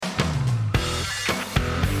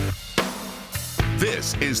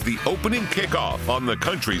This is the opening kickoff on the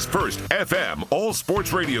country's first FM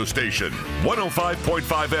all-sports radio station, 105.5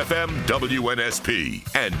 FM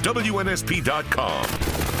WNSP and WNSP.com.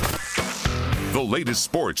 The latest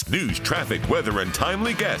sports, news, traffic, weather, and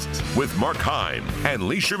timely guests with Mark Heim and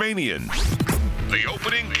Lee Shervanian. The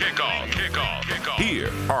opening kickoff. Here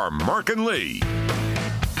are Mark and Lee.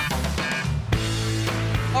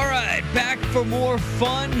 All right, back for more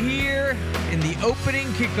fun here in the opening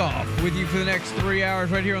kickoff with you for the next 3 hours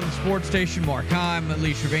right here on the sports station. Mark Heim,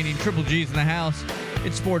 Lee Shervanian, Triple G's in the house.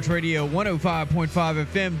 It's Sports Radio 105.5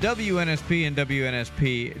 FM, WNSP and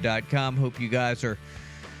WNSP.com. Hope you guys are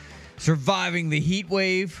surviving the heat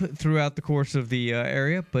wave throughout the course of the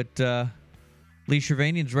area. But Lee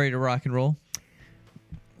Shervanian's ready to rock and roll.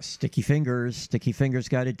 Sticky fingers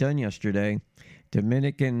got it done yesterday.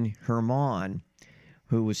 Dominican Herman,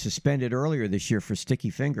 who was suspended earlier this year for sticky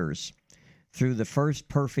fingers, threw the first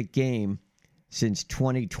perfect game since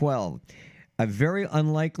 2012. A very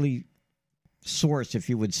unlikely source, if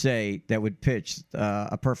you would say, that would pitch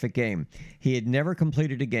a perfect game. He had never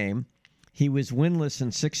completed a game. He was winless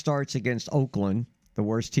in 6 starts against Oakland, the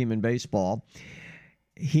worst team in baseball.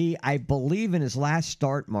 He, I believe in his last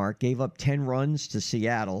start, Mark, gave up 10 runs to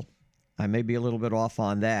Seattle. I may be a little bit off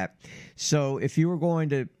on that. So if you were going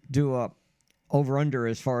to do a over-under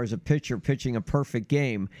as far as a pitcher pitching a perfect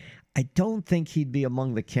game, I don't think he'd be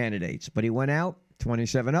among the candidates. But he went out,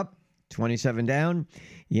 27 up, 27 down.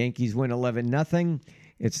 Yankees win 11-0.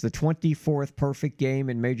 It's the 24th perfect game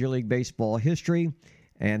in Major League Baseball history,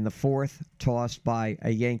 and the 4th tossed by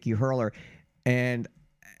a Yankee hurler. And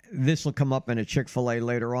this will come up in a Chick-fil-A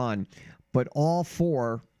later on. But all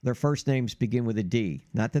 4, their first names begin with a D.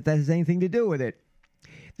 Not that that has anything to do with it.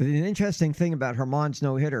 The interesting thing about Herman's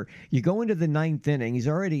no-hitter, you go into the 9th inning, he's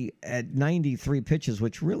already at 93 pitches,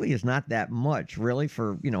 which really is not that much, really,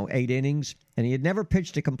 for, 8 innings. And he had never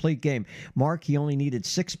pitched a complete game. Mark, he only needed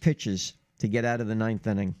 6 pitches to get out of the 9th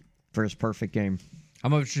inning for his perfect game. How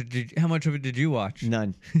much of it did you watch?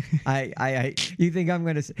 None. You think I'm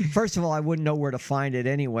going to... First of all, I wouldn't know where to find it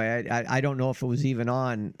anyway. I don't know if it was even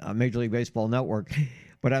on Major League Baseball Network.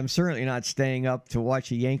 But I'm certainly not staying up to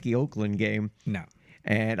watch a Yankee-Oakland game. No.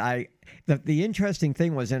 And the interesting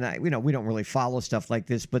thing was, and we don't really follow stuff like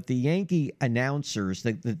this, but the Yankee announcers,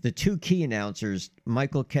 the 2 key announcers,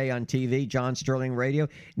 Michael Kay on TV, John Sterling radio,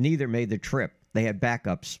 neither made the trip. They had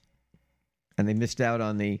backups, and they missed out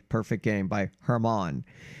on the perfect game by Herman.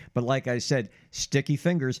 But like I said, sticky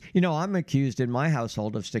fingers. I'm accused in my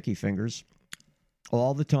household of sticky fingers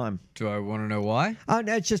all the time. Do I want to know why?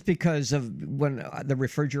 It's just because of when the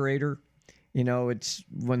refrigerator. It's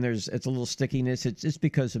when it's a little stickiness. It's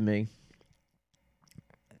because of me,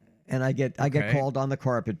 and I get called on the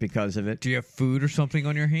carpet because of it. Do you have food or something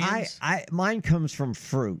on your hands? Mine comes from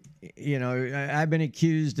fruit. I've been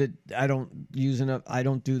accused that I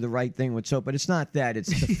don't do the right thing with soap, but it's not that. It's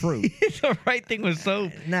the fruit. It's the right thing with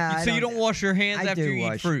soap. Nah, so you don't wash your hands after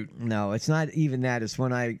you eat fruit. No, it's not even that. It's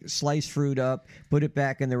when I slice fruit up, put it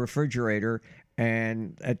back in the refrigerator,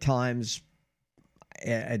 and at times.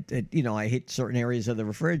 I hit certain areas of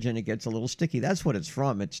the fridge and it gets a little sticky. That's what it's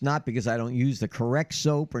from. It's not because I don't use the correct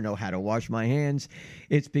soap or know how to wash my hands.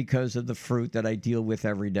 It's because of the fruit that I deal with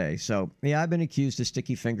every day. So, yeah, I've been accused of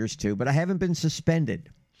sticky fingers too, but I haven't been suspended.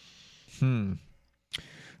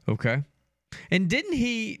 Okay. And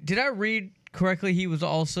did I read correctly, he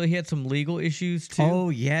had some legal issues too? Oh,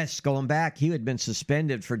 yes. Going back, he had been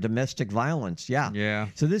suspended for domestic violence. Yeah.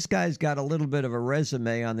 So this guy's got a little bit of a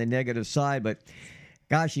resume on the negative side, but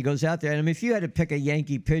gosh, he goes out there. And I mean, if you had to pick a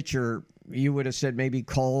Yankee pitcher, you would have said maybe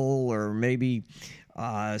Cole or maybe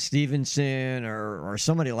Stevenson or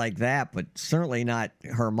somebody like that, but certainly not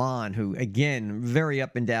Herman, who, again, very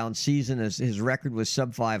up and down season. His record was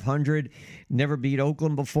sub 500, never beat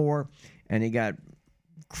Oakland before, and he got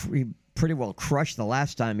pretty well crushed the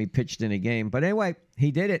last time he pitched in a game. But anyway,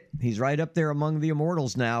 he did it. He's right up there among the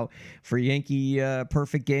immortals now for Yankee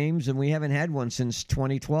perfect games, and we haven't had one since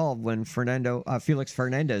 2012 when Felix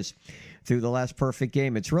Fernandez threw the last perfect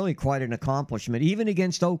game. It's really quite an accomplishment, even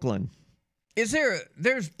against Oakland.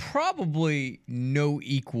 There's probably no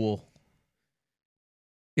equal.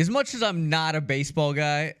 As much as I'm not a baseball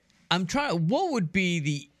guy, what would be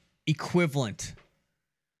the equivalent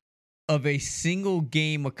of a single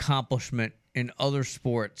game accomplishment in other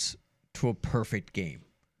sports to a perfect game?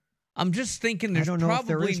 I'm just thinking I don't know if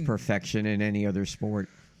there is perfection in any other sport.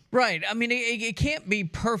 Right. I mean, it can't be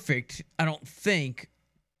perfect, I don't think.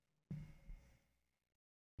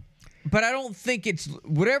 But I don't think it's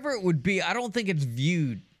whatever it would be. I don't think it's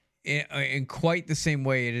viewed in quite the same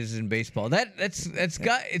way it is in baseball. It's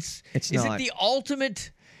not. Is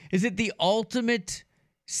it the ultimate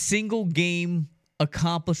single game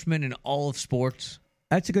accomplishment in all of sports?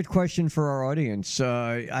 That's a good question for our audience.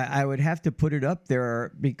 I would have to put it up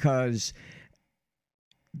there because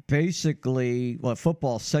basically, well,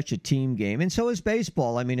 football's such a team game, and so is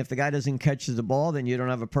baseball. I mean, if the guy doesn't catch the ball, then you don't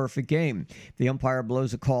have a perfect game. If the umpire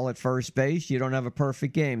blows a call at first base, you don't have a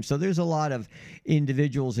perfect game. So there's a lot of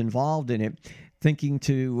individuals involved in it. Thinking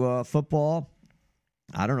to football,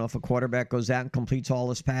 I don't know if a quarterback goes out and completes all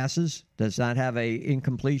his passes, does not have a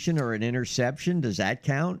incompletion or an interception. Does that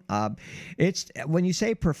count? It's when you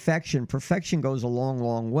say perfection goes a long,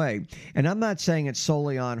 long way. And I'm not saying it's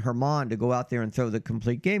solely on Herman to go out there and throw the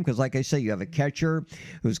complete game because, like I say, you have a catcher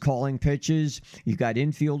who's calling pitches. You've got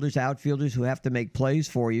infielders, outfielders who have to make plays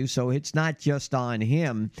for you. So it's not just on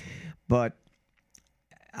him. But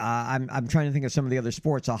I'm trying to think of some of the other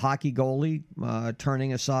sports. A hockey goalie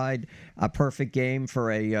turning aside a perfect game for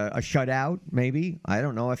a shutout, maybe. I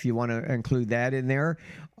don't know if you want to include that in there.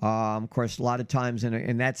 Of course, a lot of times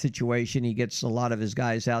in that situation, he gets a lot of his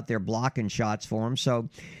guys out there blocking shots for him. So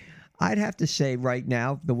I'd have to say right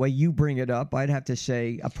now, the way you bring it up, I'd have to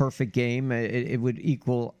say a perfect game. It would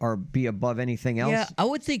equal or be above anything else. Yeah, I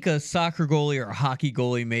would think a soccer goalie or a hockey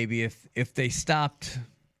goalie maybe if they stopped –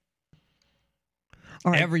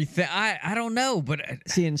 everything. I don't know, but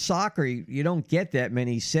see, in soccer, you don't get that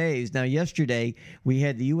many saves. Now, yesterday we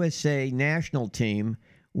had the USA national team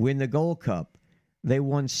win the Gold Cup. They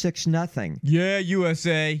won 6-0. Yeah,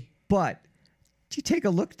 USA. But did you take a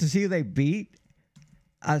look to see who they beat?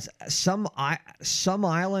 Some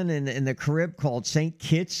island in the Caribbean called St.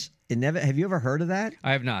 Kitts. Have you ever heard of that?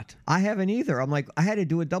 I have not. I haven't either. I'm like, I had to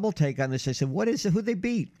do a double take on this. I said, what is it? Who they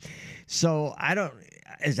beat? So I don't.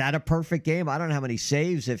 Is that a perfect game? I don't know how many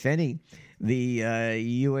saves, if any, the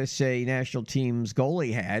USA national team's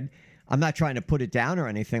goalie had. I'm not trying to put it down or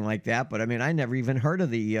anything like that, but I mean, I never even heard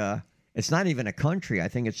of the. It's not even a country. I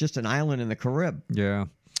think it's just an island in the Caribbean. Yeah.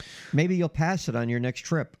 Maybe you'll pass it on your next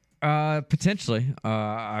trip. Potentially.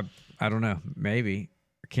 I don't know. Maybe.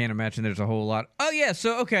 I can't imagine there's a whole lot. Oh yeah.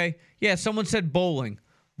 So okay. Yeah. Someone said bowling.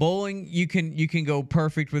 Bowling. You can go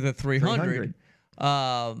perfect with a 300.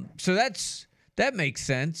 So that makes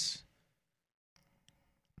sense.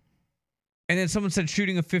 And then someone said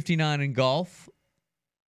shooting a 59 in golf.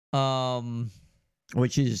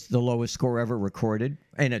 Which is the lowest score ever recorded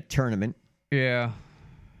in a tournament. Yeah.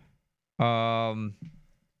 I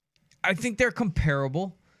think they're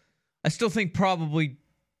comparable. I still think probably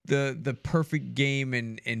the perfect game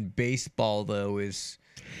in baseball, though, is...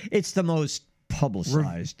 It's the most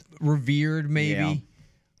publicized. Revered, maybe. Yeah.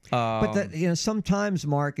 But sometimes,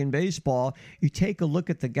 Mark, in baseball, you take a look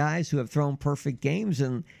at the guys who have thrown perfect games,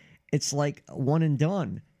 and it's like one and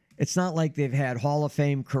done. It's not like they've had Hall of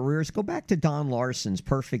Fame careers. Go back to Don Larsen's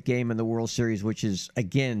perfect game in the World Series, which is,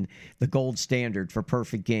 again, the gold standard for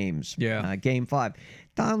perfect games. Yeah. Game 5.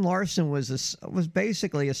 Don Larsen was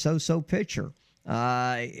basically a so-so pitcher.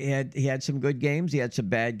 He had some good games. He had some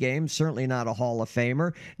bad games. Certainly not a Hall of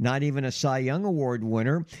Famer, not even a Cy Young Award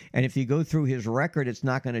winner. And if you go through his record, it's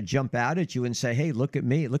not going to jump out at you and say, hey, look at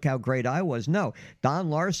me. Look how great I was. No, Don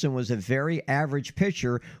Larsen was a very average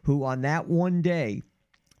pitcher who on that one day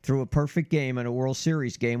threw a perfect game in a World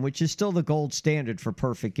Series game, which is still the gold standard for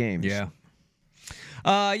perfect games. Yeah.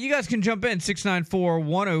 You guys can jump in,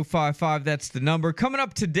 694-1055. That's the number. Coming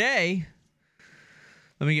up today...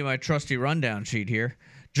 Let me get my trusty rundown sheet here.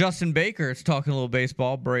 Justin Baker is talking a little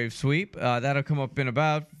baseball, Brave sweep. That'll come up in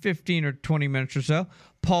about 15 or 20 minutes or so.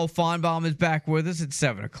 Paul Finebaum is back with us at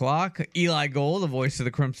 7 o'clock. Eli Gold, the voice of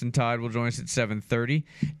the Crimson Tide, will join us at 7:30.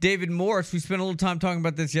 David Morris, we spent a little time talking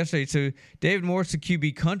about this yesterday. So David Morris, the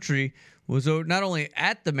QB country, was not only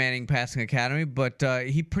at the Manning Passing Academy, but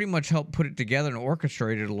he pretty much helped put it together and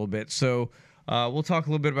orchestrate it a little bit. So we'll talk a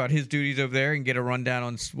little bit about his duties over there and get a rundown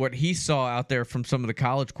on what he saw out there from some of the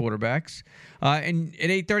college quarterbacks. And at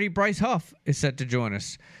 8:30, Bryce Huff is set to join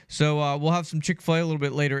us. So we'll have some Chick-fil-A a little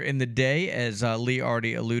bit later in the day, as Lee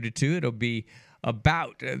already alluded to. It'll be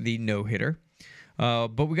about the no-hitter.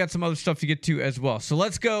 But we got some other stuff to get to as well. So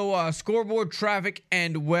let's go scoreboard, traffic,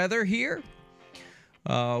 and weather here.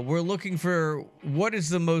 We're looking for what is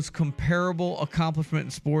the most comparable accomplishment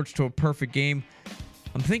in sports to a perfect game.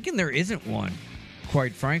 I'm thinking there isn't one,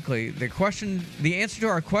 quite frankly. The answer to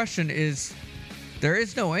our question is there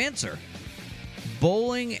is no answer.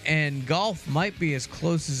 Bowling and golf might be as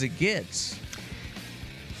close as it gets.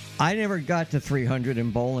 I never got to 300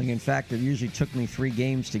 in bowling. In fact, it usually took me 3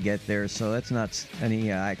 games to get there, so that's not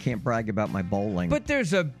any. I can't brag about my bowling. But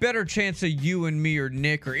there's a better chance of you and me or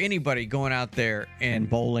Nick or anybody going out there and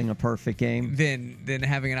bowling a perfect game than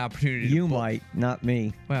having an opportunity. You might, not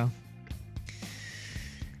me. Well.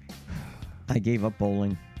 I gave up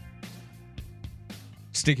bowling.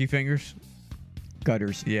 Sticky fingers?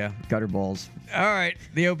 Gutters. Yeah. Gutter balls. All right.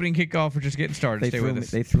 The opening kickoff. We're just getting started. Stay with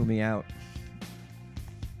us. They threw me out.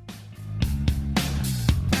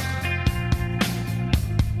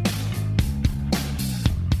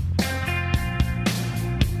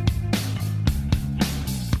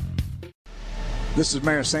 This is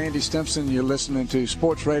Mayor Sandy Stimpson. You're listening to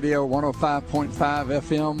Sports Radio 105.5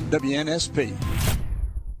 FM WNSP.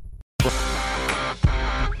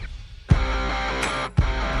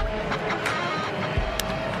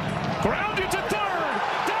 Grounded to third.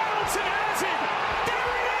 Donaldson has it.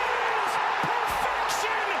 There it is.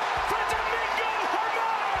 Perfection for Domingo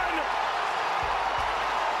Herman.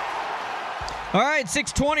 All right,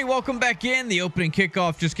 6:20. Welcome back in. The opening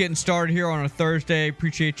kickoff just getting started here on a Thursday.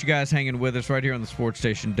 Appreciate you guys hanging with us right here on the sports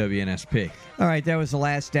station WNSP. All right, that was the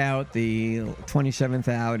last out, the 27th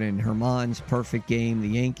out in Herman's perfect game. The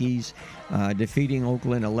Yankees defeating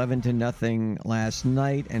Oakland 11-0 last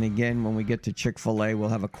night. And again, when we get to Chick-fil-A, we'll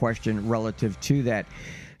have a question relative to that.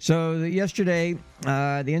 So yesterday, the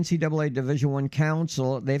NCAA Division I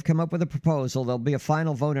Council, they've come up with a proposal. There'll be a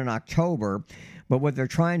final vote in October. But what they're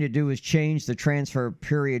trying to do is change the transfer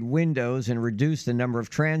period windows and reduce the number of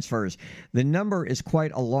transfers. The number is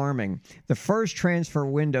quite alarming. The first transfer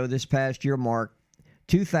window this past year marked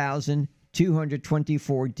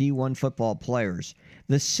 2,224 D1 football players.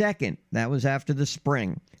 The second, that was after the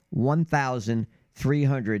spring,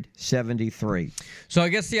 1,373. So I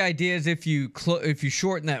guess the idea is if you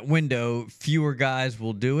shorten that window, fewer guys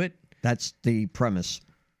will do it. That's the premise.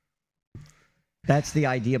 That's the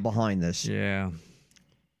idea behind this. Yeah.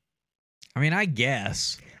 I mean, I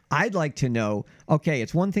guess. I'd like to know, okay,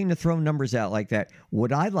 it's one thing to throw numbers out like that.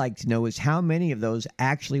 What I'd like to know is how many of those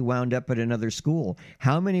actually wound up at another school.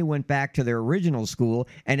 How many went back to their original school,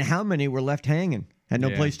 and how many were left hanging, had no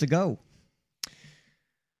place to go.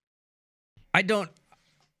 I don't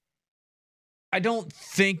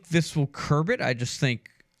think this will curb it. I just think,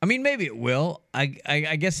 I mean, maybe it will. I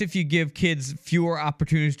guess if you give kids fewer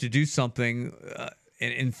opportunities to do something,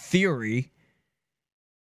 in theory,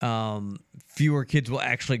 fewer kids will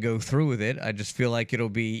actually go through with it. I just feel like it'll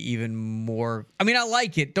be even more. I mean, I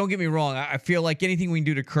like it. Don't get me wrong. I feel like anything we can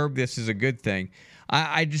do to curb this is a good thing.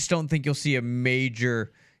 I just don't think you'll see a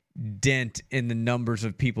major dent in the numbers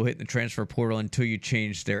of people hitting the transfer portal until you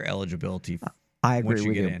change their eligibility. I agree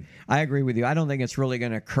with you. I agree with you. I don't think it's really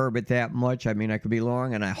going to curb it that much. I mean, I could be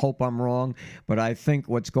wrong, and I hope I'm wrong. But I think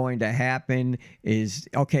what's going to happen is,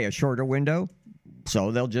 okay, a shorter window. So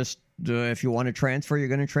they'll just, if you want to transfer, you're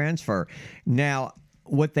going to transfer. Now,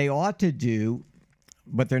 what they ought to do,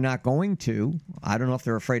 but they're not going to, I don't know if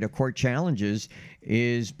they're afraid of court challenges,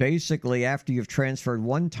 is basically after you've transferred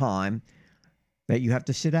one time, that you have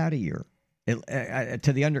to sit out a year. To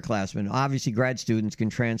the underclassmen. Obviously, grad students can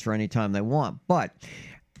transfer anytime they want. But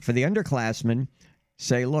for the underclassmen,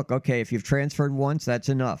 say, look, okay, if you've transferred once, that's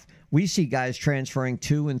enough. We see guys transferring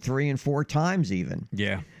 2 and 3 and 4 times even.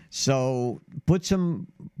 Yeah. So put some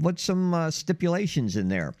stipulations in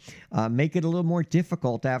there. Make it a little more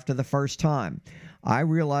difficult after the first time. I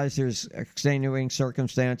realize there's extenuating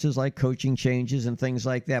circumstances like coaching changes and things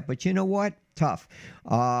like that. But you know what? Tough.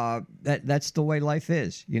 That's the way life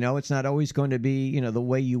is. You know, it's not always going to be, the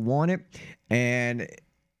way you want it. And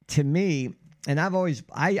to me, and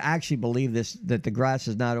I actually believe this, that the grass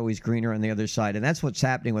is not always greener on the other side. And that's what's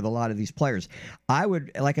happening with a lot of these players. I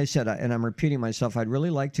would, like I said, and I'm repeating myself, I'd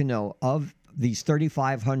really like to know of these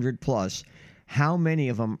 3,500 plus, how many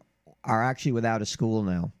of them are actually without a school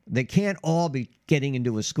now. They can't all be getting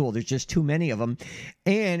into a school. There's just too many of them.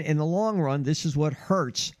 And in the long run, this is what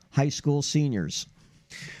hurts high school seniors.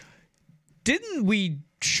 Didn't we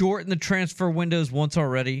shorten the transfer windows once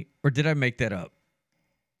already, or did I make that up?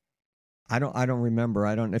 I don't remember.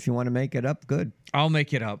 If you want to make it up, good. I'll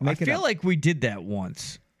make it up. I feel like we did that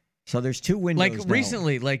once. So there's 2 windows like now.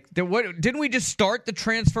 Recently, didn't we just start the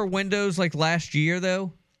transfer windows like last year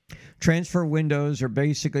though? Transfer windows are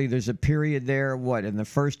basically, there's a period there, in the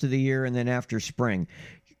first of the year and then after spring.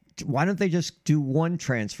 Why don't they just do one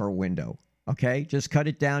transfer window? Okay, just cut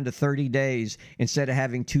it down to 30 days instead of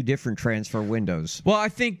having 2 different transfer windows. Well, I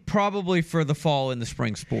think probably for the fall and the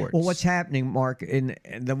spring sports. Well, what's happening, Mark, in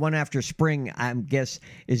the one after spring, I guess,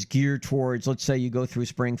 is geared towards, let's say you go through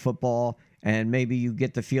spring football and maybe you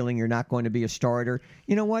get the feeling you're not going to be a starter,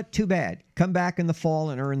 you know what? Too bad. Come back in the fall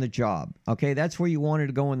and earn the job. Okay, that's where you wanted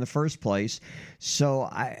to go in the first place. So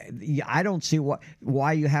I don't see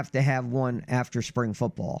why you have to have one after spring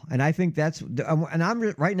football. And I think that's, and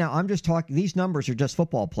I'm just talking, these numbers are just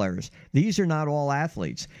football players. These are not all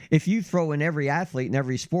athletes. If you throw in every athlete in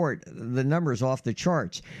every sport, the numbers off the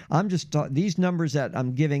charts. These numbers that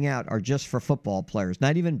I'm giving out are just for football players,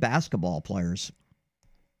 not even basketball players.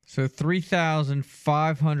 So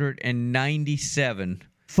 3,597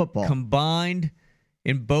 football combined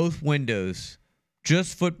in both windows.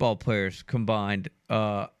 Just football players combined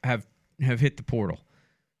have hit the portal.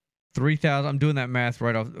 3,000. I'm doing that math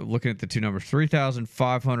right off looking at the two numbers.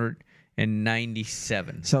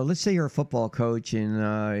 3,597. So let's say you're a football coach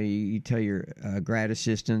and you tell your grad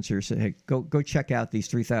assistants or say, hey, go check out these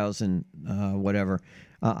 3,000 whatever.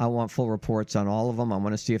 I want full reports on all of them. I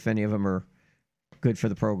want to see if any of them are good for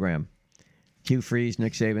the program. Hugh Freeze,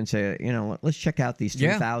 Nick Saban say, let's check out these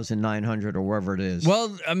 3,900 or wherever it is.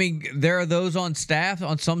 Well, I mean, there are those on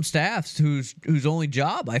some staffs whose only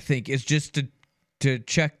job, I think, is just to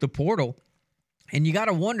check the portal. And you got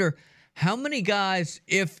to wonder how many guys,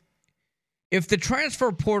 if the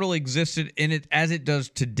transfer portal existed in it as it does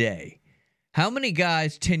today, how many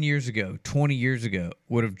guys 10 years ago, 20 years ago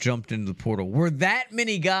would have jumped into the portal? Were that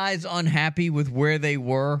many guys unhappy with where they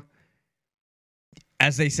were?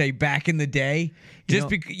 As they say back in the day, just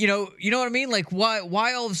because you know what I mean. Like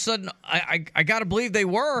why all of a sudden I gotta believe they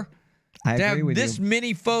were. I to agree have with this you.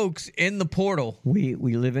 many folks in the portal. We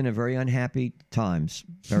live in a very unhappy times.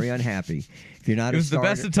 Very unhappy. If you're not, it was the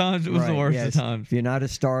best of times. It was the worst of times. If you're not a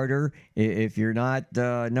starter, if you're not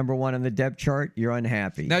number one on the depth chart, you're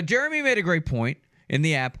unhappy. Now Jeremy made a great point in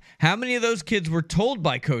the app. How many of those kids were told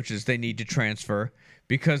by coaches they need to transfer?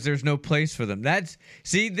 Because there's no place for them. This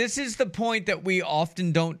is the point that we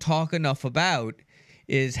often don't talk enough about,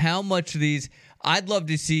 is how much of these I'd love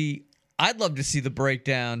to see the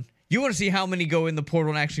breakdown. You want to see how many go in the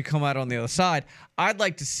portal and actually come out on the other side. I'd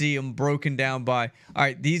like to see them broken down by, all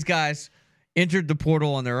right, these guys entered the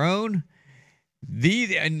portal on their own.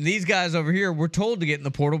 These guys over here were told to get in the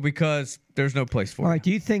portal because there's no place for them. All right. Do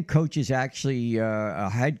you think coaches actually, a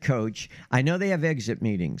head coach, I know they have exit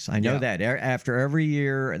meetings. I know that. After every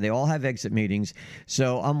year, they all have exit meetings.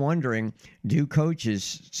 So I'm wondering, do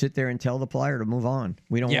coaches sit there and tell the player to move on?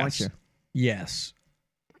 We don't want you. Yes.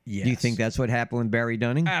 Do you think that's what happened with Barry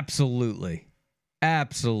Dunning? Absolutely. I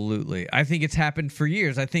think it's happened for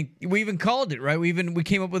years. I think we even called it, right? We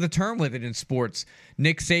came up with a term with it in sports.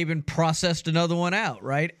 Nick Saban processed another one out,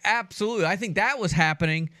 right? Absolutely. I think that was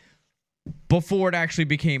happening before it actually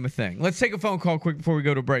became a thing. Let's take a phone call quick before we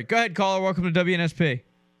go to break. Go ahead, caller. Welcome to WNSP.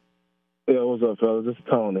 Yeah, what's up, fellas? This is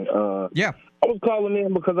Tony. Yeah. I was calling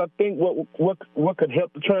in because I think what could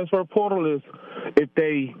help the transfer portal is if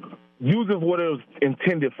they use it for what it was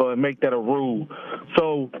intended for and make that a rule.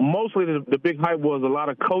 So mostly the big hype was a lot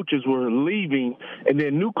of coaches were leaving and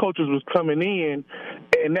then new coaches was coming in,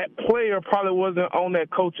 and that player probably wasn't on that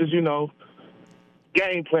coach's,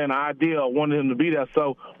 game plan, idea, wanted him to be there.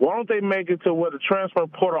 So why don't they make it to where the transfer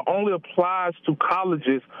portal only applies to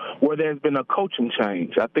colleges where there's been a coaching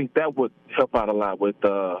change? I think that would help out a lot with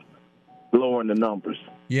lowering the numbers.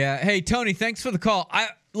 Yeah. Hey, Tony, thanks for the call. I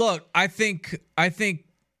think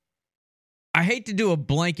I hate to do a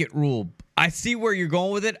blanket rule. I see where you're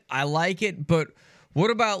going with it. I like it, but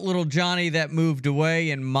what about little Johnny that moved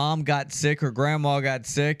away and mom got sick or grandma got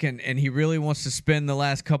sick and he really wants to spend the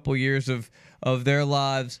last couple years of their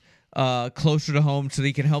lives closer to home so that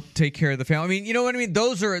he can help take care of the family? I mean, you know what I mean?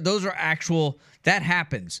 Those are actual, that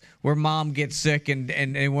happens where mom gets sick and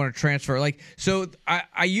they want to transfer. Like, so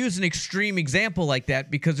I use an extreme example like that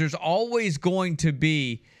because there's always going to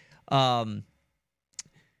be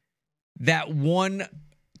that one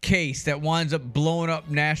case that winds up blowing up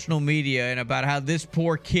national media and about how this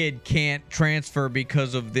poor kid can't transfer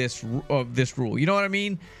because of this rule. You know what I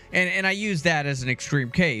mean? And I use that as an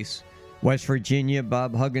extreme case. West Virginia,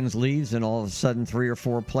 Bob Huggins leaves, and all of a sudden 3 or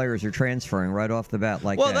 4 players are transferring right off the bat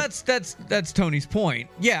like that. Well, that's Tony's point.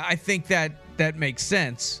 Yeah, I think that makes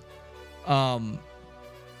sense.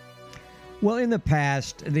 Well, in the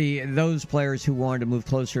past, those players who wanted to move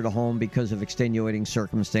closer to home because of extenuating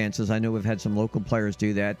circumstances, I know we've had some local players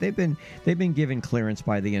do that. They've been given clearance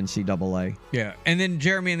by the NCAA. Yeah, and then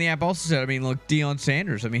Jeremy in the app also said, I mean, look, Deion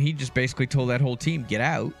Sanders. I mean, he just basically told that whole team, get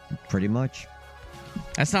out. Pretty much.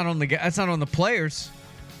 That's not on the players.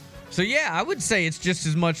 So yeah, I would say it's just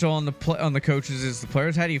as much on the coaches as the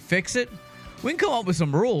players. How do you fix it? We can come up with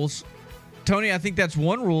some rules. Tony, I think that's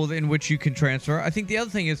one rule in which you can transfer. I think the other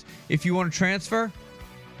thing is if you want to transfer,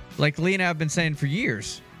 like Lee and I have been saying for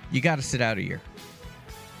years, you got to sit out a year.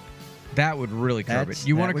 That would really curb it.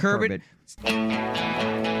 You want to curb it?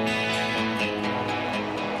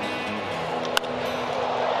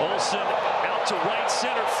 Olsen out to right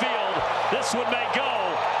center field. This one may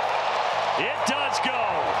go. It does go.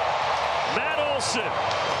 Matt Olsen,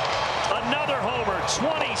 another homer,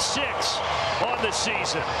 26 on the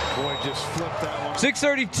season. Boy, just flipped that one.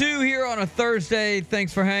 6:32 here on a Thursday.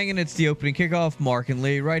 Thanks for hanging. It's the opening kickoff. Mark and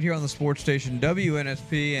Lee right here on the sports station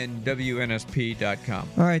WNSP and WNSP.com.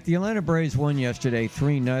 All right, the Atlanta Braves won yesterday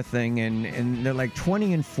 3-0, and they're like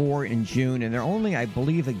 20-4 in June, and they're only, I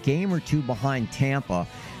believe, a game or two behind Tampa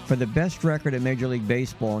for the best record in Major League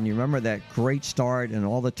Baseball. And you remember that great start and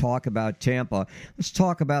all the talk about Tampa. Let's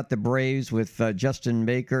talk about the Braves with Justin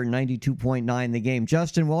Baker, 92.9 the game.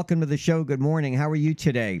 Justin, welcome to the show. Good morning. How are you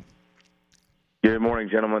today? Good morning,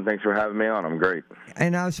 gentlemen. Thanks for having me on. I'm great.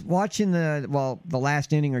 And I was watching the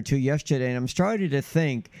last inning or two yesterday, and I'm starting to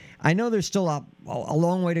think, I know there's still a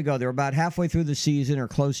long way to go. They're about halfway through the season or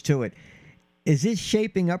close to it. Is this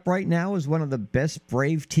shaping up right now as one of the best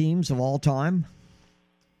Brave teams of all time?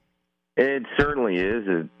 It certainly is.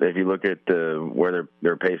 If you look at where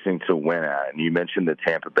they're pacing to win at, and you mentioned the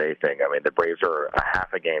Tampa Bay thing. I mean, the Braves are a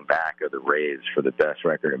half a game back of the Rays for the best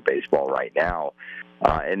record in baseball right now,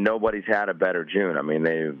 and nobody's had a better June. I mean,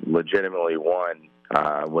 they've legitimately won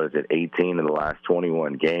 18 of the last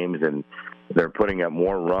 21 games, and they're putting up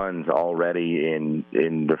more runs already in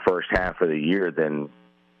the first half of the year than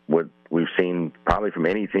what we've seen probably from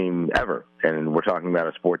any team ever. And we're talking about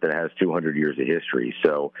a sport that has 200 years of history.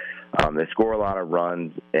 So they score a lot of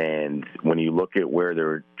runs, and when you look at where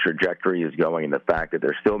their trajectory is going and the fact that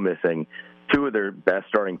they're still missing two of their best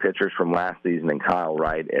starting pitchers from last season, and Kyle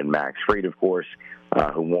Wright and Max Fried, of course,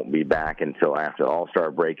 who won't be back until after the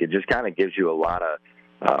All-Star break, it just kind of gives you a lot of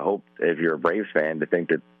hope, if you're a Braves fan, to think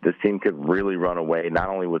that this team could really run away, not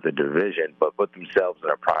only with the division, but put themselves in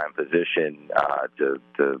a prime position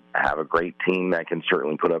to have a great team that can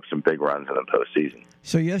certainly put up some big runs in the postseason.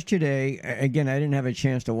 So yesterday, again, I didn't have a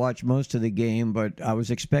chance to watch most of the game, but I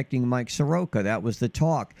was expecting Mike Soroka. That was the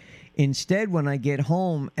talk. Instead, when I get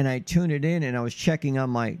home and I tune it in and I was checking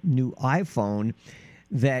on my new iPhone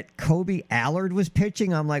that Kobe Allard was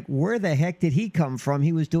pitching, I'm like, where the heck did he come from?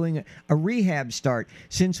 He was doing a rehab start.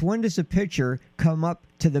 Since when does a pitcher come up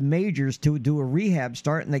to the majors to do a rehab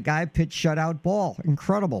start and the guy pitched shutout ball?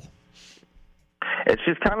 Incredible. It's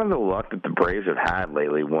just kind of the luck that the Braves have had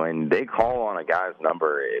lately. When they call on a guy's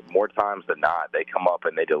number, more times than not, they come up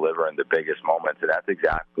and they deliver in the biggest moments, and that's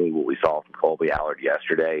exactly what we saw from Colby Allard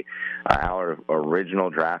yesterday. Allard, original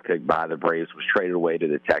draft pick by the Braves, was traded away to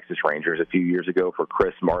the Texas Rangers a few years ago for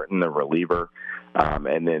Chris Martin, the reliever.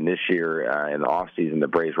 And then this year, in the offseason, the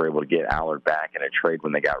Braves were able to get Allard back in a trade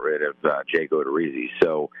when they got rid of Jake Odorizzi.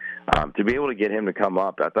 So to be able to get him to come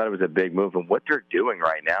up, I thought it was a big move. And what they're doing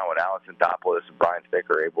right now, what Alex Anthopoulos and Brian Stick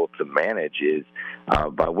are able to manage is,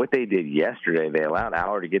 by what they did yesterday, they allowed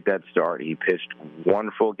Allard to get that start. He pitched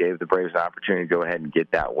wonderful, gave the Braves an opportunity to go ahead and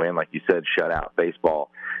get that win, like you said, shutout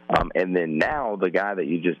baseball. And then now the guy that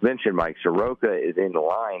you just mentioned, Mike Soroka, is in the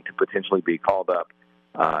line to potentially be called up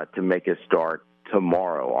to make a start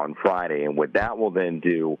tomorrow on Friday. And what that will then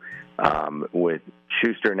do, with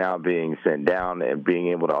Schuster now being sent down and being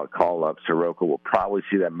able to call up Soroka, we'll probably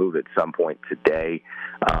see that move at some point today.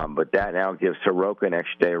 But that now gives Soroka an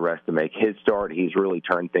extra day of rest to make his start. He's really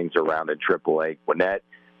turned things around in AAA. Gwinnett.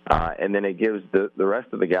 And then it gives the rest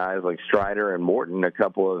of the guys like Strider and Morton a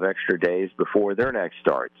couple of extra days before their next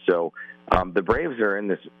start. So the Braves are in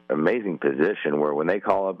this amazing position where when they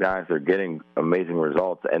call up guys, they're getting amazing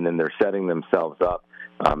results, and then they're setting themselves up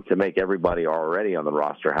to make everybody already on the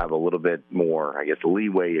roster have a little bit more, I guess,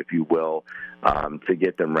 leeway, if you will, to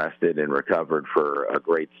get them rested and recovered for a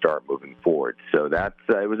great start moving forward. So that's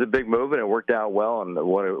it was a big move, and it worked out well. And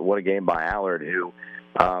what a game by Allard, who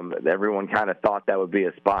everyone kind of thought that would be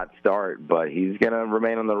a spot start, but he's going to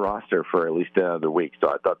remain on the roster for at least another week. So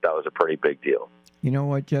I thought that was a pretty big deal. You know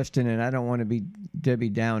what, Justin, and I don't want to be Debbie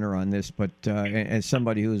Downer on this, but as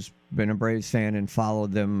somebody who's been a Braves fan and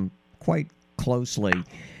followed them quite closely,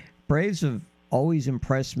 Braves have always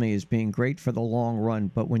impressed me as being great for the long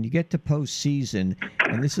run. But when you get to postseason,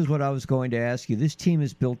 and this is what I was going to ask you, this team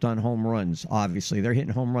is built on home runs, obviously. They're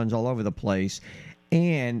hitting home runs all over the place.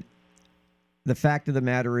 And the fact of the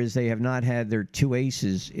matter is they have not had their two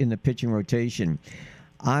aces in the pitching rotation.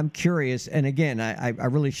 I'm curious, and again, I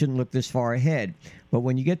really shouldn't look this far ahead, but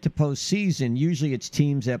when you get to postseason, usually it's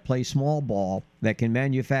teams that play small ball that can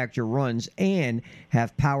manufacture runs and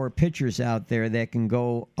have power pitchers out there that can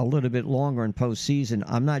go a little bit longer in postseason.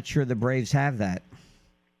 I'm not sure the Braves have that.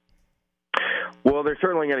 Well, they're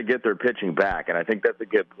certainly going to get their pitching back, and I think that's a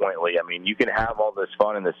good point, Lee. I mean, you can have all this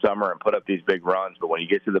fun in the summer and put up these big runs, but when you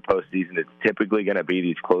get to the postseason, it's typically going to be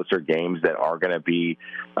these closer games that are going to be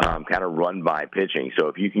kind of run by pitching. So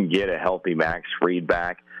if you can get a healthy Max Fried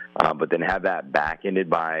back, but then have that back-ended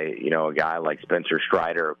by, a guy like Spencer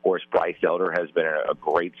Strider. Of course, Bryce Elder has been a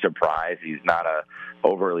great surprise. He's not a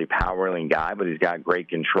overly power-leaning guy, but he's got great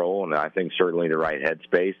control, and I think certainly the right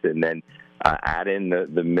headspace. And then add in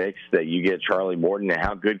the mix that you get Charlie Morton and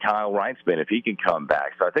how good Kyle Wright's been if he can come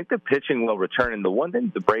back. So I think the pitching will return. And the one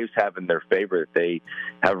thing the Braves have in their favor that they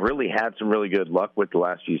have really had some really good luck with the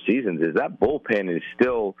last few seasons is that bullpen is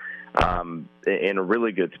still in a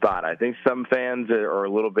really good spot. I think some fans are a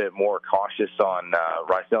little bit more cautious on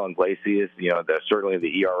Raisel Iglesias. Certainly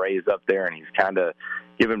the ERA is up there, and he's kind of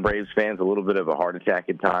giving Braves fans a little bit of a heart attack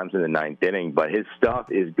at times in the ninth inning. But his stuff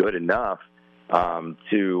is good enough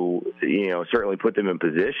to certainly put them in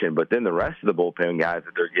position. But then the rest of the bullpen guys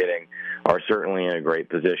that they're getting are certainly in a great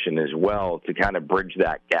position as well to kind of bridge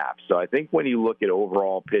that gap. So I think when you look at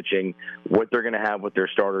overall pitching, what they're going to have with their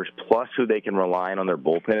starters, plus who they can rely on their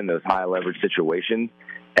bullpen in those high leverage situations,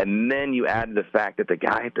 and then you add the fact that the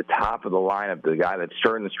guy at the top of the lineup, the guy that's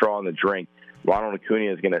stirring the straw in the drink, Ronald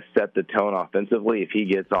Acuna, is going to set the tone offensively. If he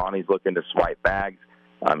gets on, he's looking to swipe bags.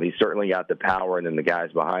 He's certainly got the power, and then the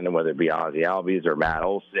guys behind him, whether it be Ozzie Albies or Matt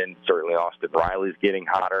Olson, certainly Austin Riley's getting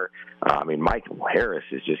hotter. Michael Harris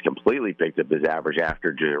has just completely picked up his average after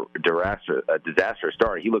a disaster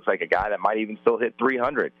start. He looks like a guy that might even still hit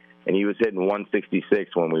 300, and he was hitting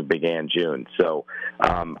 166 when we began June. So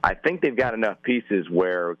I think they've got enough pieces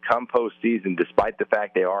where come postseason, despite the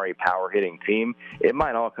fact they are a power-hitting team, it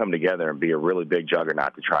might all come together and be a really big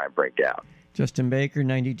juggernaut to try and break down. Justin Baker,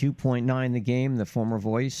 92.9 the game, the former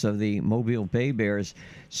voice of the Mobile Bay Bears.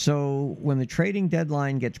 So when the trading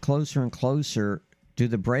deadline gets closer and closer, do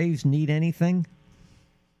the Braves need anything?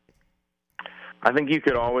 I think you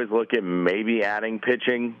could always look at maybe adding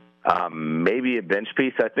pitching, maybe a bench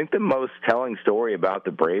piece. I think the most telling story about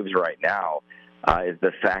the Braves right now is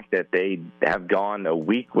the fact that they have gone a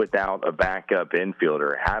week without a backup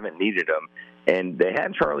infielder, haven't needed them. And they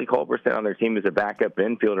had Charlie Culberson on their team as a backup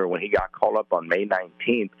infielder when he got called up on May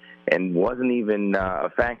 19th and wasn't even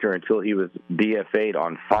a factor until he was DFA'd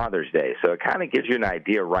on Father's Day. So it kind of gives you an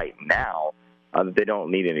idea right now that they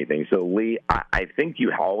don't need anything. So, Lee, I think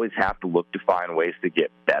you always have to look to find ways to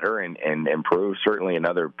get better and improve. Certainly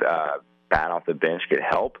another bat off the bench could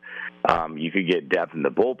help. You could get depth in the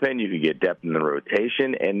bullpen. You could get depth in the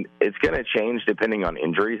rotation. And it's going to change depending on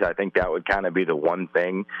injuries. I think that would kind of be the one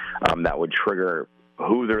thing that would trigger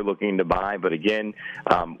who they're looking to buy. But again,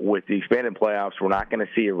 with the expanded playoffs, we're not going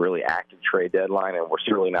to see a really active trade deadline, and we're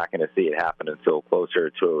certainly not going to see it happen until closer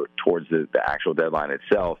towards the actual deadline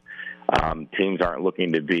itself. Teams aren't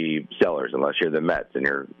looking to be sellers unless you're the Mets, and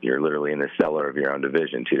you're literally in the cellar of your own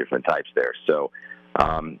division, two different types there. So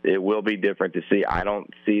it will be different to see. I don't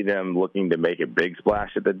see them looking to make a big splash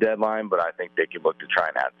at the deadline, but I think they could look to try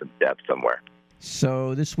and add some depth somewhere.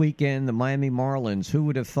 So this weekend, the Miami Marlins, who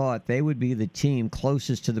would have thought they would be the team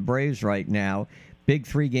closest to the Braves right now? Big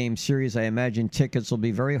 3-game series. I imagine tickets will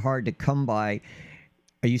be very hard to come by.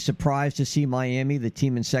 Are you surprised to see Miami, the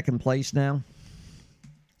team in second place now?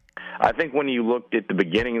 I think when you looked at the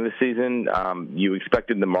beginning of the season, you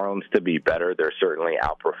expected the Marlins to be better. They're certainly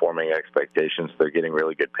outperforming expectations. They're getting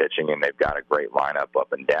really good pitching, and they've got a great lineup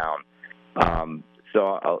up and down.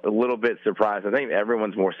 So a little bit surprised. I think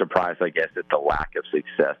everyone's more surprised, I guess, at the lack of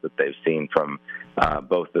success that they've seen from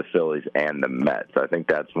both the Phillies and the Mets. I think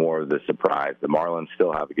that's more of the surprise. The Marlins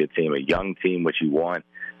still have a good team, a young team, which you want.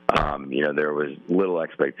 There was little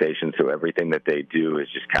expectation, so everything that they do is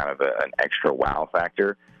just kind of an extra wow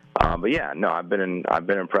factor. But yeah, no, I've been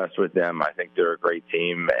impressed with them. I think they're a great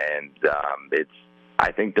team, and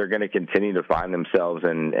I think they're going to continue to find themselves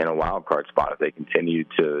in a wild card spot if they continue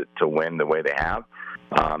to win the way they have.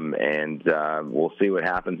 And we'll see what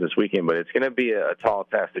happens this weekend. But it's going to be a tall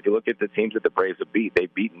test. If you look at the teams that the Braves have beat,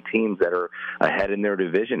 they've beaten teams that are ahead in their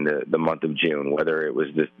division the month of June, whether it was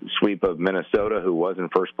the sweep of Minnesota, who was in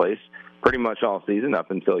first place pretty much all season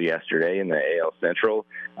up until yesterday in the AL Central.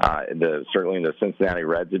 Certainly the Cincinnati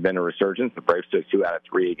Reds have been a resurgence. The Braves took 2 out of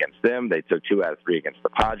 3 against them. They took 2 out of 3 against the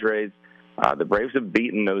Padres. The Braves have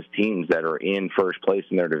beaten those teams that are in first place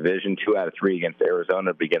in their division, 2 out of 3 against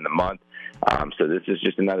Arizona to begin the month. So this is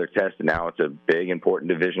just another test. Now it's a big,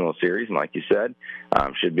 important divisional series, and like you said,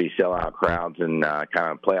 should be sellout crowds and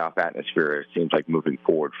kind of playoff atmosphere, it seems like, moving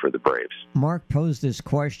forward for the Braves. Mark posed this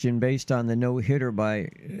question based on the no-hitter by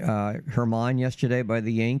Herman yesterday by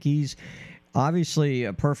the Yankees. Obviously,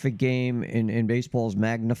 a perfect game in baseball is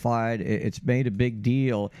magnified. It's made a big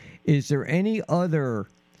deal. Is there any other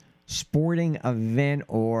sporting event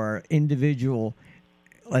or individual,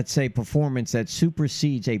 let's say, performance that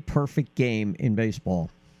supersedes a perfect game in baseball?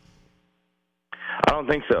 I don't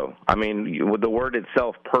think so. I mean, the word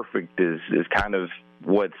itself, perfect, is kind of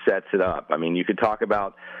what sets it up. I mean, you could talk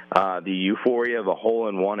about the euphoria of a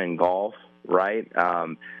hole-in-one in golf, right?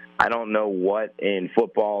 I don't know what in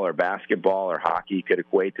football or basketball or hockey could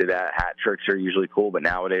equate to that. Hat tricks are usually cool, but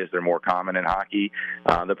nowadays they're more common in hockey.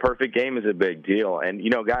 The perfect game is a big deal. And,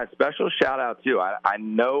 guys, special shout-out, too. I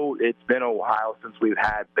know it's been a while since we've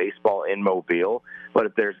had baseball in Mobile, but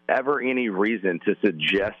if there's ever any reason to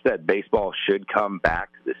suggest that baseball should come back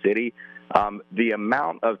to the city, the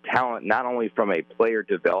amount of talent, not only from a player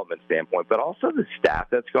development standpoint, but also the staff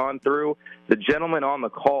that's gone through. The gentleman on the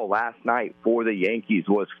call last night for the Yankees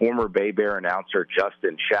was former Bay Bear announcer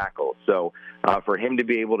Justin Shackles. So for him to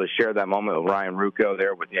be able to share that moment with Ryan Rucco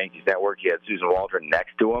there with Yankees Network, he had Susan Waldron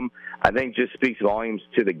next to him, I think just speaks volumes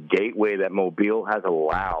to the gateway that Mobile has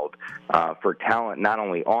allowed for talent, not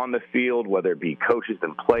only on the field, whether it be coaches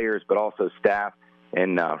and players, but also staff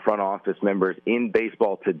and front office members in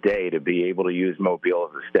baseball today to be able to use Mobile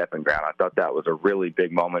as a stepping ground. I thought that was a really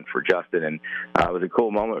big moment for Justin, and it was a cool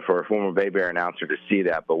moment for a former Bay Bear announcer to see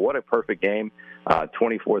that. But what a perfect game.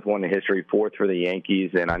 24th one in history, 4th for the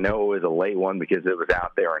Yankees, and I know it was a late one because it was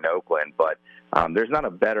out there in Oakland, but there's not a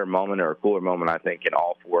better moment or a cooler moment, I think, in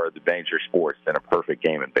all 4 of the major sports than a perfect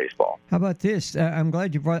game in baseball. How about this? I'm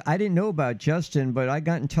glad you brought – I didn't know about Justin, but I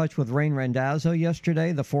got in touch with Rain Randazzo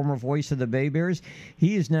yesterday, the former voice of the Bay Bears.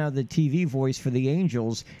 He is now the TV voice for the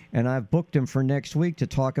Angels, and I've booked him for next week to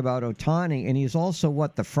talk about Ohtani, and he's also,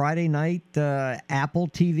 the Friday night Apple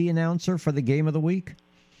TV announcer for the game of the week?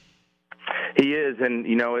 He is, and,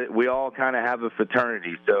 we all kind of have a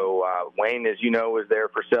fraternity. So Wayne, as you know, was there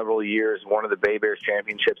for several years, won of the Bay Bears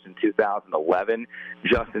championships in 2011.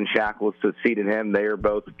 Justin Shackles succeeded him. They are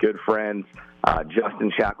both good friends.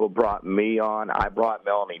 Justin Shackles brought me on. I brought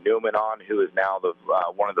Melanie Newman on, who is now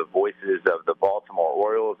one of the voices of the Baltimore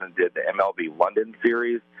Orioles and did the MLB London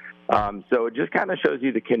series. So it just kind of shows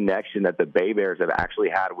you the connection that the Bay Bears have actually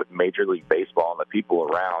had with Major League Baseball and the people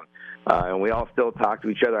around. And we all still talk to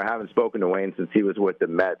each other. I haven't spoken to Wayne since he was with the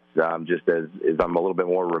Mets, just as I'm a little bit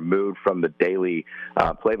more removed from the daily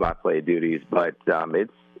play-by-play duties. But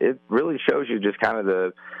it really shows you just kind of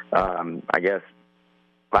the,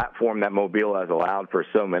 platform that Mobile has allowed for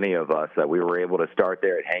so many of us that we were able to start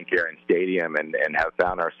there at Hank Aaron Stadium and have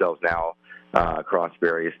found ourselves now across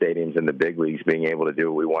various stadiums in the big leagues being able to do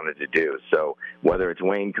what we wanted to do. So whether it's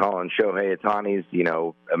Wayne calling Shohei Ohtani's,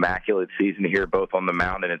 immaculate season here both on the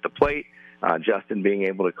mound and at the plate, Justin being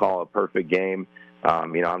able to call a perfect game,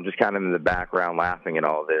 I'm just kind of in the background laughing at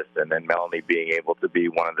all this, and then Melanie being able to be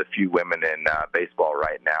one of the few women in baseball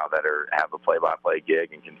right now that have a play-by-play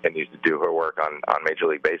gig and continues to do her work on Major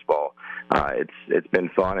League Baseball. It's been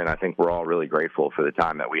fun, and I think we're all really grateful for the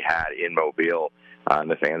time that we had in Mobile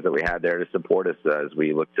and the fans that we had there to support us as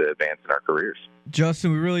we look to advance in our careers.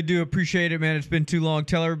 Justin, we really do appreciate it, man. It's been too long.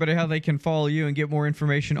 Tell everybody how they can follow you and get more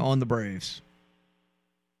information on the Braves.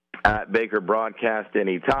 At Baker Broadcast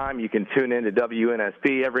anytime. You can tune in to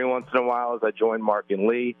WNSP every once in a while as I join Mark and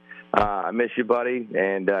Lee. I miss you, buddy,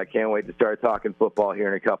 and can't wait to start talking football here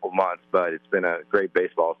in a couple months. But it's been a great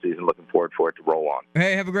baseball season. Looking forward for it to roll on.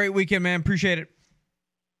 Hey, have a great weekend, man. Appreciate it.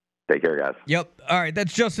 Take care, guys. Yep. All right,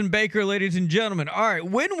 that's Justin Baker, ladies and gentlemen. All right,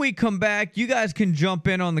 when we come back, you guys can jump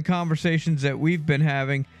in on the conversations that we've been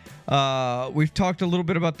having. We've talked a little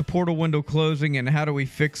bit about the portal window closing and how do we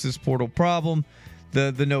fix this portal problem.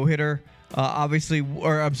 The no-hitter,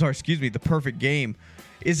 the perfect game.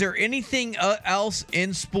 Is there anything else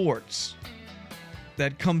in sports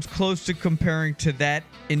that comes close to comparing to that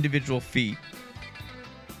individual feat?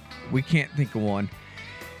 We can't think of one.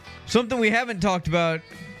 Something we haven't talked about,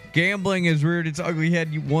 gambling has reared its ugly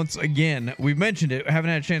head once again. We've mentioned it.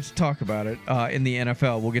 Haven't had a chance to talk about it in the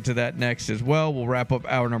NFL. We'll get to that next as well. We'll wrap up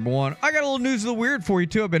hour number 1. I got a little news of the weird for you,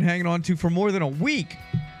 too. I've been hanging on to for more than a week.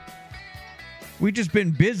 We've just been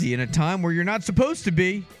busy in a time where you're not supposed to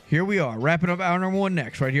be. Here we are, wrapping up hour number 1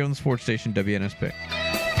 next, right here on the sports station, WNSP.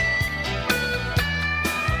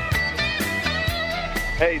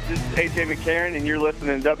 Hey, this is AJ McCarron, and you're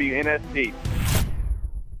listening to WNSP.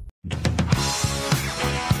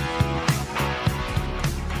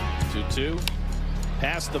 Two.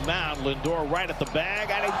 Past the mound, Lindor right at the bag,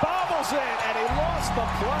 and he bobbles it, and he lost the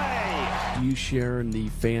play. Do you share in the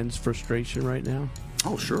fans' frustration right now?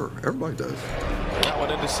 Oh, sure. Everybody does. That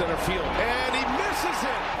one into center field, and he misses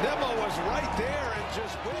it. Nemo was right there and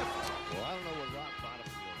just whiffed. Well, I don't know what rock bottom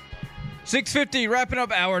feels like. 6:50, wrapping up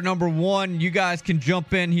hour number one. You guys can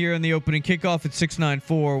jump in here in the opening kickoff at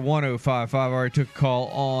 694-1055. I already took a call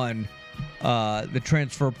on the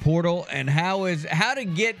transfer portal and how to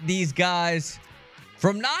get these guys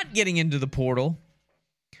from not getting into the portal.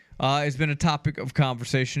 Has been a topic of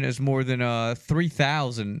conversation as more than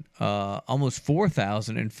 3,000, almost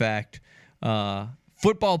 4,000, in fact,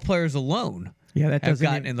 football players alone have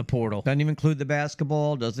gotten in the portal. Doesn't even include the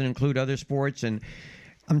basketball, doesn't include other sports. And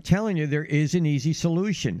I'm telling you, there is an easy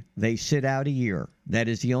solution. They sit out a year. That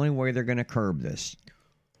is the only way they're going to curb this.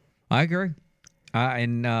 I agree. I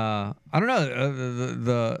don't know.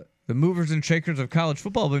 The movers and shakers of college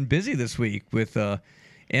football have been busy this week with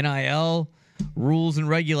NIL rules and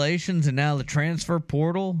regulations, and now the transfer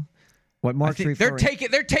portal. What Mark's they're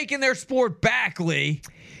taking their sport back, Lee.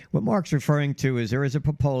 What Mark's referring to is there is a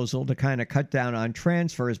proposal to kind of cut down on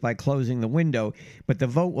transfers by closing the window, but the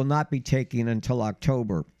vote will not be taken until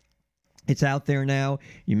October. It's out there now.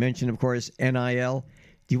 You mentioned, of course, NIL.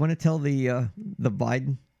 Do you want to tell the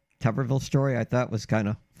Biden Tuberville story? I thought was kind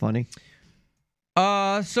of funny.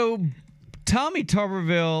 So Tommy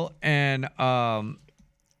Tuberville and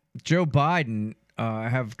Joe Biden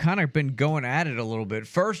have kind of been going at it a little bit.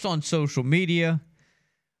 First on social media.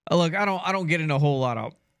 Look, I don't get into a whole lot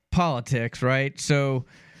of politics, right? So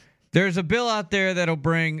there's a bill out there that'll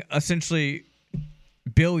bring essentially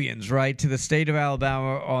billions, right, to the state of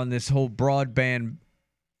Alabama on this whole broadband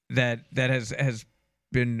that has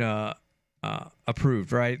been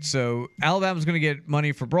approved, right? So Alabama's going to get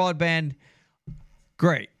money for broadband.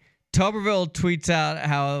 Great. Tuberville tweets out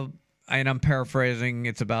how, and I'm paraphrasing,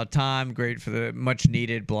 it's about time, great for the much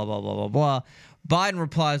needed, blah, blah, blah, blah, blah. Biden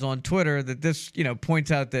replies on Twitter that this,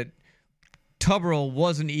 points out that Tuberville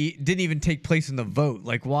didn't even take place in the vote.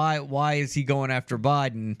 Like, why is he going after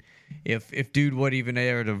Biden if dude would even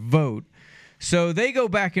dare to vote? So they go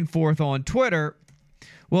back and forth on Twitter.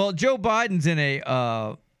 Well, Joe Biden's in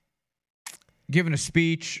giving a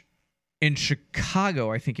speech in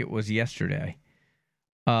Chicago, I think it was yesterday.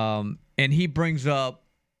 And he brings it up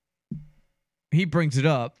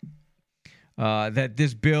that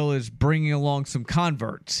this bill is bringing along some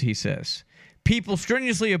converts, he says. People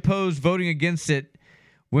strenuously opposed voting against it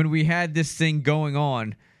when we had this thing going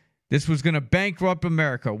on. This was going to bankrupt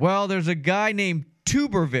America. Well, there's a guy named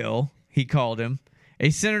Tuberville, he called him,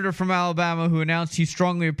 a senator from Alabama who announced he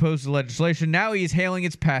strongly opposed the legislation. Now he is hailing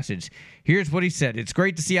its passage. Here's what he said. It's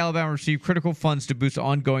great to see Alabama receive critical funds to boost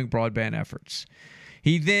ongoing broadband efforts.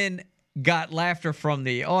 He then got laughter from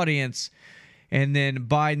the audience, and then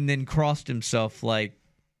Biden then crossed himself like,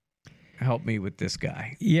 help me with this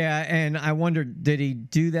guy. Yeah, and I wonder, did he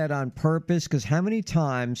do that on purpose? Because how many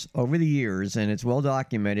times over the years, and it's well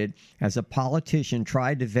documented, has a politician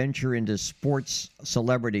tried to venture into sports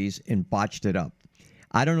celebrities and botched it up?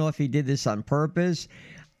 I don't know if he did this on purpose.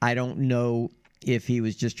 I don't know if he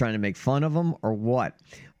was just trying to make fun of them or what.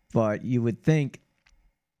 But you would think,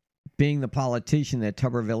 being the politician that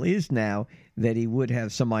Tuberville is now, that he would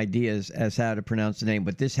have some ideas as how to pronounce the name.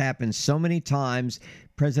 But this happens so many times.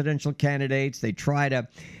 Presidential candidates, they try to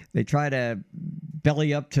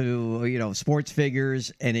belly up to sports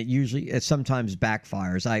figures, and it sometimes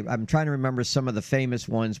backfires. I'm trying to remember some of the famous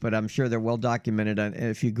ones, but I'm sure they're well documented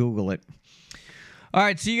if you Google it. All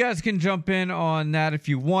right, so you guys can jump in on that if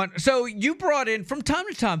you want. So you brought in from time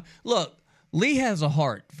to time. Look, Lee has a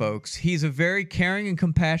heart, folks. He's a very caring and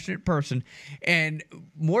compassionate person. And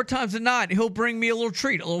more times than not, he'll bring me a little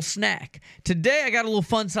treat, a little snack. Today, I got a little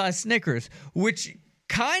fun-sized Snickers, which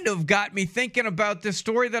kind of got me thinking about this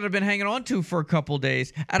story that I've been hanging on to for a couple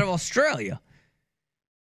days out of Australia.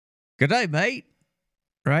 Good day, mate.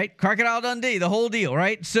 Right? Crocodile Dundee, the whole deal,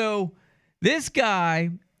 right? So this guy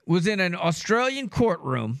was in an Australian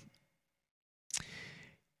courtroom.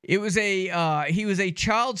 He was a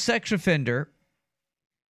child sex offender.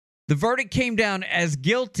 The verdict came down as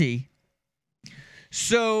guilty.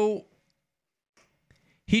 So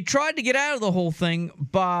he tried to get out of the whole thing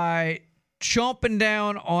by chomping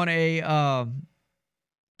down on a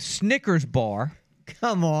Snickers bar.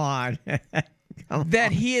 Come on.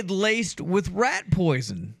 That he had laced with rat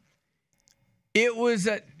poison. It was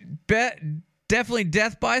definitely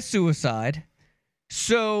death by suicide.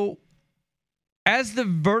 So as the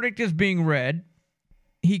verdict is being read,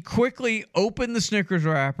 he quickly opened the Snickers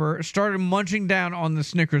wrapper, started munching down on the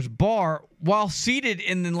Snickers bar while seated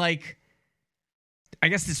in this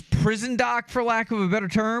prison dock, for lack of a better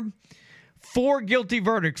term. 4 guilty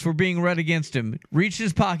verdicts were being read against him. Reached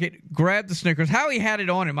his pocket, grabbed the Snickers. How he had it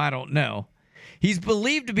on him, I don't know. He's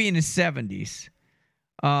believed to be in his 70s.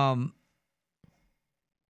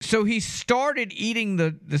 So he started eating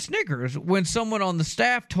the Snickers when someone on the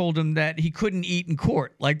staff told him that he couldn't eat in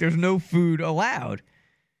court. Like, there's no food allowed.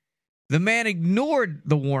 The man ignored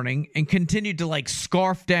the warning and continued to, like,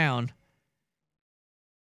 scarf down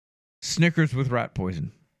Snickers with rat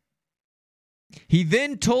poison. He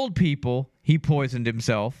then told people he poisoned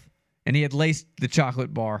himself and he had laced the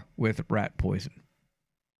chocolate bar with rat poison.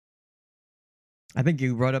 I think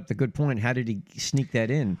you brought up the good point. How did he sneak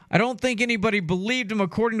that in? I don't think anybody believed him.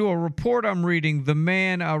 According to a report I'm reading, the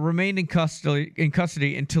man remained in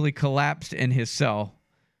custody until he collapsed in his cell,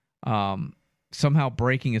 somehow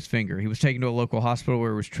breaking his finger. He was taken to a local hospital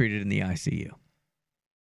where he was treated in the ICU.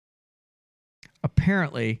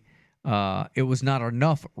 Apparently, it was not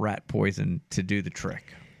enough rat poison to do the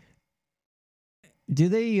trick. Do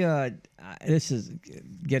they, this is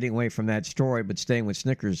getting away from that story, but staying with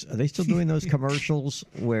Snickers, are they still doing those commercials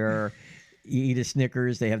where you eat a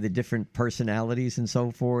Snickers, they have the different personalities and so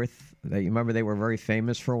forth? You remember they were very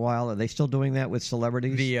famous for a while. Are they still doing that with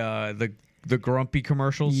celebrities? The grumpy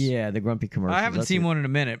commercials? Yeah, the grumpy commercials. I haven't seen one in a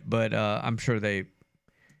minute, but I'm sure they,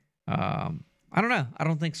 I don't know. I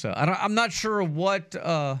don't think so. I'm not sure what...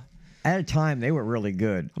 At a time, they were really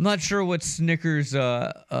good. I'm not sure what Snickers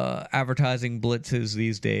advertising blitz is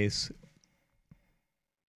these days.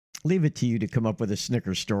 Leave it to you to come up with a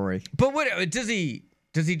Snickers story. But what does he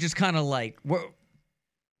just kind of like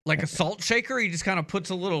a salt shaker? He just kind of puts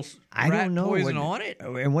a little rat poison on it.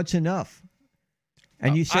 And what's enough?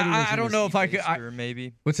 And you said I don't know if I could.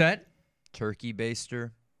 Maybe. What's that? Turkey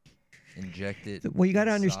baster. Inject it. Well, you got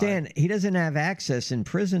to understand, he doesn't have access in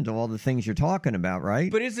prison to all the things you're talking about,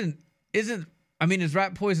 right? But is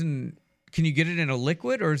rat poison? Can you get it in a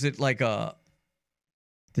liquid, or is it like a?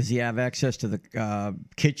 Does he have access to the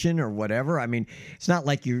kitchen or whatever? I mean, it's not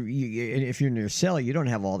like you if you're in your cell, you don't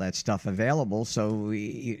have all that stuff available. So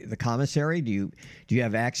the commissary, do you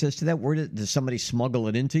have access to that? Does somebody smuggle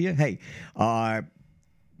it into you? Hey,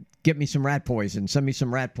 get me some rat poison. Send me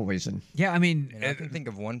some rat poison. Yeah, I mean, I can think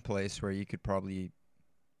of one place where you could probably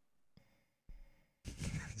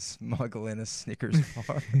smuggle in a Snickers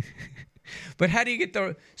bar. But how do you get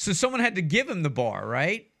the? So someone had to give him the bar,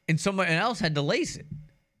 right? And someone else had to lace it.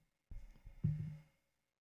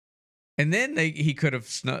 And then he could have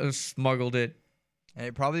smuggled it. And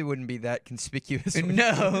it probably wouldn't be that conspicuous.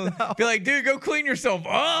 No. Be like, dude, go clean yourself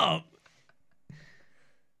up.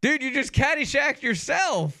 Dude, you just Caddyshacked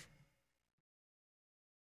yourself.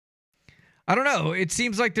 I don't know. It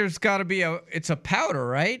seems like there's got to be it's a powder,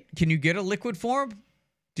 right? Can you get a liquid form?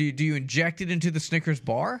 Do you inject it into the Snickers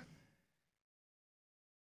bar?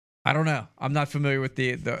 I don't know. I'm not familiar with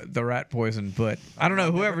the rat poison, but I don't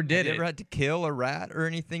know whoever did it. Have you ever had to kill a rat or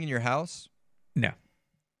anything in your house? No.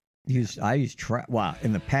 I use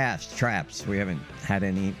in the past, traps. We haven't had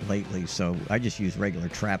any lately, so I just use regular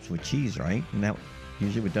traps with cheese, right? And that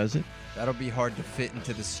usually what does it? That'll be hard to fit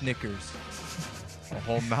into the Snickers. A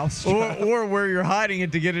whole mouse trap. Or where you're hiding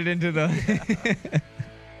it to get it into the...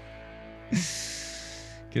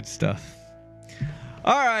 Good stuff.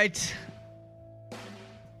 All right.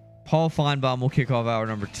 Paul Finebaum will kick off hour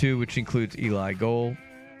number 2, which includes Eli Gold,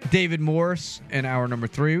 David Morris in hour number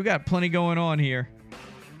 3. We got plenty going on here.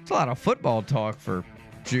 It's a lot of football talk for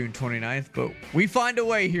June 29th, but we find a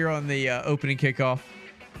way here on the opening kickoff.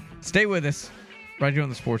 Stay with us right here on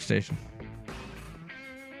the sports station.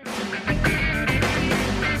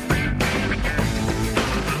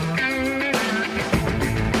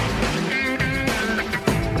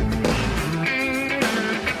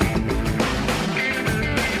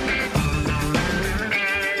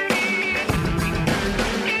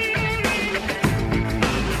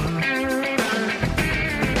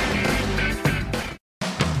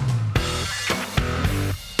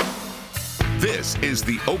 This is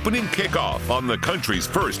the opening kickoff on the country's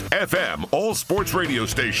first FM all-sports radio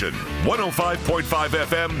station, 105.5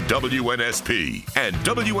 FM WNSP and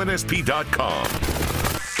WNSP.com.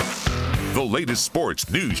 The latest sports,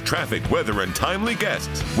 news, traffic, weather, and timely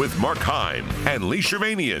guests with Mark Heim and Lee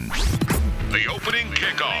Shervanian. The opening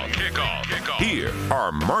kickoff. Here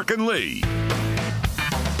are Mark and Lee.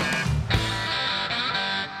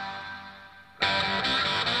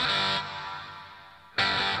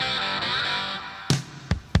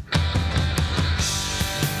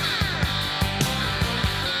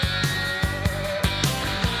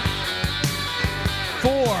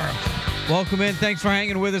 Welcome in. Thanks for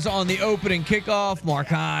hanging with us on the opening kickoff. Mark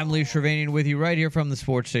Heim, Lee Shervanian with you right here from the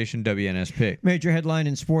sports station WNSP. Major headline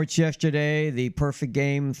in sports yesterday, the perfect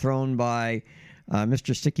game thrown by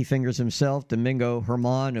Mr. Sticky Fingers himself, Domingo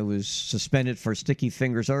Herman, who was suspended for sticky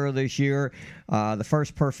fingers earlier this year. The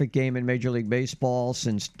first perfect game in Major League Baseball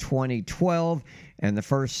since 2012, and the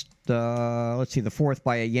first, the fourth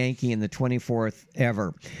by a Yankee and the 24th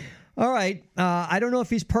ever. All right. I don't know if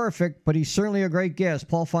he's perfect, but he's certainly a great guest.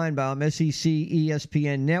 Paul Finebaum, SEC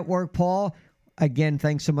ESPN Network. Paul, again,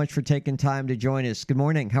 thanks so much for taking time to join us. Good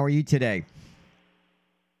morning. How are you today?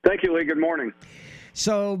 Thank you, Lee. Good morning.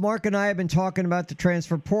 So Mark and I have been talking about the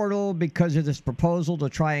transfer portal because of this proposal to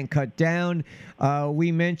try and cut down.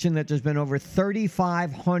 We mentioned that there's been over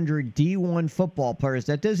 3,500 D1 football players.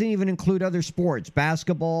 That doesn't even include other sports,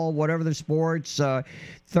 basketball, whatever the sports.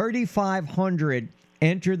 3,500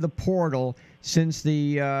 entered the portal since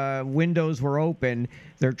the windows were open.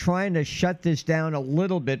 They're trying to shut this down a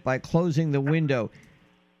little bit by closing the window.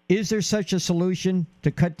 Is there such a solution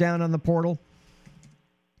to cut down on the portal?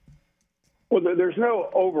 Well, there's no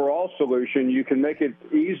overall solution. You can make it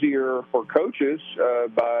easier for coaches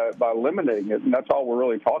by eliminating it, and that's all we're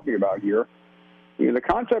really talking about here. The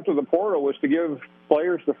concept of the portal was to give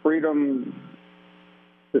players the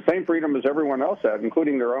same freedom as everyone else had,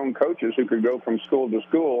 including their own coaches who could go from school to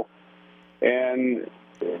school. And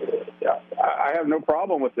I have no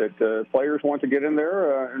problem with it. Players want to get in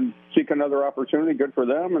there and seek another opportunity. Good for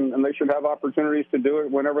them, and they should have opportunities to do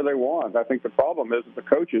it whenever they want. I think the problem is that the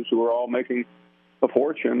coaches, who are all making a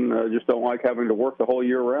fortune, just don't like having to work the whole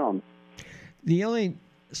year round. The only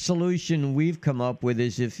solution we've come up with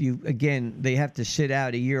is they have to sit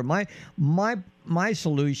out a year. My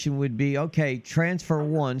solution would be, okay, transfer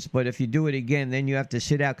once, but if you do it again, then you have to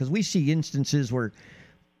sit out, because we see instances where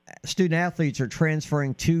student athletes are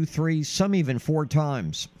transferring 2, 3, some even 4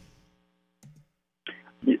 times.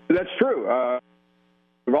 That's true.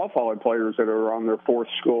 We've all followed players that are on their 4th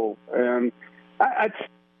school, and I'd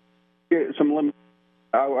get some limit.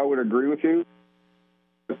 I would agree with you.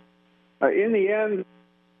 In the end,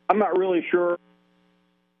 I'm not really sure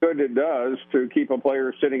how good it does to keep a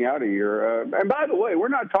player sitting out a year. And by the way, we're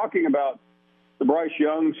not talking about the Bryce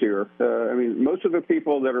Youngs here. Most of the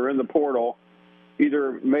people that are in the portal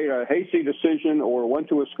either made a hasty decision or went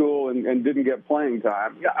to a school and didn't get playing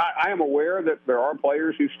time. I am aware that there are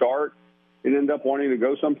players who start and end up wanting to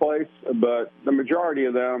go someplace, but the majority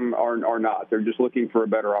of them are not. They're just looking for a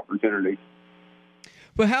better opportunity.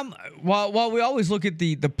 But while we always look at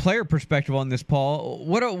the player perspective on this, Paul,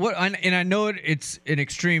 and I know it's an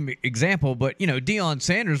extreme example, but Deion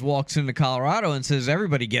Sanders walks into Colorado and says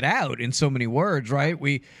everybody get out in so many words, right?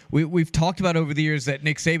 We've talked about over the years that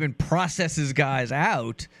Nick Saban processes guys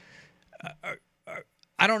out.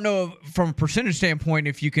 I don't know from a percentage standpoint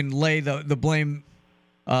if you can lay the blame,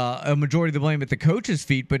 a majority of the blame at the coach's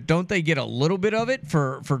feet, but don't they get a little bit of it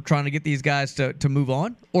for trying to get these guys to move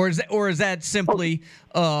on? Or is that simply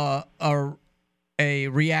a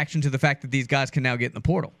reaction to the fact that these guys can now get in the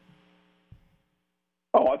portal?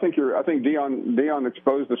 Oh, I think Deion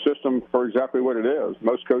exposed the system for exactly what it is.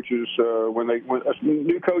 Most coaches,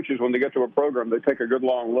 new coaches, when they get to a program, they take a good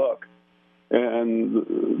long look, and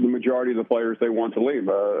the majority of the players they want to leave.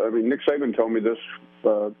 Nick Saban told me this.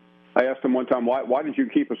 I asked him one time, why did you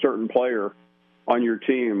keep a certain player on your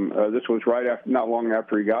team? This was not long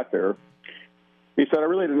after he got there. He said, I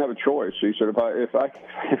really didn't have a choice. He said, if I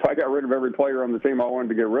got rid of every player on the team I wanted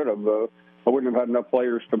to get rid of, I wouldn't have had enough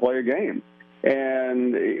players to play a game.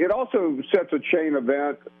 And it also sets a chain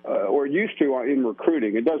event, or it used to in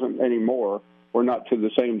recruiting. It doesn't anymore, or not to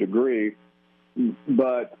the same degree.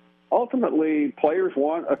 But ultimately, players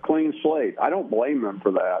want a clean slate. I don't blame them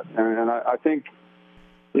for that. And I think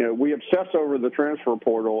we obsess over the transfer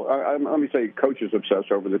portal. Let me say coaches obsess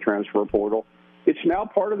over the transfer portal. It's now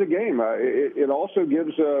part of the game. It also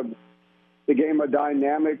gives the game a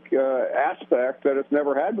dynamic aspect that it's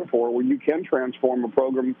never had before, where you can transform a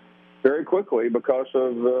program very quickly because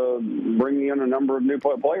of bringing in a number of new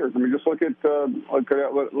players. Just look at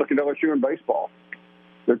LSU in baseball.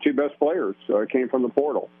 Their 2 best players came from the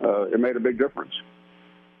portal. It made a big difference.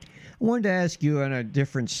 I wanted to ask you on a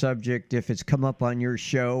different subject, if it's come up on your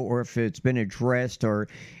show or if it's been addressed or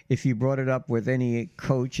if you brought it up with any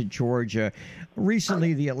coach at Georgia.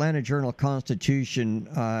 Recently, the Atlanta Journal-Constitution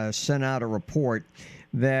sent out a report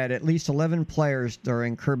that at least 11 players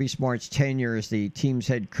during Kirby Smart's tenure as the team's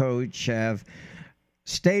head coach have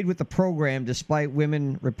stayed with the program despite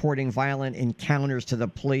women reporting violent encounters to the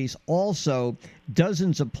police. Also,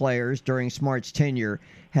 dozens of players during Smart's tenure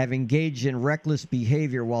have engaged in reckless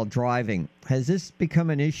behavior while driving. Has this become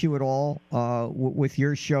an issue at all with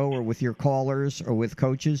your show or with your callers or with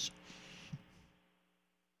coaches?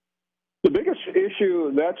 The biggest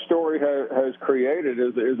issue that story has created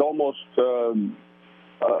is almost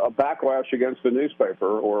a backlash against the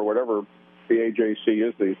newspaper or whatever the AJC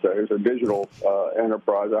is these days, a digital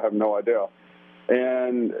enterprise. I have no idea.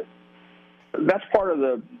 And that's part of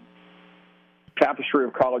the tapestry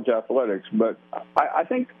of college athletics. But I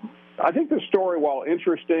think the story, while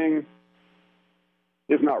interesting,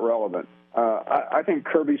 is not relevant. I think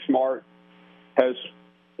Kirby Smart has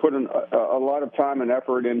put a lot of time and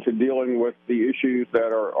effort into dealing with the issues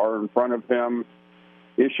that are in front of him,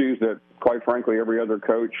 issues that, quite frankly, every other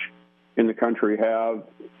coach in the country have.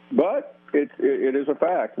 But it is a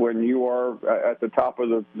fact. When you are at the top of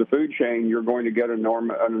the food chain, you're going to get an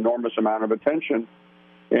enormous amount of attention.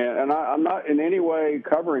 And I'm not in any way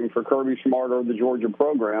covering for Kirby Smart or the Georgia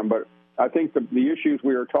program, but I think the issues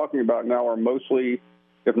we are talking about now are mostly,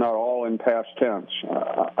 if not all, in past tense.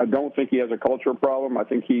 I don't think he has a culture problem. I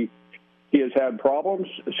think he has had problems,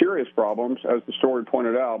 serious problems, as the story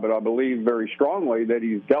pointed out, but I believe very strongly that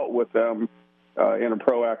he's dealt with them in a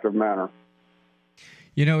proactive manner.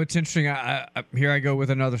 You know, it's interesting. Here I go with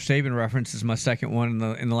another Saban reference. This is my second one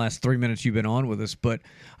in the last 3 minutes you've been on with us. But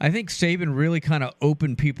I think Saban really kind of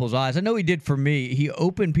opened people's eyes. I know he did for me. He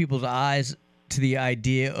opened people's eyes to the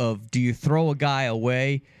idea of, do you throw a guy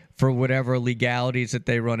away for whatever legalities that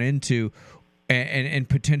they run into, and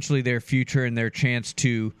potentially their future and their chance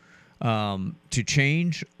to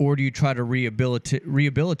change, or do you try to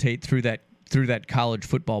rehabilitate through that college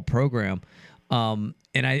football program? And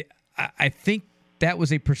I think that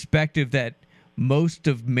was a perspective that most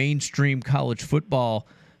of mainstream college football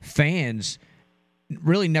fans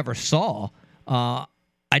really never saw.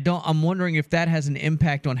 I'm wondering if that has an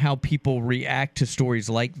impact on how people react to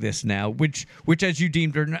stories like this now, which as you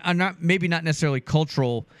deemed are not, maybe not necessarily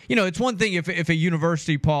cultural. You know, it's one thing if a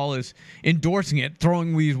university, Paul, is endorsing it,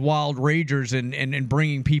 throwing these wild ragers and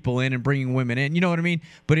bringing people in and bringing women in. You know what I mean?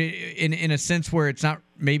 But in a sense where it's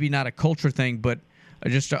maybe not a culture thing, but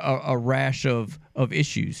just a rash of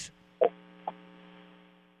issues.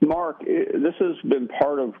 Mark, this has been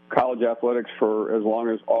part of college athletics for as long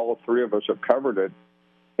as all three of us have covered it.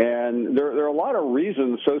 And there are a lot of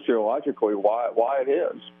reasons sociologically why it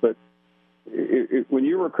is. But when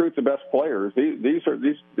you recruit the best players, these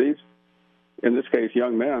in this case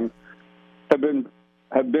young men, have been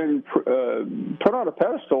put on a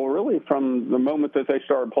pedestal really from the moment that they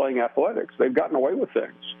started playing athletics. They've gotten away with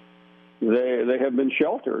things. They have been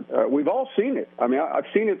sheltered. We've all seen it. I mean, I've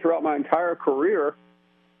seen it throughout my entire career.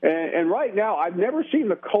 And right now, I've never seen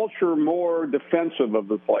the culture more defensive of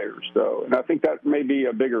the players, though. And I think that may be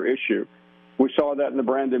a bigger issue. We saw that in the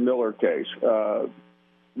Brandon Miller case.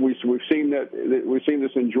 We've seen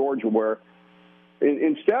this in Georgia, where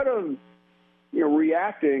instead of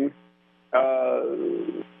reacting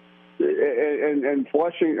and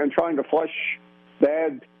flushing and trying to flush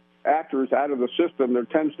bad actors out of the system, there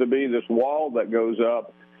tends to be this wall that goes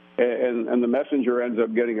up, and the messenger ends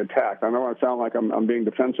up getting attacked. I know I sound like I'm being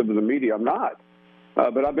defensive of the media. I'm not.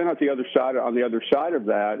 But I've been on the other side of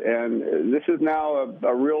that, and this is now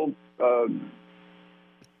a real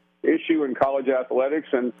issue in college athletics,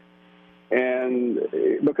 and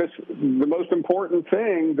because the most important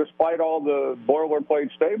thing, despite all the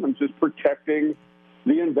boilerplate statements, is protecting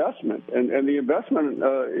the investment, and the investment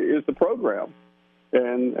is the program.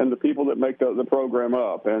 And the people that make the program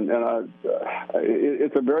up. And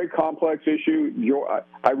it's a very complex issue.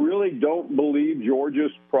 I really don't believe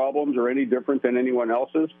Georgia's problems are any different than anyone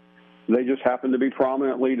else's. They just happen to be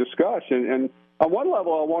prominently discussed. And on one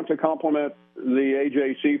level, I want to compliment the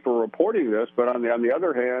AJC for reporting this, but on the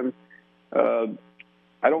other hand,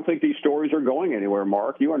 I don't think these stories are going anywhere,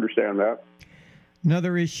 Mark. You understand that.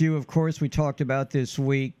 Another issue, of course, we talked about this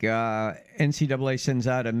week. NCAA sends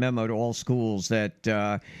out a memo to all schools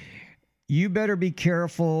that you better be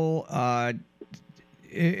careful as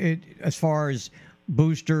far as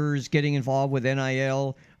boosters getting involved with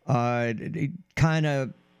NIL, kind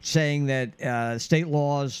of saying that state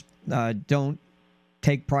laws don't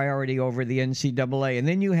take priority over the NCAA. And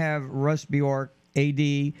then you have Russ Bjork,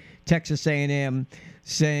 AD, Texas A&M,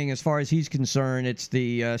 saying as far as he's concerned, it's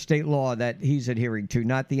the state law that he's adhering to,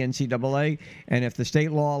 not the NCAA. And if the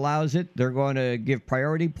state law allows it, they're going to give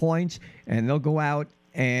priority points, and they'll go out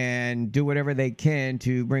and do whatever they can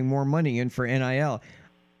to bring more money in for NIL.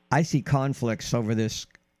 I see conflicts over this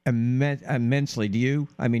immensely. Do you?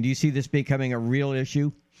 I mean, do you see this becoming a real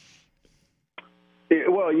issue?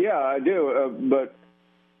 Well, yeah, I do, but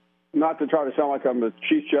not to try to sound like I'm the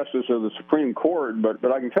Chief Justice of the Supreme Court, but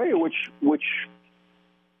I can tell you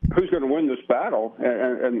who's going to win this battle,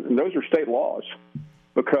 and those are state laws.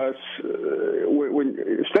 because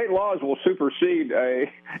when state laws will supersede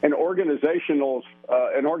an organizational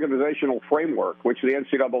framework, which the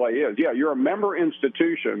NCAA is. Yeah, you're a member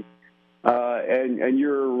institution, and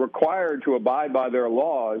you're required to abide by their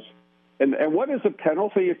laws. And what is the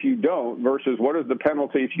penalty if you don't versus what is the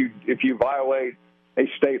penalty if you violate a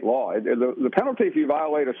state law? The penalty if you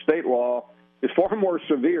violate a state law is far more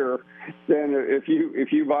severe than if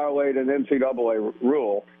you violate an NCAA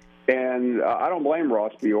rule. And I don't blame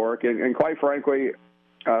Ross Bjork. And quite frankly,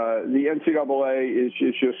 the NCAA is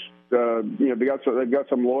just they've got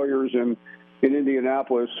some lawyers in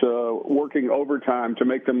Indianapolis working overtime to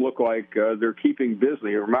make them look like they're keeping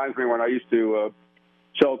busy. It reminds me when I used to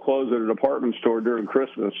sell clothes at a department store during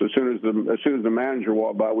Christmas. As soon as the manager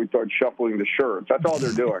walked by, we'd start shuffling the shirts. That's all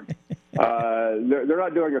they're doing. They're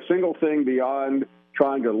not doing a single thing beyond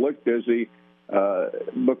trying to look busy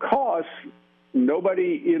because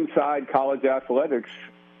nobody inside college athletics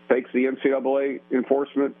takes the NCAA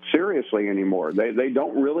enforcement seriously anymore. They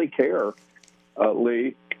don't really care,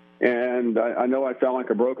 Lee. And I know I sound like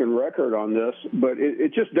a broken record on this, but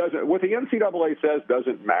it just doesn't. What the NCAA says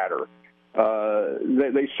doesn't matter.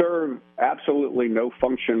 They serve absolutely no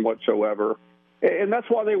function whatsoever. And that's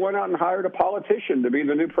why they went out and hired a politician to be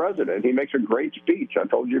the new president. He makes a great speech. I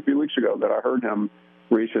told you a few weeks ago that I heard him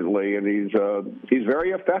recently, and he's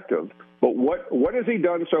very effective. But what has he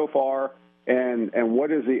done so far, and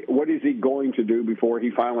what is he going to do before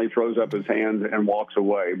he finally throws up his hands and walks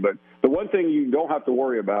away? But the one thing you don't have to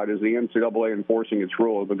worry about is the NCAA enforcing its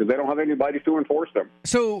rules because they don't have anybody to enforce them.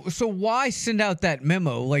 So why send out that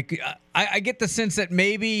memo? Like I get the sense that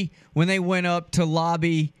maybe when they went up to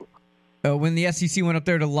lobby. When the SEC went up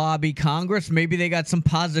there to lobby Congress, maybe they got some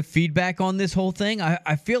positive feedback on this whole thing.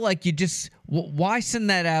 I feel like you just why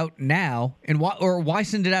send that out now, and why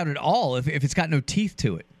send it out at all if it's got no teeth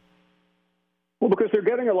to it? Well, because they're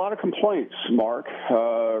getting a lot of complaints, Mark.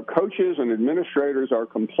 Coaches and administrators are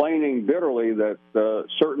complaining bitterly that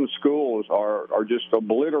certain schools are just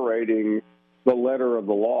obliterating the letter of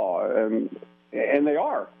the law, and they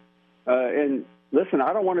are. And listen,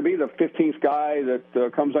 I don't want to be the 15th guy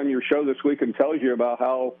that comes on your show this week and tells you about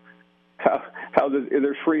how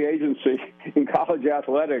there's free agency in college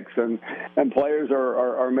athletics and players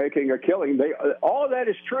are making a killing. All of that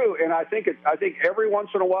is true, and I think every once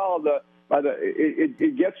in a while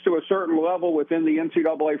it gets to a certain level within the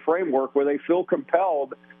NCAA framework where they feel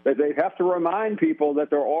compelled that they have to remind people that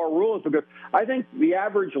there are rules, because I think the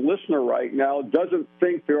average listener right now doesn't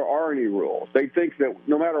think there are any rules. They think that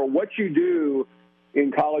no matter what you do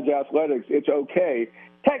in college athletics, it's okay.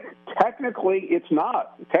 Technically, it's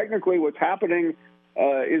not. Technically, what's happening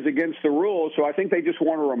is against the rules, so I think they just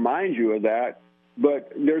want to remind you of that.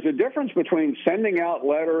 But there's a difference between sending out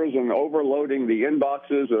letters and overloading the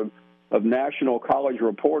inboxes of national college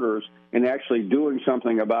reporters and actually doing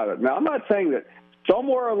something about it. Now, I'm not saying that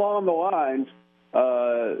somewhere along the lines,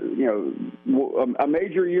 a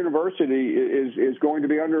major university is going to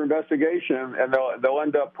be under investigation, and they'll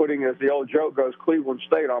end up putting, as the old joke goes, Cleveland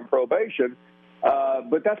State on probation.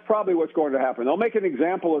 But that's probably what's going to happen. They'll make an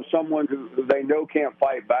example of someone who they know can't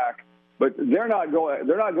fight back, but they're not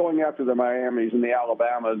going after the Miamis and the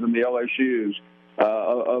Alabamas and the LSUs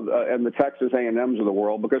and the Texas A&Ms of the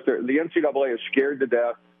world, because the NCAA is scared to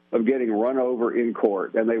death of getting run over in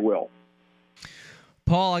court, and they will.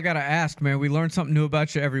 Paul, I got to ask, man, we learn something new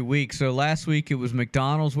about you every week. So last week it was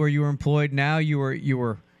McDonald's where you were employed. Now you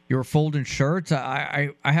were folding shirts.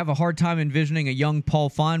 I have a hard time envisioning a young Paul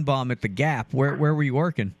Finebaum at the Gap. Where were you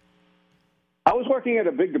working? I was working at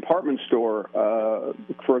a big department store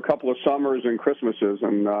for a couple of summers and Christmases,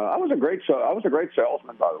 and I was a great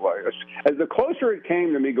salesman, by the way. As the closer it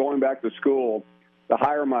came to me going back to school, the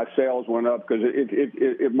higher my sales went up. Because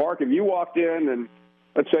Mark, if you walked in and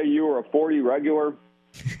let's say you were a 40 regular,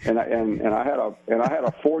 and I had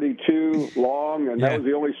a 42 long, and that was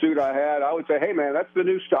the only suit I had, I would say, hey man, that's the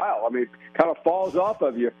new style. I mean, kind of falls off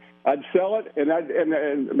of you. I'd sell it, and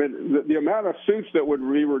the amount of suits that would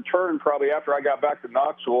be returned probably after I got back to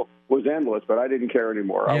Knoxville was endless, but I didn't care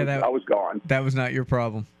anymore. I was gone. That was not your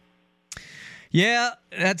problem. Yeah,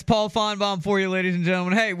 that's Paul Finebaum for you, ladies and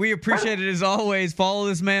gentlemen. Hey, we appreciate it as always. Follow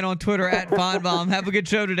this man on Twitter at Finebaum. Have a good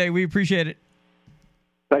show today. We appreciate it.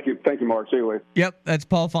 Thank you, Mark. See you later. Yep, that's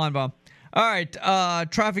Paul Finebaum. All right,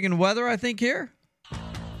 traffic and weather, I think, here.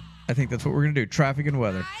 I think that's what we're going to do, traffic and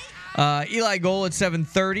weather. Eli Gold at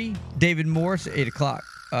 7:30, David Morris at 8 o'clock.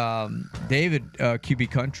 David, QB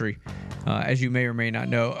Country, as you may or may not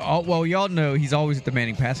know. Y'all know he's always at the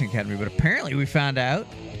Manning Passing Academy, but apparently we found out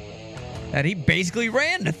that he basically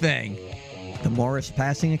ran the thing. The Morris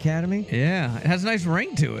Passing Academy? Yeah, it has a nice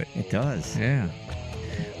ring to it. It does. Yeah.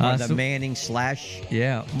 The Manning /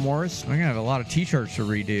 Morris. We're going to have a lot of T-shirts to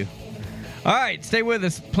redo. All right, stay with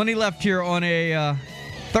us. Plenty left here on a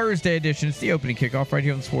Thursday edition. It's the opening kickoff right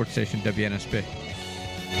here on the sports station, WNSP.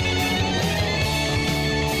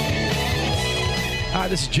 Hi,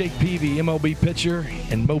 this is Jake Peavy, MLB pitcher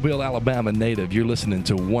and Mobile, Alabama native. You're listening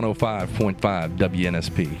to 105.5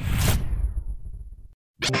 WNSP.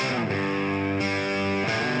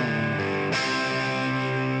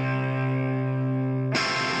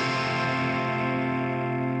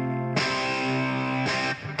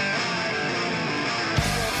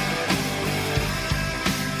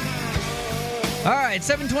 All right,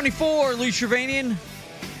 7:24, Lee Shervanian.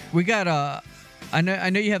 We got I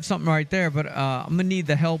know you have something right there, but I'm gonna need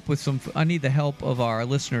the help with I need the help of our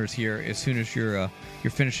listeners here as soon as you're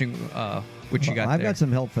finishing what you got. I've there. got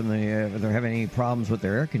some help from if they're having any problems with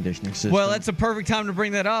their air conditioning system. Well, that's a perfect time to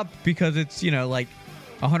bring that up because it's like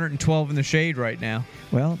 112 in the shade right now.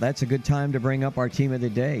 Well, that's a good time to bring up our team of the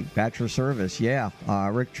day, Bachelor Service. Yeah,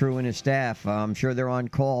 Rick True and his staff. I'm sure they're on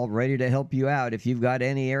call, ready to help you out if you've got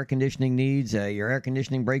any air conditioning needs, your air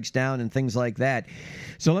conditioning breaks down and things like that.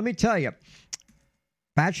 So let me tell you,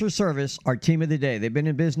 Bachelor Service, our team of the day. They've been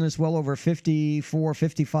in business well over 54,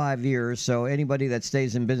 55 years, so anybody that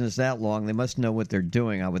stays in business that long, they must know what they're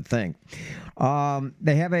doing, I would think.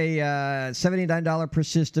 They have a $79 per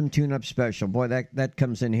system tune-up special. Boy, that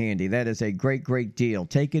comes in handy. That is a great, great deal.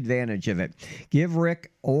 Take advantage of it. Give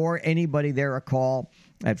Rick or anybody there a call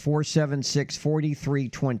at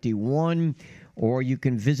 476-4321, or you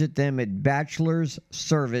can visit them at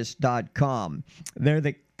bachelorsservice.com. They're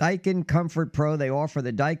the Daikin Comfort Pro. They offer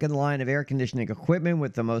the Daikin line of air conditioning equipment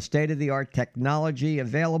with the most state-of-the-art technology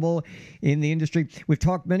available in the industry. We've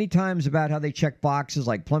talked many times about how they check boxes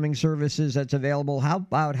like plumbing services that's available. How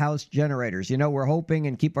about house generators? We're hoping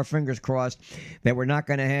and keep our fingers crossed that we're not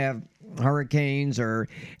going to have hurricanes or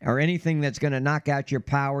anything that's going to knock out your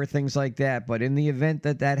power, things like that. But in the event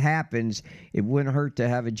that happens, it wouldn't hurt to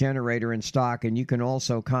have a generator in stock. And you can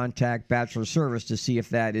also contact Bachelor Service to see if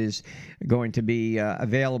that is going to be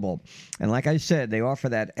available. And like I said, they offer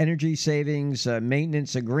that energy savings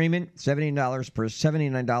maintenance agreement,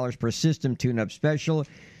 $79 per system tune-up special.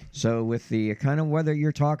 So with the kind of weather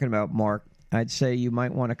you're talking about, Mark, I'd say you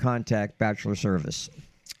might want to contact Bachelor Service.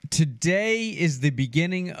 Today is the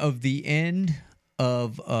beginning of the end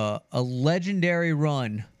of a legendary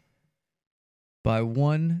run by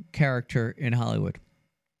one character in Hollywood.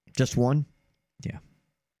 Just one? Yeah.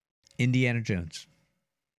 Indiana Jones.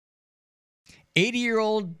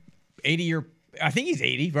 80-year-old, I think he's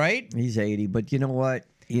 80, right? He's 80, but you know what?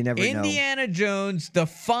 You never know. Indiana Jones, the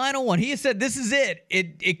final one. He has said this is it.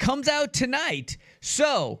 It comes out tonight.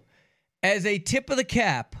 So, as a tip of the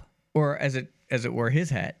cap, or as it were his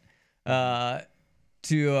hat, to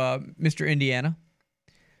Mr. Indiana,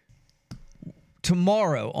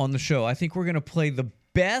 tomorrow on the show, I think we're going to play the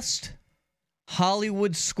best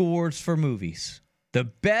Hollywood scores for movies. The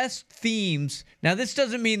best themes. Now, this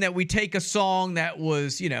doesn't mean that we take a song that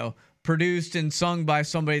was, produced and sung by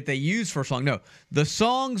somebody that they use for a song. No, the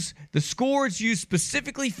scores used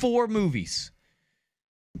specifically for movies.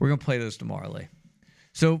 We're going to play those tomorrow, Lee.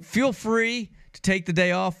 So feel free to take the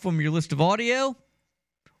day off from your list of audio.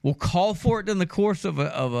 We'll call for it in the course of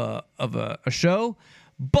a show,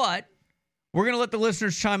 but we're going to let the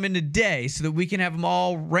listeners chime in today so that we can have them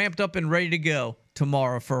all ramped up and ready to go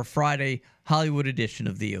tomorrow for a Friday Hollywood edition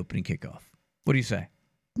of the opening kickoff. What do you say?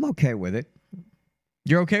 I'm okay with it.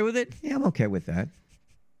 You're okay with it? Yeah, I'm okay with that.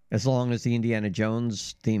 As long as the Indiana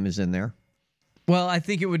Jones theme is in there. Well, I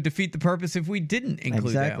think it would defeat the purpose if we didn't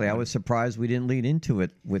include that. Exactly. I was surprised we didn't lead into it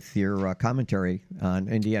with your commentary on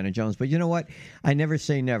Indiana Jones. But you know what? I never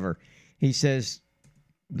say never. He says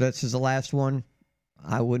this is the last one.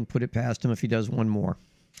 I wouldn't put it past him if he does one more.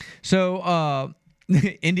 So,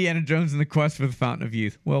 Indiana Jones and the Quest for the Fountain of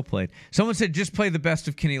Youth. Well played. Someone said just play the best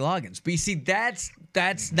of Kenny Loggins. But you see, that's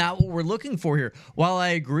not what we're looking for here. While I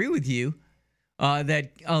agree with you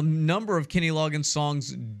that a number of Kenny Loggins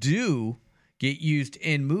songs do get used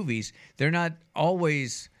in movies, they're not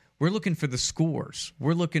always. We're looking for the scores.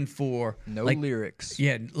 We're looking for lyrics.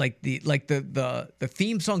 Yeah, like the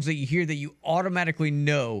theme songs that you hear that you automatically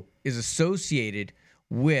know is associated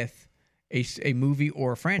with a movie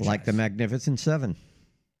or a franchise, like the Magnificent Seven.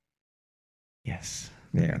 Yes.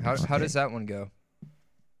 Yeah. How does that one go?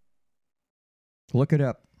 Look it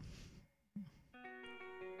up.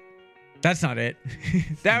 That's not it.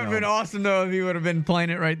 That would have been awesome though if you would have been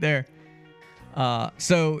playing it right there.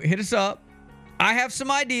 So hit us up. I have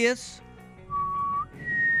some ideas.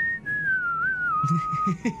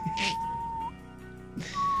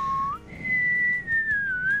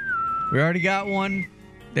 We already got one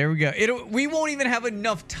There we go. We won't even have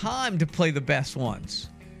enough time to play the best ones.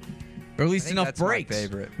 Or at least enough breaks. My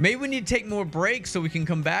favorite. Maybe we need to take more breaks so we can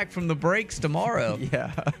come back from the breaks tomorrow.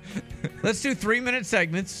 Yeah. Let's do 3-minute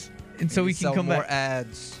segments, and so we can come more back.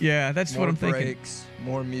 Ads. Yeah, that's what I'm thinking. More breaks,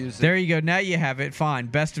 more music. There you go. Now you have it. Fine.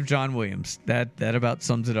 Best of John Williams. That about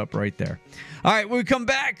sums it up right there. All right, when we come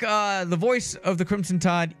back, the voice of the Crimson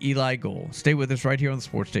Tide, Eli Gold. Stay with us right here on the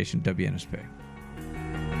sports station, WNSP.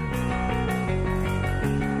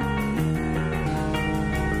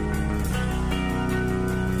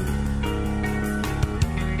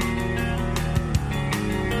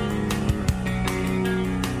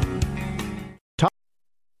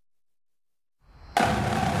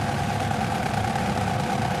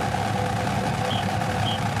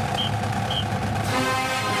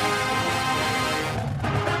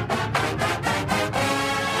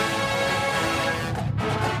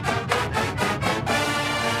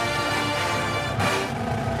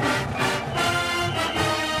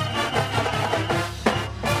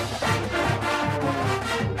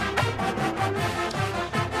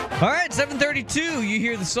 All right, 7:32. You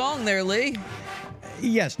hear the song there, Lee?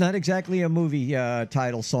 Yes, not exactly a movie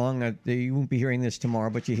title song. You won't be hearing this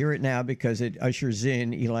tomorrow, but you hear it now because it ushers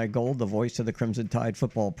in Eli Gold, the voice of the Crimson Tide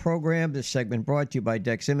football program. This segment brought to you by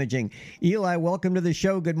Dex Imaging. Eli, welcome to the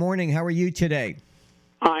show. Good morning. How are you today?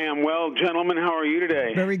 I am well, gentlemen. How are you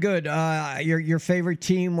today? Very good. Your favorite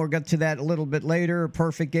team, we'll get to that a little bit later.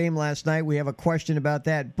 Perfect game last night. We have a question about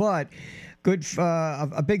that, but good,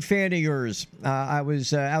 a big fan of yours. I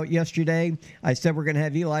was out yesterday. I said we're going to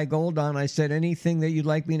have Eli Gold on. I said, anything that you'd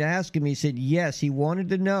like me to ask him? He said, yes. He wanted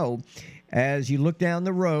to know, as you look down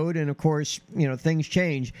the road, and, of course, things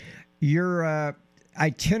change, your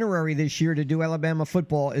itinerary this year to do Alabama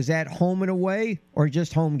football, is that home and away or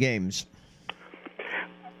just home games?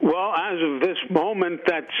 Well, as of this moment,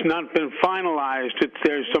 that's not been finalized.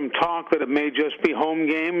 There's some talk that it may just be home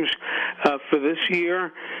games for this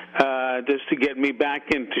year, just to get me back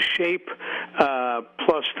into shape,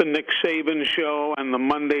 plus the Nick Saban show and the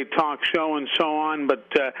Monday talk show and so on, but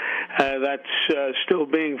that's still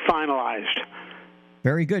being finalized.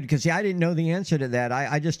 Very good, because I didn't know the answer to that.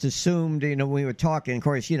 I just assumed, when we were talking, of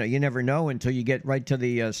course, you never know until you get right to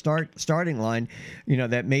the starting line,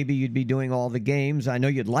 that maybe you'd be doing all the games. I know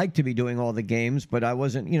you'd like to be doing all the games, but I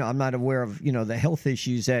wasn't, I'm not aware of, the health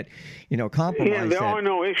issues that, compromise Yeah, there are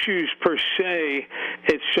no issues per se.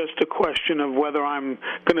 It's just a question of whether I'm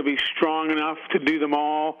going to be strong enough to do them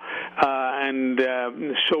all, and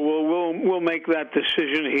so we'll make that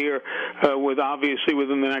decision here obviously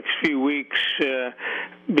within the next few weeks.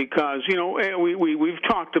 Because we've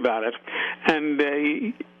talked about it, and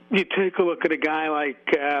you take a look at a guy like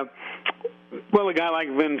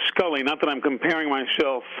Vin Scully. Not that I'm comparing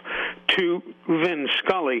myself to Vin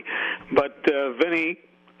Scully, but Vinny,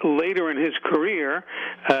 later in his career,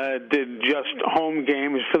 did just home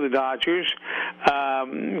games for the Dodgers.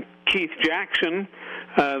 Keith Jackson,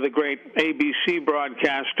 the great ABC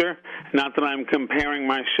broadcaster, not that I'm comparing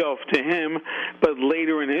myself to him, but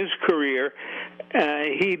later in his career,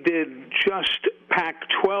 he did just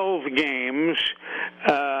Pac-12 games.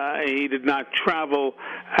 He did not travel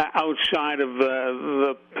outside of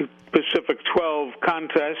the Pacific 12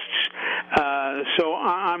 contests, so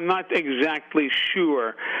I'm not exactly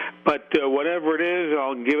sure. But whatever it is,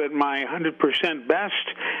 I'll give it my 100% best,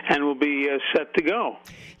 and we'll be set to go.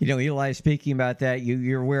 Eli, speaking about that,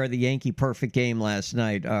 you're aware of the Yankee perfect game last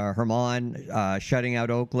night. Herman shutting out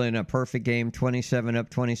Oakland, a perfect game, 27 up,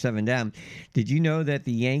 27 down. Did you know that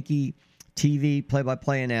the Yankee TV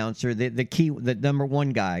play-by-play announcer, the number one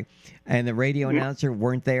guy, and the radio announcer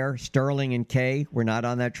weren't there? Sterling and Kay were not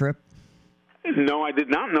on that trip? No, I did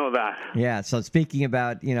not know that. Yeah, so speaking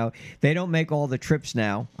about, they don't make all the trips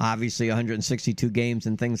now, obviously 162 games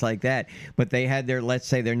and things like that, but they had their, let's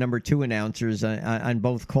say, their number two announcers on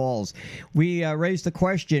both calls. We raised the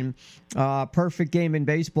question, perfect game in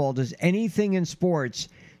baseball, does anything in sports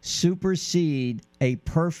supersede a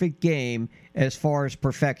perfect game as far as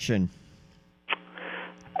perfection?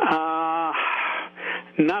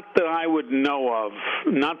 Not that I would know of,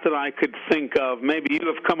 not that I could think of. Maybe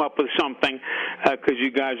you have come up with something because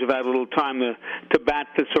you guys have had a little time to bat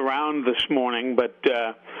this around this morning, but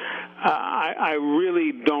I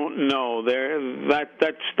really don't know.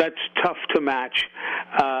 That's tough to match,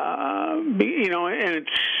 and it's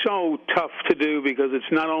so tough to do because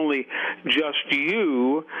it's not only just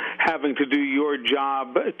you having to do your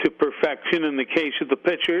job to perfection in the case of the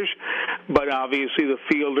pitchers, but obviously the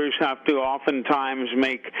fielders have to oftentimes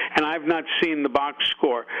make, and I've not seen the box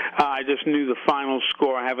score. I just knew the final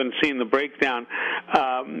score. I haven't seen the breakdown.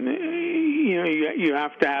 You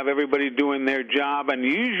have to have everybody doing their job, and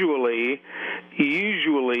usually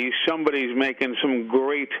somebody's making some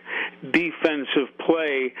great defensive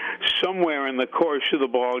play somewhere in the course of the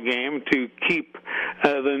ball game to keep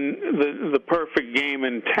the perfect game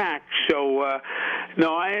intact. So,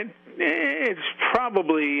 it's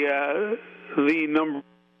probably the number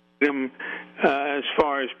as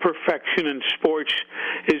far as perfection in sports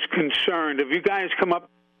is concerned. Have you guys come up?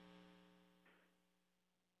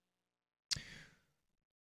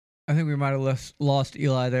 I think we might have lost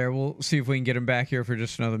Eli there. We'll see if we can get him back here for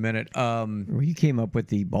just another minute. He came up with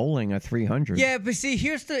the bowling at 300. Yeah, but see,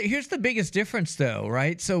 here's the biggest difference, though,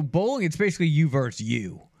 right? So bowling, it's basically you versus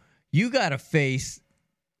you. You got to face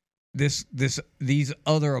these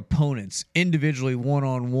other opponents individually,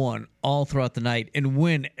 one-on-one, all throughout the night, and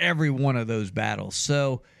win every one of those battles.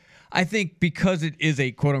 So I think because it is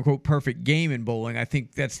a quote-unquote perfect game in bowling, I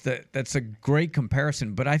think that's a great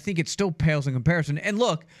comparison. But I think it still pales in comparison. And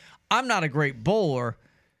look, I'm not a great bowler.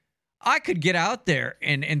 I could get out there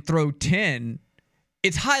and throw 10.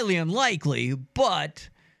 It's highly unlikely, but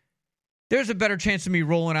there's a better chance of me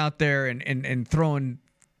rolling out there and throwing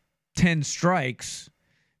 10 strikes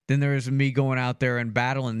than there is of me going out there and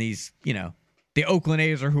battling these, the Oakland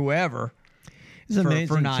A's or whoever. It's amazing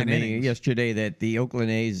for 9 to me innings. Yesterday that the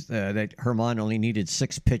Oakland A's, that Herman only needed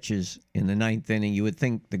 6 pitches in the 9th inning. You would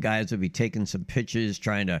think the guys would be taking some pitches,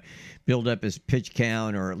 trying to build up his pitch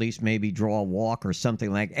count, or at least maybe draw a walk or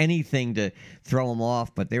something, like anything to throw him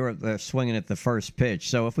off. But they're swinging at the first pitch.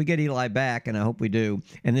 So if we get Eli back, and I hope we do,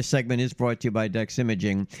 and this segment is brought to you by Dex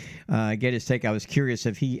Imaging, get his take. I was curious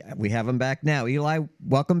if we have him back now. Eli,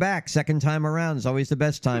 welcome back. Second time around is always the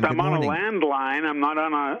best time. I'm on a landline. I'm not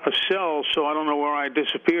on a cell, so I don't know where I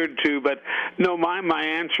disappeared to. But no, my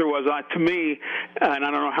answer was to me, and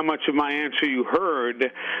I don't know how much of my answer you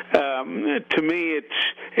heard. To me,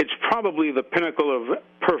 it's probably the pinnacle of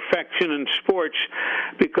perfection in sports,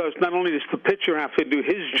 because not only does the pitcher have to do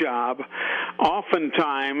his job,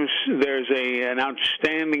 oftentimes there's an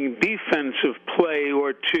outstanding defensive play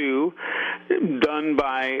or two done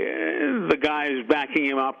by the guys backing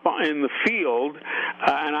him up in the field,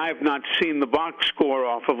 and I've not seen the box score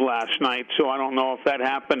off of last night, so I don't know if that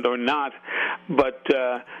happened or not, but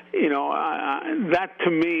that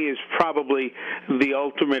to me is probably the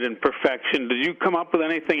ultimate in perfection. Did you come up with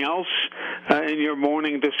anything else in your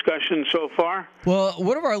morning discussion so far? Well,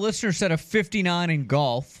 one of our listeners said a 59 in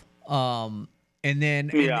golf, and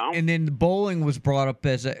then bowling was brought up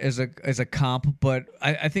as a comp. But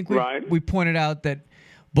I think we pointed out that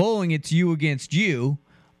bowling, it's you against you,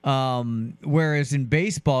 whereas in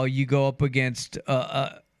baseball you go up against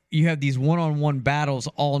you have these one-on-one battles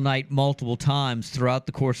all night, multiple times throughout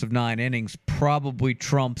the course of 9 innings. Probably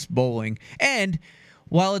trumps bowling. And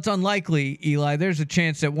while it's unlikely, Eli, there's a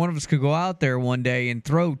chance that one of us could go out there one day and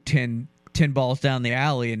throw 10 balls down the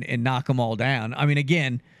alley and knock them all down. I mean,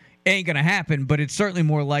 again, ain't going to happen, but it's certainly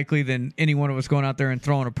more likely than any one of us going out there and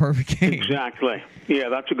throwing a perfect game. Exactly. Yeah,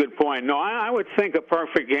 that's a good point. No, I would think a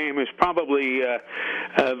perfect game is probably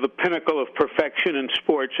the pinnacle of perfection in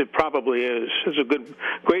sports. It probably is. It's a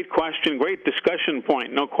great question, great discussion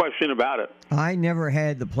point, no question about it. I never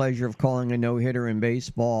had the pleasure of calling a no-hitter in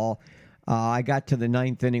baseball. I got to the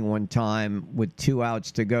 9th inning one time with 2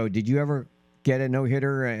 outs to go. Did you ever get a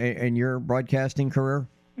no-hitter in your broadcasting career?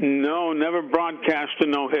 No, never broadcast a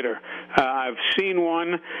no-hitter. I've seen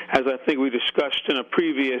one, as I think we discussed in a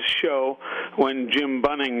previous show, when Jim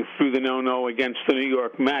Bunning threw the no-no against the New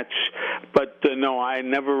York Mets. But no, I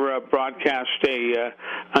never broadcast a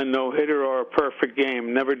no-hitter or a perfect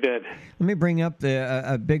game. Never did. Let me bring up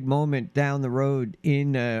a big moment down the road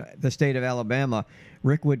in the state of Alabama.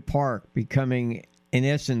 Rickwood Park becoming, in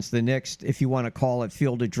essence, the next, if you want to call it,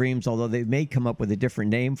 Field of Dreams, although they may come up with a different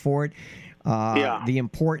name for it. The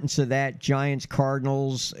importance of that, Giants,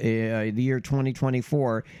 Cardinals, the year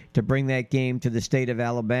 2024, to bring that game to the state of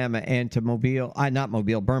Alabama and to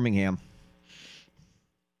Birmingham.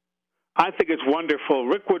 I think it's wonderful.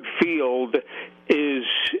 Rickwood Field is,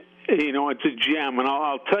 it's a gem. And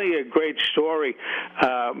I'll tell you a great story.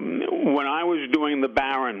 When I was doing the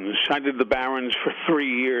Barons, I did the Barons for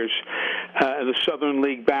 3 years, the Southern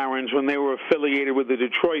League Barons, when they were affiliated with the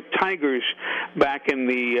Detroit Tigers back in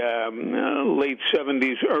the late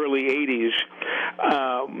 70s, early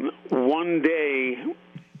 80s. One day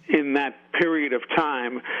in that period of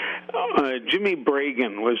time, Jimmy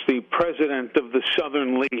Bragan was the president of the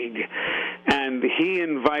Southern League, and and he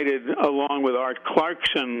invited, along with Art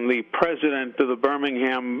Clarkson, the president of the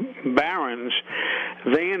Birmingham Barons,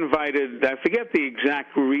 they invited, I forget the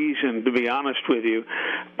exact reason, to be honest with you,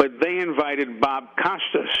 but they invited Bob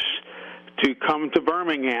Costas to come to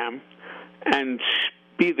Birmingham and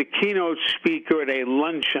be the keynote speaker at a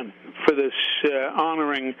luncheon for this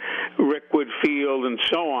honoring Rickwood Field and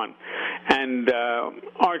so on. And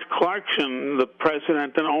Art Clarkson, the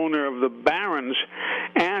president and owner of the Barons,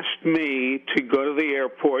 asked me to go to the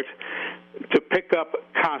airport to pick up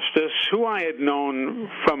Costas, who I had known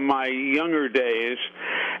from my younger days,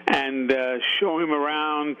 and show him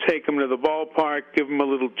around, take him to the ballpark, give him a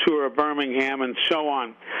little tour of Birmingham, and so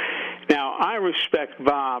on. Now, I respect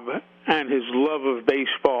Bob and his love of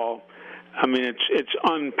baseball. I mean, it's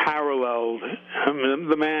unparalleled. I mean,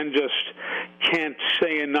 the man just can't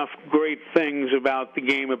say enough great things about the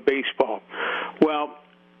game of baseball. Well,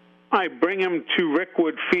 I bring him to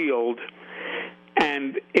Rickwood Field,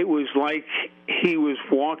 and it was like he was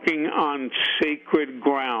walking on sacred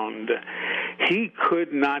ground. He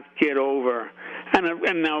could not get over.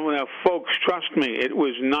 And now, folks, trust me, it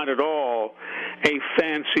was not at all a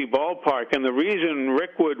fancy ballpark. And the reason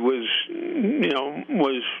Rickwood was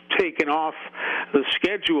taken off the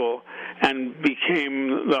schedule and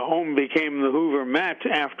became the Hoover Met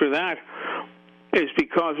after that is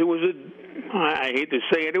because it was I hate to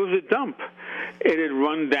say it, it was a dump. It had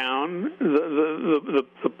run down.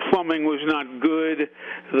 The plumbing was not good.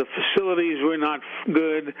 The facilities were not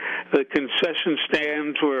good. The concession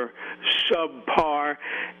stands were subpar.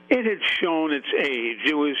 It had shown its age.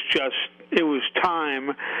 It was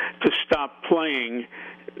time to stop playing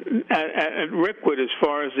at Rickwood as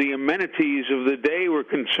far as the amenities of the day were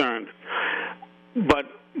concerned. But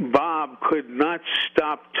Bob could not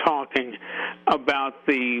stop talking about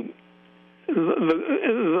the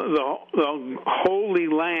holy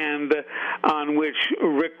land on which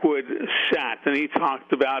Rickwood sat, and he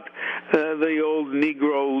talked about the old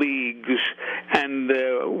Negro leagues and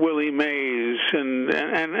Willie Mays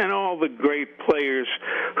and all the great players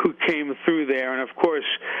who came through there, and of course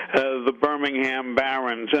the Birmingham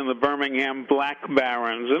Barons and the Birmingham Black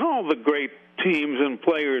Barons and all the great teams and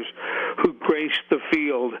players who graced the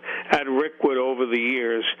field at Rickwood over the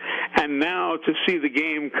years. And now to see the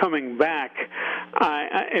game coming back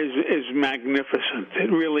is magnificent.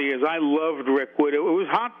 It really is. I loved Rickwood. It was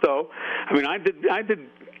hot, though. I mean, I did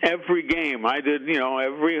every game. I did,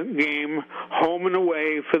 every game home and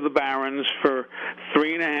away for the Barons for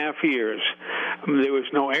 3.5 years. There was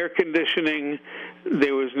no air conditioning.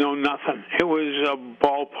 There was no nothing. It was a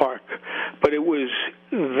ballpark, but it was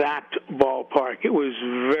that ballpark. It was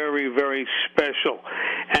very, very special.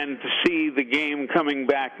 And to see the game coming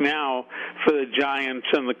back now for the Giants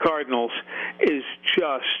and the Cardinals is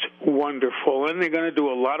just wonderful. And they're going to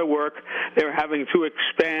do a lot of work. They're having to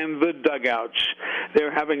expand the dugouts.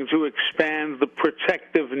 They're having to expand the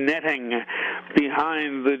protective netting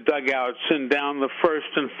behind the dugouts and down the first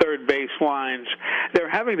and third base lines.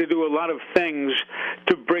 They're having to do a lot of things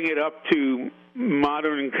to bring it up to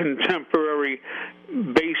modern contemporary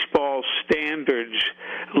baseball standards,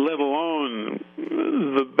 let alone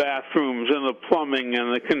the bathrooms and the plumbing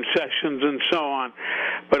and the concessions and so on.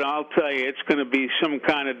 But I'll tell you, it's going to be some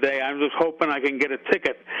kind of day. I'm just hoping I can get a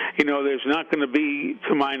ticket. There's not going to be,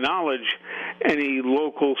 to my knowledge, any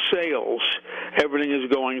local sales. Everything is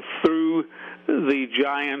going through the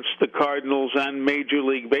Giants, the Cardinals, and Major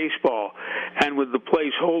League Baseball. And with the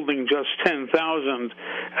place holding just 10,000,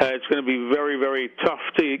 it's going to be very, very tough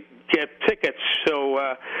to get tickets.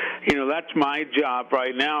 So, that's my job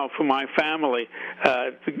right now for my family.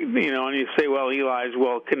 And you say, well, Eli's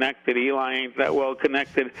well-connected. Eli ain't that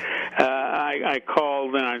well-connected. I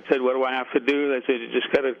called and I said, what do I have to do? They said, you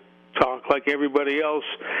just got to talk like everybody else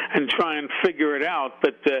and try and figure it out.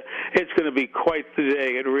 But it's going to be quite the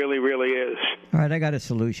day. It really, really is. All right, I got a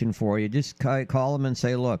solution for you. Just call them and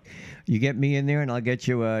say, look, you get me in there and I'll get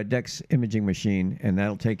you a DEX imaging machine, and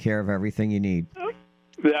that'll take care of everything you need.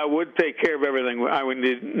 That would take care of everything I would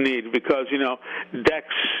need because, DEX,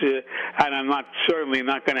 and I'm certainly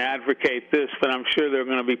not going to advocate this, but I'm sure there are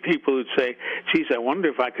going to be people who'd say, geez, I wonder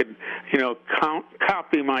if I could,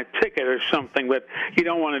 copy my ticket or something, but you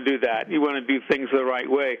don't want to do that. You want to do things the right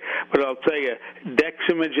way. But I'll tell you, DEX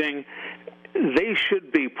imaging they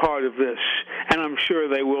should be part of this, and I'm sure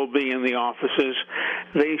they will be in the offices.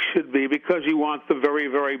 They should be, because you want the very,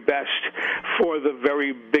 very best for the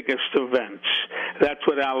very biggest events. That's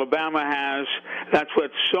what Alabama has. That's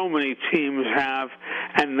what so many teams have,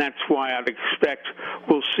 and that's why I'd expect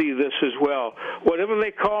we'll see this as well. Whatever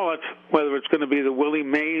they call it, whether it's going to be the Willie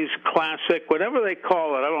Mays Classic, whatever they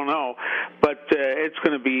call it, I don't know, but it's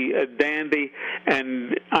going to be a dandy,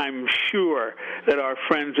 and I'm sure that our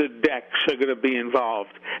friends at Dex are going to be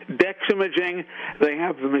involved. Dex Imaging, they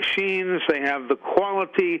have the machines, they have the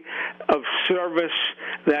quality of service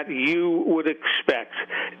that you would expect.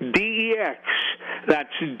 DEX, that's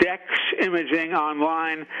Dex Imaging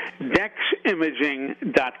online,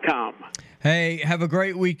 deximaging.com. Hey, have a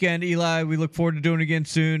great weekend, Eli. We look forward to doing it again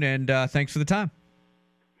soon, and thanks for the time.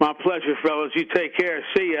 My pleasure, fellas. You take care.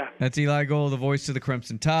 See ya. That's Eli Gold, the voice of the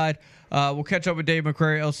Crimson Tide. We'll catch up with Dave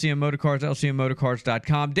McCrary, LCM Motorcars,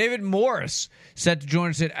 LCMMotorcars.com. David Morris set to join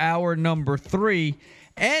us at hour number 3.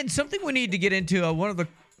 And something we need to get into, one of the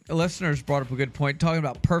listeners brought up a good point, talking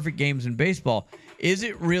about perfect games in baseball. Is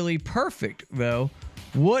it really perfect, though?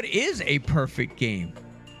 What is a perfect game?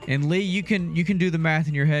 And Lee, you can do the math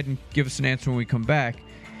in your head and give us an answer when we come back.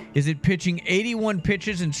 Is it pitching 81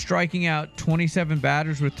 pitches and striking out 27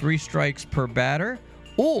 batters with 3 strikes per batter?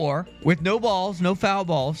 Or with no balls, no foul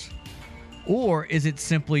balls? Or is it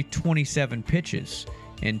simply 27 pitches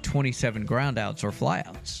and 27 groundouts or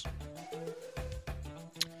flyouts?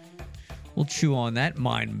 We'll chew on that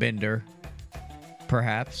mind bender,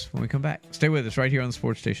 perhaps, when we come back. Stay with us right here on the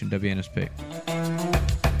sports station, WNSP.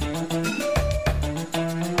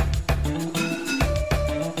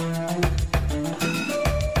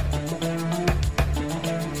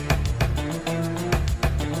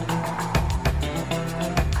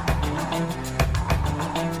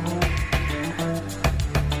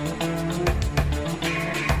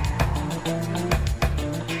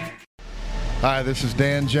 Hi, this is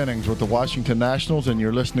Dan Jennings with the Washington Nationals, and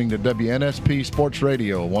you're listening to WNSP Sports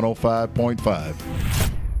Radio 105.5.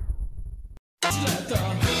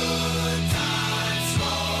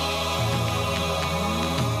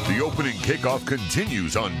 The opening kickoff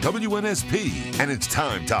continues on WNSP, and it's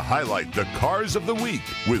time to highlight the cars of the week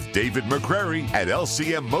with David McCrary at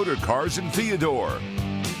LCM Motor Cars in Theodore.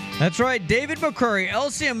 That's right. David McCrary,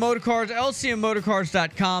 LCM Motorcars,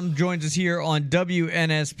 LCMMotorcars.com, joins us here on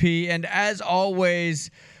WNSP. And as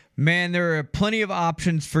always, man, there are plenty of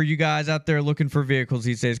options for you guys out there looking for vehicles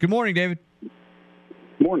these days. Good morning, David.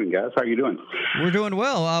 Morning, guys. How you doing? We're doing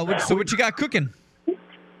well. So what you got cooking?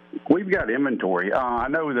 We've got inventory. I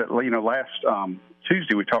know that, last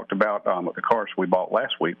Tuesday we talked about the cars we bought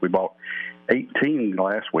last week. We bought 18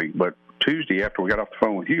 last week, but Tuesday after we got off the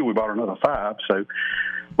phone with you, we bought another 5. So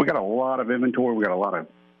we got a lot of inventory. We got a lot of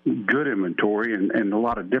good inventory and a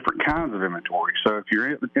lot of different kinds of inventory. So if you're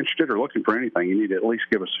interested or looking for anything, you need to at least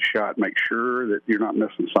give us a shot. Make sure that you're not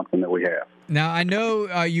missing something that we have. Now, I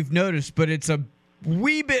know you've noticed, but it's a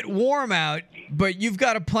wee bit warm out, but you've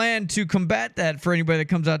got a plan to combat that for anybody that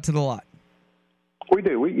comes out to the lot. We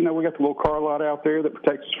do. We got the little car lot out there that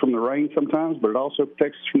protects us from the rain sometimes, but it also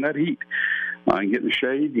protects us from that heat. You can get in the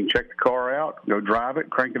shade, you can check the car out, go drive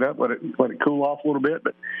it, crank it up, let it cool off a little bit.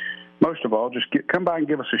 But most of all, just come by and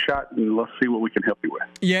give us a shot, and let's see what we can help you with.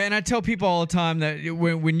 Yeah, and I tell people all the time that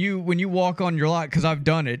when you walk on your lot, because I've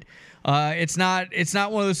done it, it's not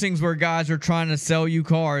one of those things where guys are trying to sell you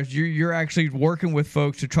cars. You're actually working with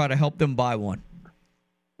folks to try to help them buy one.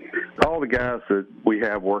 All the guys that we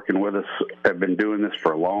have working with us have been doing this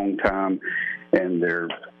for a long time, and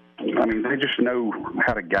they just know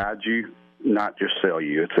how to guide you, not just sell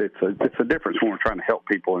you. It's a difference when we're trying to help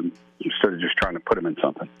people instead of just trying to put them in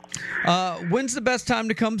something. When's the best time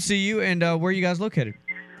to come see you, and where are you guys located?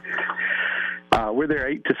 We're there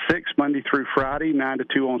 8 to 6 Monday through Friday, 9 to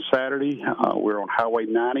 2 on Saturday. We're on Highway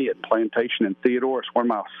 90 at Plantation in Theodore. It's 1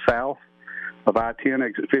 mile south of I-10,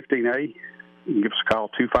 exit 15A. You can give us a call,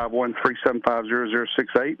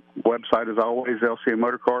 251-375-0068. Website, as always, LCM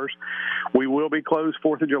Motor Cars. We will be closed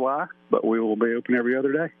 4th of July, but we will be open every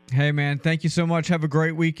other day. Hey, man, thank you so much. Have a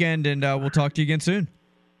great weekend, and we'll talk to you again soon.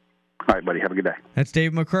 All right, buddy. Have a good day. That's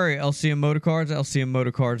Dave McCrary, LCM Motor Cars,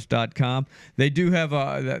 LCMMotorcars.com. They do have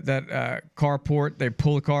that carport. They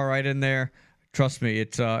pull the car right in there. Trust me,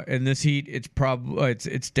 it's in this heat, it's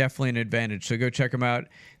definitely an advantage. So go check them out.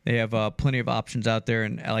 They have plenty of options out there,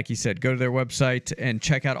 and like you said, go to their website and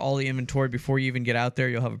check out all the inventory before you even get out there.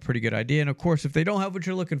 You'll have a pretty good idea. And of course, if they don't have what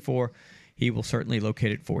you're looking for, he will certainly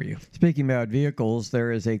locate it for you. Speaking about vehicles,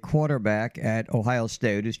 there is a quarterback at Ohio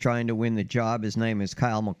State who's trying to win the job. His name is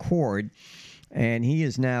Kyle McCord, and he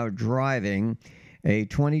is now driving a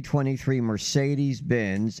 2023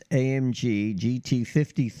 Mercedes-Benz AMG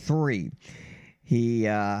GT53. He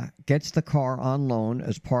gets the car on loan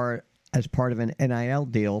as part of an NIL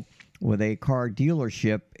deal with a car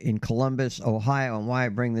dealership in Columbus, Ohio. And why I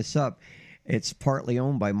bring this up, it's partly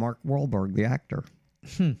owned by Mark Wahlberg, the actor.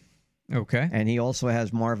 Okay. And he also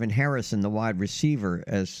has Marvin Harrison, the wide receiver,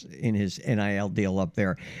 as in his NIL deal up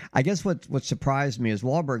there. I guess what surprised me is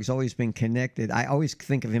Wahlberg's always been connected. I always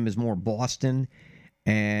think of him as more Boston,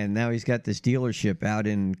 and now he's got this dealership out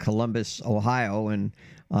in Columbus, Ohio, and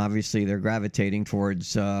obviously they're gravitating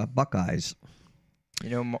towards Buckeyes. You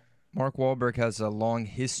know, Mark Wahlberg has a long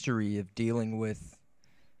history of dealing with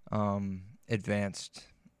advanced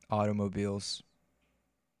automobiles.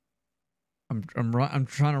 I'm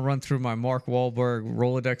trying to run through my Mark Wahlberg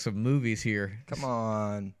Rolodex of movies here. Come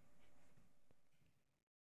on.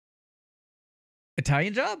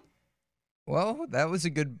 Italian Job? Well, that was a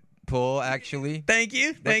good pull, actually. Thank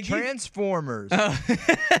you. Thank you. Transformers. I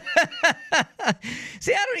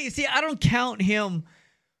don't count him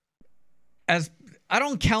as. I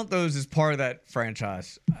don't count those as part of that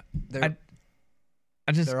franchise.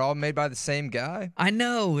 They're all made by the same guy. I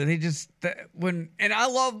know. They just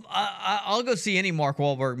I'll go see any Mark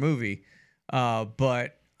Wahlberg movie,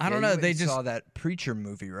 but I don't know. They just saw that Preacher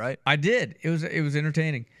movie, right? I did. It was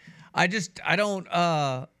entertaining. I don't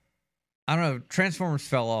know. Transformers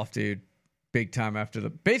fell off, dude, big time after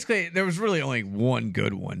basically there was really only one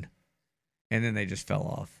good one, and then they just fell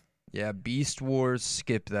off. Yeah, Beast Wars.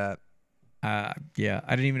 Skip that. Yeah,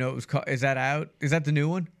 I didn't even know it was called. Is that out? Is that the new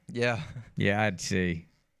one? Yeah. Yeah, I'd see.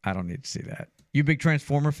 I don't need to see that. You a big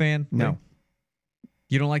Transformer fan? No.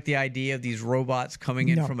 You don't like the idea of these robots coming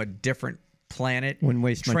in from a different planet, wouldn't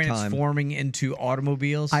waste my time, transforming into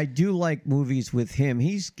automobiles? I do like movies with him.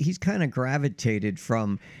 He's kind of gravitated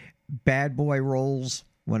from bad boy roles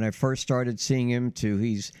when I first started seeing him to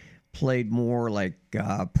he's played more like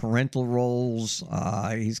parental roles.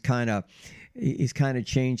 He's kind of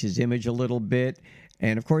changed his image a little bit.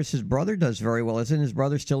 And, of course, his brother does very well. Isn't his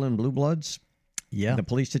brother still in Blue Bloods? Yeah. The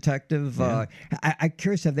police detective. Yeah. I'm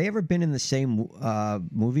curious, have they ever been in the same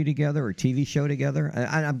movie together or TV show together?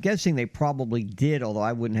 I'm guessing they probably did, although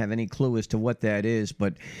I wouldn't have any clue as to what that is.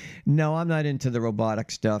 But, no, I'm not into the robotic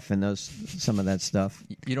stuff and some of that stuff.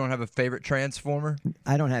 You don't have a favorite Transformer?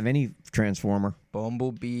 I don't have any Transformer.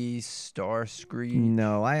 Bumblebee, Starscream.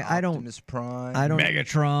 No, I don't. Optimus Prime.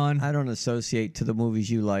 Megatron. I don't associate to the movies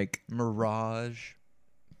you like. Mirage.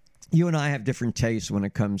 You and I have different tastes when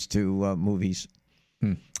it comes to movies.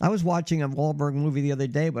 I was watching a Wahlberg movie the other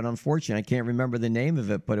day, but unfortunately I can't remember the name of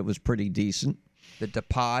it, but it was pretty decent. The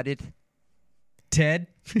Departed. Ted?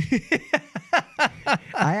 I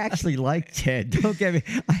actually like Ted. Don't get me.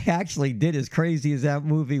 I actually did, as crazy as that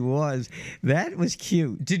movie was. That was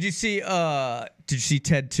cute. Did you see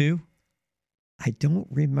Ted 2? I don't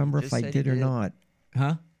remember if I did or not.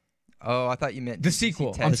 Huh? Oh, I thought you meant the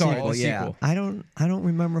sequel. I'm sorry, the sequel. I don't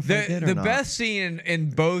remember if I did or not. The best scene in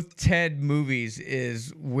both Ted movies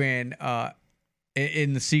is when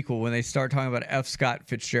in the sequel when they start talking about F. Scott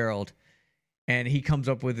Fitzgerald, and he comes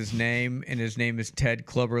up with his name, and his name is Ted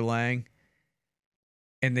Clubber Lang,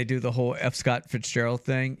 and they do the whole F. Scott Fitzgerald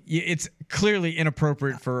thing. It's clearly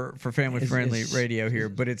inappropriate for family-friendly radio here,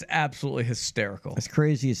 but it's absolutely hysterical. As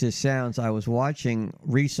crazy as this sounds, I was watching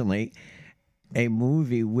recently a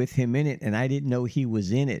movie with him in it, and I didn't know he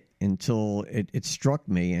was in it until it struck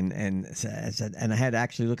me, and I had to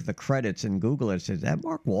actually look at the credits and Google it. It said, "Is that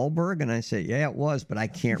Mark Wahlberg?" And I said, "Yeah, it was," but I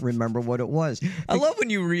can't remember what it was. I love when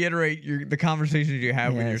you reiterate the conversations you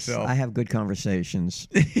have with yourself. I have good conversations.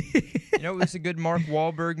 You know, it was a good Mark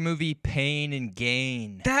Wahlberg movie, Pain and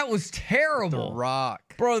Gain. That was terrible. The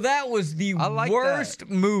Rock. Bro, that was the worst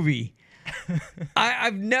movie.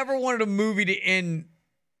 I've never wanted a movie to end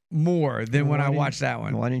more than when I watched that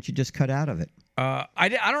one. Why didn't you just cut out of it? I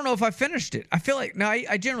don't know if I finished it. I feel like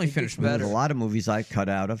I generally finished better. There's a lot of movies I cut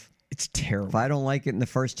out of. It's terrible. If I don't like it in the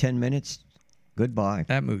first 10 minutes, goodbye.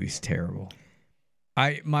 That movie's terrible.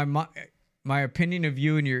 My opinion of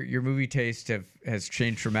you and your movie taste has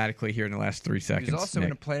changed dramatically here in the last 3 seconds. He was also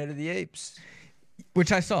in a Planet of the Apes,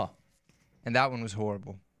 which I saw, and that one was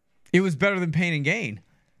horrible. It was better than Pain and Gain.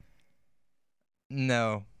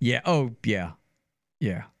 No. Yeah. Oh yeah.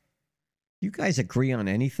 Yeah. You guys agree on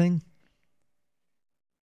anything?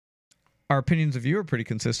 Our opinions of you are pretty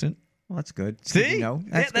consistent. Well, that's good. See?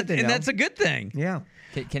 That's good to know. That's a good thing. Yeah.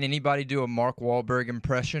 Can anybody do a Mark Wahlberg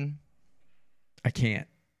impression? I can't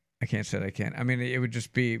say that I can't. I mean, it would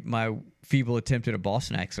just be my feeble attempt at a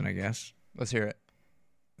Boston accent, I guess. Let's hear it.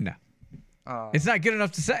 No. It's not good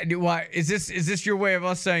enough to say. Why is this your way of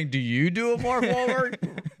us saying, do you do a Mark Wahlberg?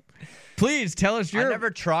 Please tell us your. I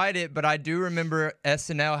never tried it, but I do remember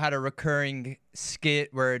SNL had a recurring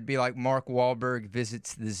skit where it'd be like Mark Wahlberg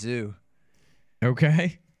visits the zoo.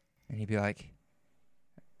 Okay. And he'd be like,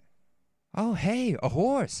 "Oh, hey, a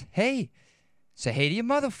horse. Hey, say hey to your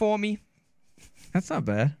mother for me." That's not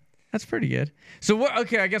bad. That's pretty good. So what?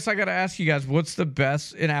 Okay, I guess I got to ask you guys, what's the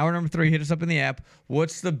best in hour number 3? Hit us up in the app.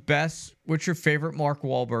 What's your favorite Mark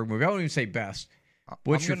Wahlberg movie? I won't even say best.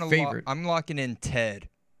 What's your favorite? I'm locking in Ted.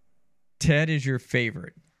 Ted is your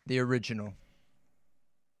favorite. The original.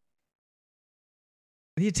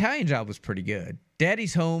 The Italian Job was pretty good.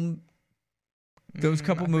 Daddy's Home. Those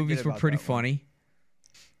couple movies were pretty funny.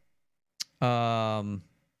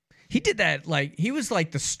 He did that he was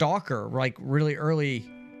like the stalker, like really early.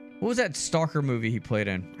 What was that stalker movie he played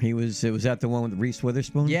in? It was that the one with Reese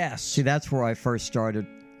Witherspoon? Yes. See, that's where I first started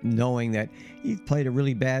knowing that he played a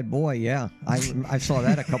really bad boy. Yeah, I saw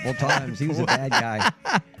that a couple of times. He was a bad guy.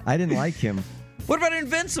 I didn't like him. What about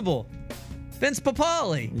Invincible? Vince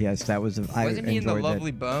Papale. Yes, that was. Wasn't he in The Lovely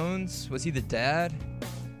Bones? Was he the dad?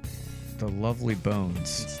 The Lovely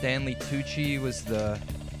Bones. And Stanley Tucci was the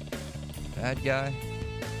bad guy.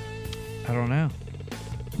 I don't know.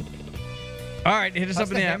 All right, hit us up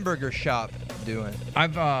in the hamburger shop doing.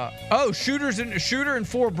 Shooter and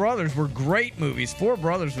Four Brothers were great movies. Four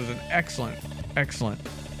Brothers was an excellent. I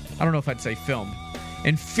don't know if I'd say film.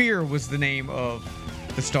 And Fear was the name of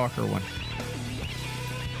the stalker one.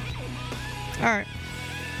 All right.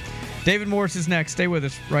 David Morris is next. Stay with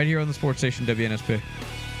us right here on the sports station WNSP.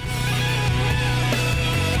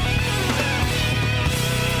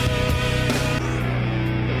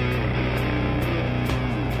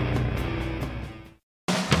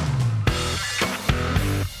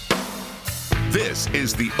 This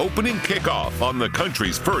is the opening kickoff on the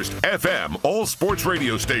country's first FM all-sports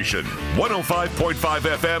radio station, 105.5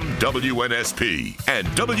 FM WNSP and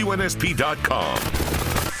WNSP.com.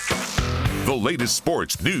 The latest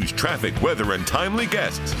sports, news, traffic, weather, and timely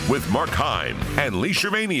guests with Mark Heim and Lee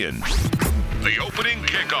Shervanian. The opening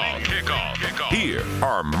kickoff. Here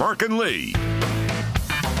are Mark and Lee.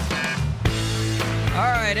 All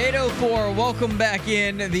right, 8:04. Welcome back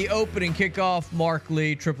in the opening kickoff. Mark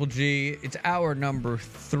Lee, Triple G. It's hour number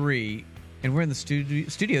 3, and we're in the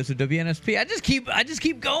studios of WNSP. I just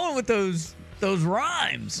keep going with those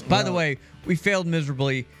rhymes. By the way, we failed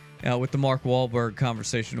miserably with the Mark Wahlberg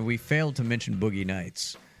conversation. We failed to mention Boogie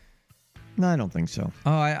Nights. No, I don't think so. Oh,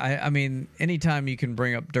 I mean, anytime you can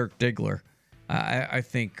bring up Dirk Diggler, I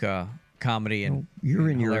think comedy and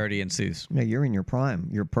hilarity ensues. Yeah, you're in your prime.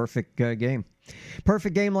 Your perfect game.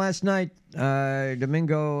 Perfect game last night.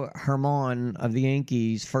 Domingo Germán of the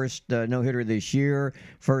Yankees, first no-hitter this year,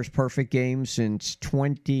 first perfect game since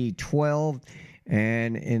 2012,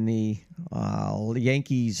 and in the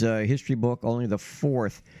Yankees history book, only the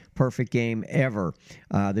 4th perfect game ever,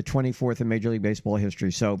 the 24th in Major League Baseball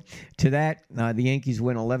history. So to that, the Yankees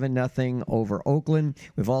win 11-0 over Oakland.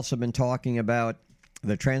 We've also been talking about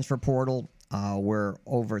the transfer portal, where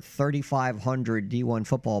over 3,500 D1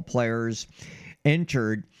 football players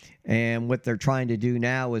entered, and what they're trying to do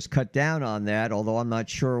now is cut down on that, although I'm not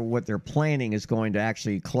sure what they're planning is going to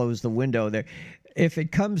actually close the window there. If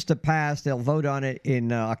it comes to pass, they'll vote on it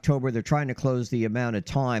in October. They're trying to close the amount of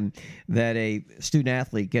time that a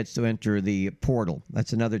student-athlete gets to enter the portal.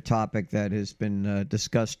 That's another topic that has been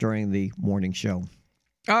discussed during the morning show.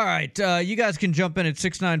 All right, you guys can jump in at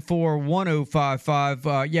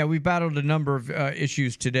 694-1055. Yeah, we battled a number of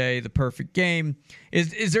issues today. The perfect game.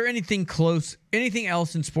 Is there anything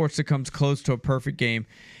else in sports that comes close to a perfect game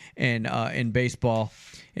in baseball?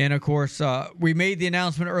 And of course, we made the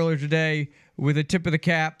announcement earlier today with a tip of the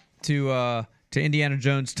cap to Indiana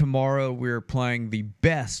Jones. Tomorrow we're playing the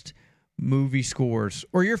best movie scores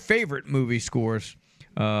or your favorite movie scores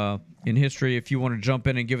in history. If you want to jump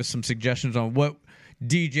in and give us some suggestions on what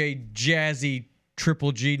DJ Jazzy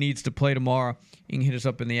Triple G needs to play tomorrow, you can hit us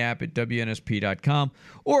up in the app at WNSP.com.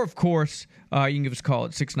 Or, of course, you can give us a call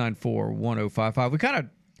at 694-1055. We kind of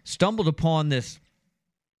stumbled upon this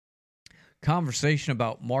conversation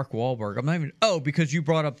about Mark Wahlberg. I'm not even... Oh, because you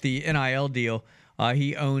brought up the NIL deal.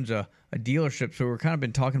 He owns a dealership, so we're kind of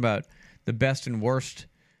been talking about the best and worst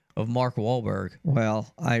of Mark Wahlberg.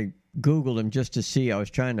 Well, I Googled him just to see. I was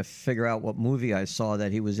trying to figure out what movie I saw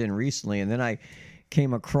that he was in recently, and then I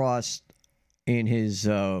came across in his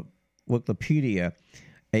Wikipedia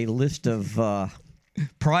a list of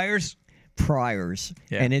priors,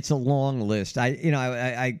 yeah. And it's a long list.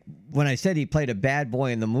 I when I said he played a bad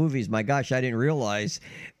boy in the movies, my gosh, I didn't realize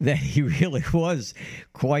that he really was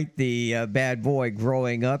quite the bad boy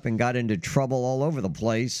growing up and got into trouble all over the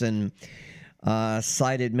place. And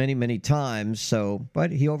cited many, many times.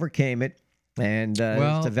 But he overcame it and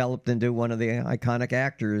has developed into one of the iconic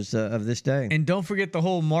actors of this day. And don't forget the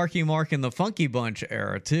whole Marky Mark and the Funky Bunch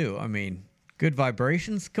era, too. I mean, Good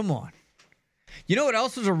Vibrations? Come on. You know what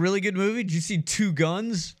else was a really good movie? Did you see Two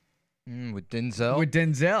Guns? With Denzel? With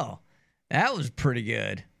Denzel. That was pretty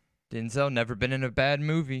good. Denzel never been in a bad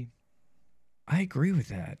movie. I agree with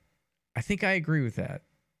that. I think I agree with that.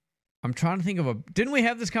 I'm trying to think of a... Didn't we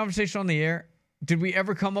have this conversation on the air? Did we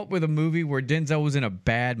ever come up with a movie where Denzel was in a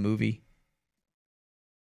bad movie?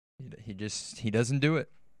 He doesn't do it.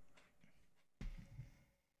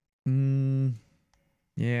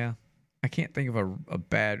 Yeah. I can't think of a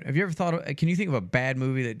bad... Have you ever thought of... Can you think of a bad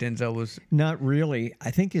movie that Denzel was... Not really.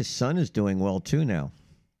 I think his son is doing well, too, now.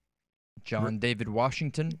 John David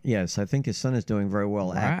Washington? Yes, I think his son is doing very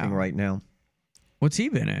well acting right now. What's he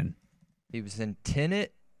been in? He was in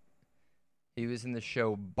Tenet. He was in the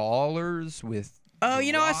show Ballers with... Oh,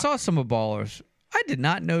 I saw some of Ballers. I did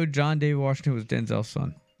not know John David Washington was Denzel's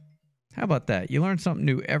son. How about that? You learn something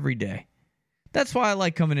new every day. That's why I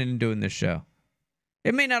like coming in and doing this show.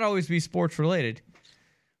 It may not always be sports related,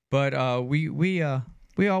 but we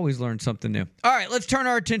always learn something new. All right, let's turn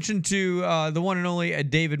our attention to the one and only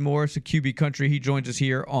David Morris of QB Country. He joins us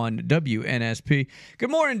here on WNSP. Good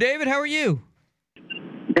morning, David. How are you?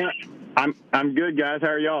 Yeah, I'm good, guys. How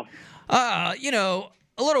are y'all? A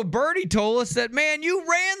little birdie told us that, man, you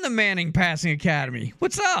ran the Manning Passing Academy.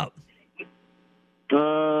 What's up?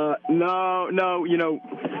 No.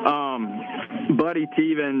 Buddy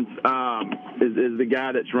Stevens is the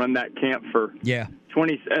guy that's run that camp for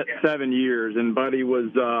 27 years, and Buddy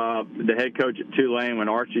was the head coach at Tulane when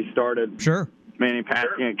Archie started. Sure. Manning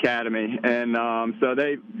Passing Academy, and so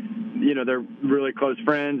they're really close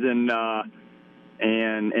friends, and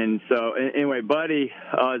so anyway, Buddy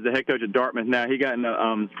is the head coach at Dartmouth now. He got in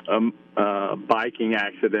a biking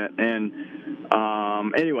accident, and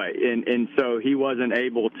so he wasn't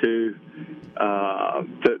able to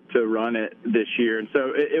run it this year, and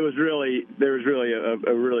so there was really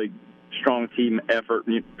a really strong team effort.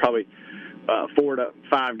 Probably 4 to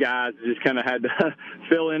 5 guys just kind of had to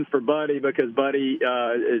fill in for Buddy because Buddy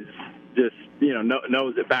is just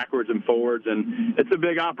knows it backwards and forwards, and it's a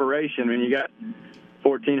big operation. I mean, you got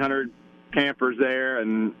 1,400 campers there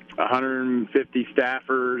and 150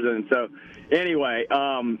 staffers, and so anyway,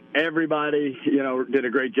 everybody did a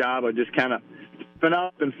great job of just kind of stepping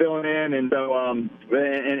up and filling in, and so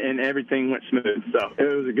and everything went smooth. So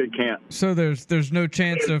it was a good camp. So there's no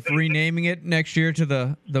chance of renaming it next year to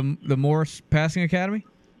the Morris Passing Academy?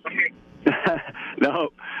 No,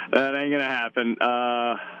 that ain't gonna happen.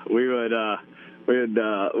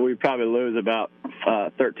 We'd probably lose about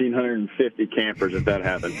 1,350 campers if that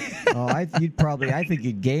happened. I think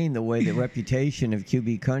you'd gain the reputation of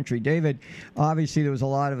QB Country. David, obviously there was a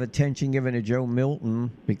lot of attention given to Joe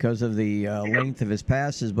Milton because of the length of his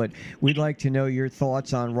passes, but we'd like to know your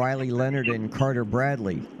thoughts on Riley Leonard and Carter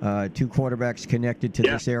Bradley, 2 quarterbacks connected to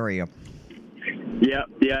this area. Yeah.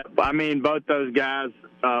 I mean, both those guys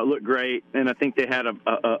look great, and I think they had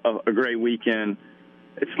a great weekend.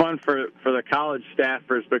 It's fun for the college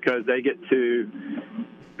staffers because they get to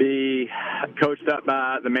be coached up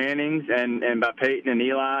by the Mannings and by Peyton and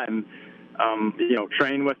Eli, and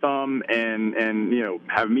train with them and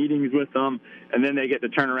have meetings with them, and then they get to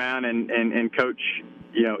turn around and coach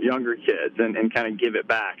younger kids and kind of give it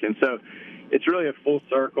back. And so it's really a full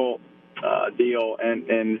circle deal, and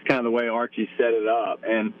it's kind of the way Archie set it up.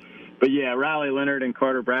 But yeah, Riley Leonard and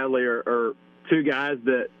Carter Bradley are 2 guys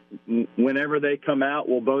that whenever they come out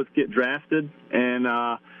will both get drafted, and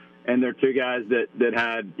they're 2 guys that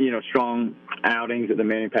had strong outings at the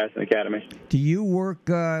Manning Passing Academy. Do you work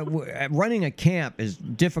running a camp is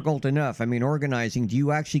difficult enough? I mean, organizing. Do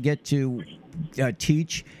you actually get to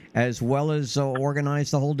teach as well as organize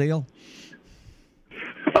the whole deal?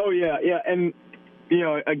 Oh yeah, and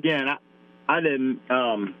again, I didn't.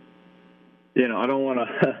 I don't want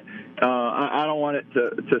to. I don't want it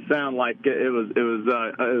to sound like it was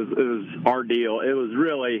our deal. It was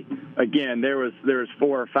really, again, there was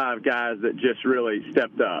 4 or 5 guys that just really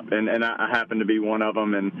stepped up, and I happened to be one of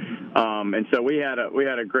them, and so we had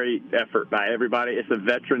a great effort by everybody. It's a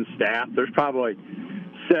veteran staff. There's probably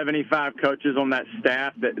 75 coaches on that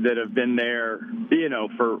staff that have been there,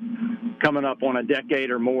 for coming up on a decade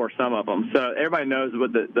or more, some of them. So everybody knows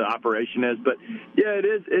what the operation is. But yeah, it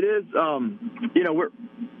is. We're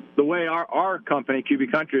the way our company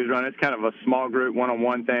QB Country is run. It's kind of a small group,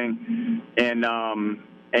 one-on-one thing,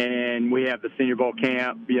 and we have the Senior Bowl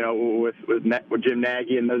camp, with Jim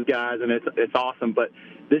Nagy and those guys, and it's awesome. But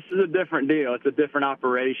this is a different deal. It's a different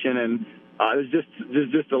operation, and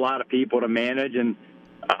there's just a lot of people to manage, and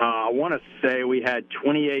I want to say we had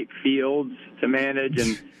 28 fields to manage,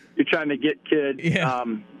 and you're trying to get kids,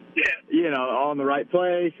 all in the right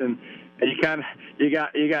place, and you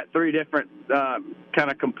got three different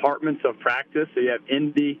kind of compartments of practice. So you have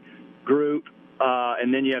indie, group,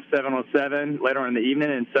 and then you have 7-on-7 later on in the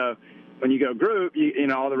evening. And so when you go group, you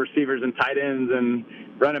know all the receivers and tight ends and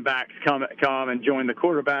running backs come and join the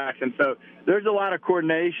quarterbacks. And so there's a lot of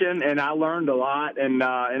coordination, and I learned a lot, and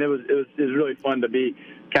it was really fun to be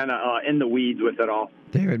kind of in the weeds with it all.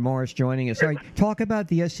 David Morris joining us. All right, talk about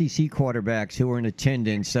the SEC quarterbacks who were in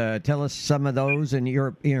attendance. Tell us some of those and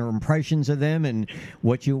your impressions of them, and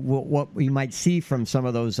what we might see from some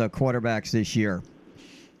of those quarterbacks this year.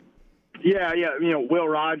 Yeah. You know, Will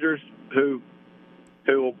Rogers, who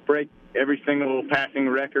will break every single passing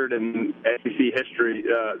record in SEC history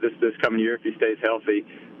this coming year if he stays healthy,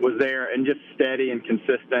 was there and just steady and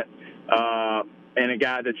consistent. And a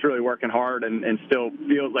guy that's really working hard and still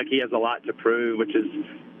feels like he has a lot to prove, which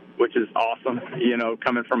is awesome. You know,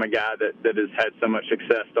 coming from a guy that has had so much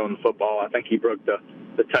success throwing the football. I think he broke the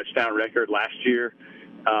touchdown record last year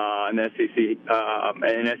in SEC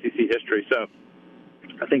in SEC history. So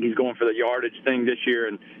I think he's going for the yardage thing this year.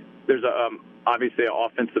 And there's obviously an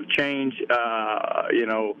offensive change.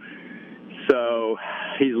 So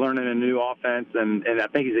he's learning a new offense, and I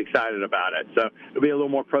think he's excited about it. So it'll be a little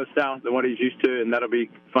more pro style than what he's used to, and that'll be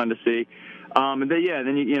fun to see. And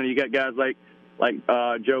then you got guys like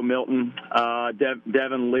Joe Milton,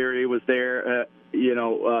 Devin Leary was there,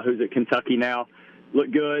 who's at Kentucky now.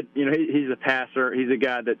 Looked good. You know, he's a passer. He's a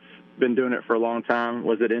guy that's been doing it for a long time.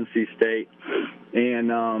 Was at NC State, and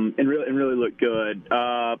really looked good.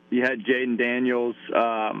 You had Jaden Daniels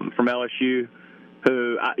from LSU,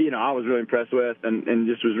 who I was really impressed with, and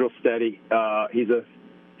just was real steady. He's a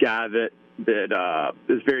guy that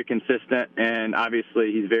is very consistent, and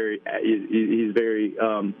obviously he's very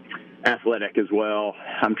athletic as well.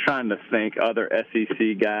 I'm trying to think other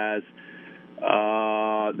SEC guys,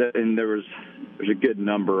 and there's a good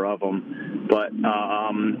number of them, but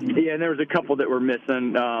and there was a couple that were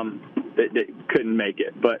missing that couldn't make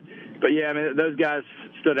it, but yeah, I mean those guys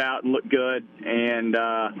stood out and looked good, and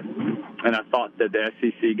I thought that the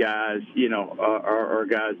SEC guys, are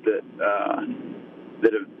guys that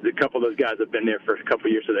have, a couple of those guys have been there for a couple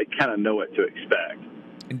of years, so they kind of know what to expect.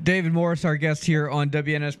 David Morris, our guest here on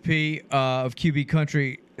WNSP of QB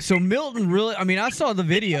Country. So Milton really, I mean, I saw the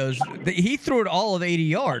videos. He threw it all of 80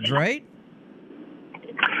 yards, right?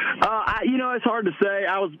 It's hard to say.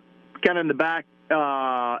 I was kind of in the back,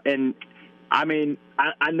 and I mean,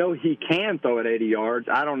 I know he can throw it 80 yards.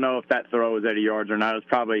 I don't know if that throw was 80 yards or not. It was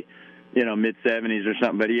probably, mid-70s or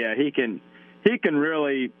something. But, yeah, he can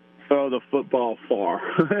really throw the football far.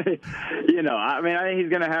 I think he's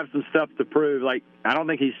going to have some stuff to prove. Like, I don't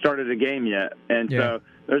think he's started a game yet. And so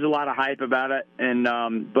there's a lot of hype about it. And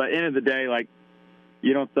but end of the day, like,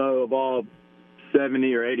 you don't throw a ball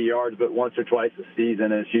 70 or 80 yards, but once or twice a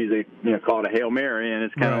season, it's usually, called a Hail Mary, and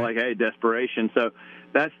it's kind of like, hey, desperation. So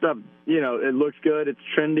that stuff, it looks good. It's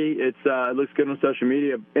trendy. It looks good on social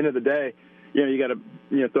media. End of the day, you got to,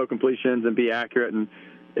 throw completions and be accurate, and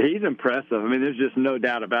he's impressive. I mean, there's just no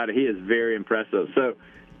doubt about it. He is very impressive. So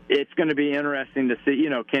it's going to be interesting to see,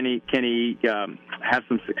 can he have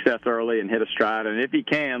some success early and hit a stride? And if he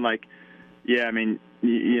can, he's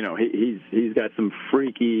got some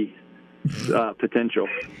freaky potential.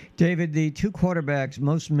 David, the two quarterbacks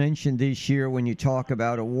most mentioned this year when you talk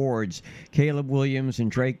about awards, Caleb Williams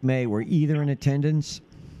and Drake May, were either in attendance?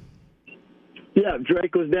 Yeah,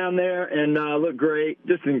 Drake was down there and looked great.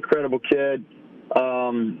 Just an incredible kid,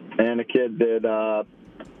 and a kid that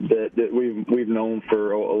we've known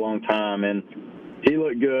for a long time, and he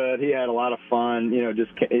looked good. He had a lot of fun.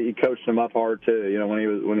 He coached him up hard too.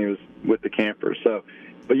 When he was with the campers. So,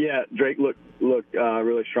 but yeah, Drake looked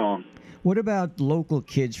really strong. What about local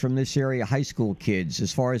kids from this area, high school kids,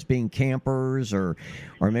 as far as being campers or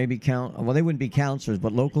maybe they wouldn't be counselors,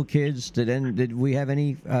 but local kids? Did we have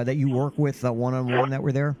any that you work with one-on-one that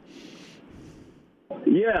were there?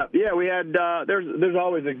 Yeah, we had. There's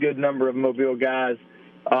always a good number of Mobile guys,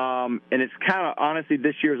 and it's kind of honestly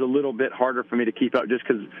this year is a little bit harder for me to keep up just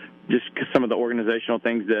because some of the organizational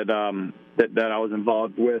things that I was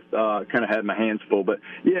involved with kind of had my hands full. But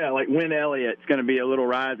yeah, like Wynn Elliott's going to be a little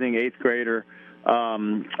rising 8th grader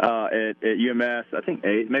at UMS. I think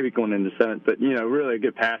 8th, maybe going into 7th. But really a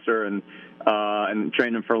good passer and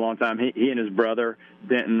trained him for a long time. He and his brother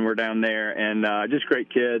Denton were down there, and just great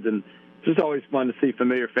kids. And it's just always fun to see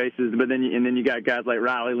familiar faces. But then you got guys like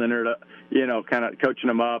Riley Leonard, kind of coaching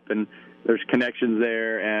them up, and there's connections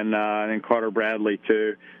there, and then Carter Bradley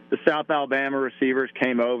too. The South Alabama receivers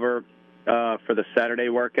came over for the Saturday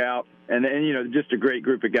workout, and just a great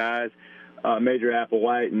group of guys. Major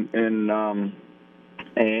Applewhite and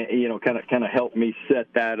kind of helped me set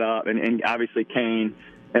that up, and obviously Kane,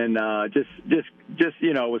 and just it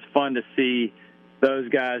was fun to see those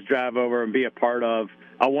guys drive over and be a part of.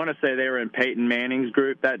 I want to say they were in Peyton Manning's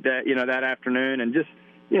group that day, that afternoon, and just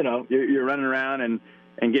you're running around and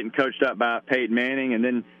getting coached up by Peyton Manning, and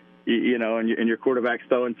then and your quarterback's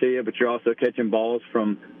throwing to you, but you're also catching balls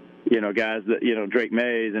from guys that Drake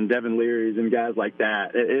Mays and Devin Leary's and guys like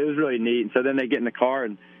that. It was really neat. And so then they get in the car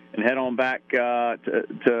and head on back to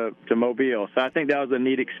Mobile. So I think that was a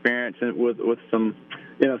neat experience with some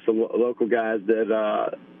some local guys that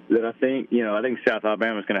I think South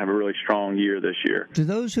Alabama's going to have a really strong year this year. Do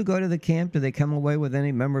those who go to the camp, do they come away with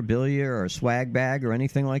any memorabilia or a swag bag or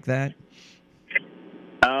anything like that?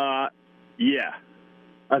 Yeah.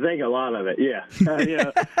 I think a lot of it, yeah.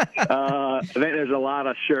 I think there's a lot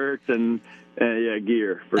of shirts and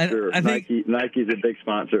gear for sure. Nike's a big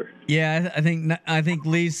sponsor. Yeah, I think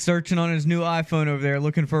Lee's searching on his new iPhone over there,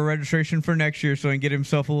 looking for a registration for next year, so he can get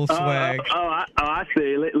himself a little swag. I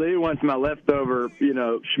see. Lee wants my leftover,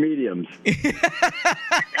 schmediums.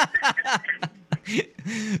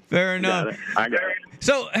 Fair enough. I got it.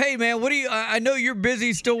 So, hey, man, I know you're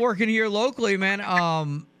busy still working here locally, man.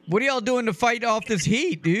 What are y'all doing to fight off this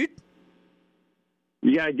heat, dude?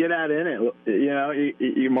 You got to get out in it.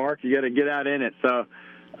 You Mark, you got to get out in it. So,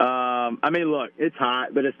 look, it's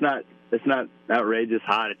hot, but it's not outrageous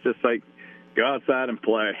hot. It's just like go outside and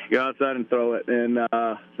play. Go outside and throw it. And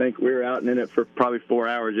I think we were out in it for probably 4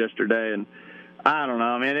 hours yesterday. And I don't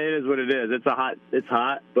know, man. It is what it is. It's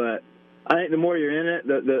hot, but I think the more you're in it,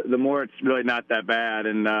 the more it's really not that bad.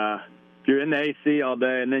 And if you're in the AC all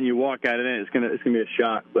day and then you walk out in it, it's gonna be a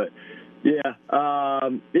shock. But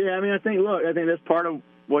I think that's part of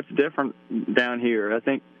what's different down here. I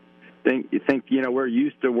think we're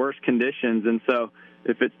used to worse conditions, and so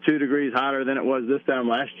if it's 2 degrees hotter than it was this time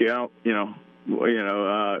last year,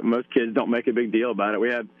 most kids don't make a big deal about it. We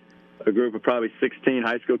had a group of probably 16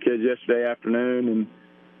 high school kids yesterday afternoon, and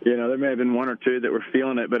there may have been 1 or 2 that were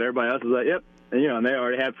feeling it, but everybody else was like, yep. And they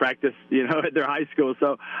already had practice, at their high school.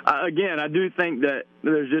 So, again, I do think that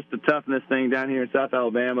there's just a toughness thing down here in South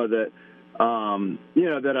Alabama that,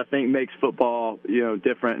 that I think makes football,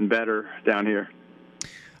 different and better down here.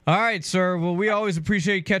 All right, sir. Well, we always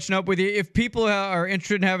appreciate catching up with you. If people are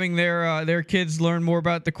interested in having their kids learn more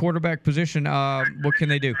about the quarterback position, what can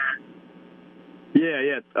they do? Go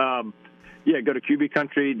to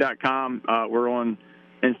QBCountry.com. We're on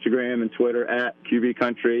Instagram and Twitter at QB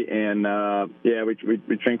Country, and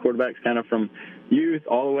we train quarterbacks kind of from youth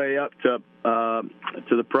all the way up to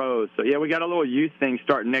the pros. So we got a little youth thing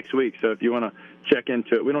starting next week. So if you want to check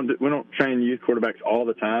into it, we don't train youth quarterbacks all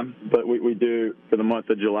the time, but we do for the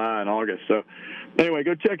month of July and August. So anyway,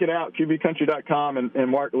 go check it out, QBCountry.com,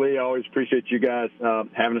 and Mark, Lee, I always appreciate you guys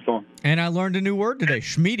having us on. And I learned a new word today,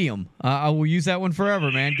 schmedium. I will use that one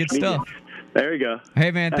forever, man. Good stuff. There you go.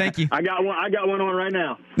 Hey, man, thank you. I got one on right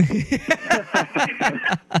now.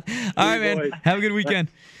 All right, man. Boys. Have a good weekend.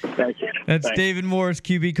 Thank you. That's Thanks. David Morris,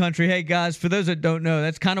 QB Country. Hey, guys, for those that don't know,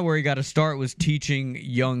 that's kind of where he got to start, was teaching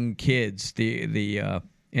young kids.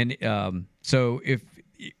 So if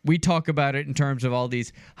we talk about it in terms of all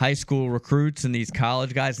these high school recruits and these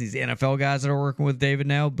college guys, these NFL guys that are working with David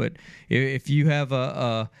now, but if you have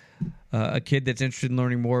a kid that's interested in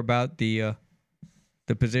learning more about the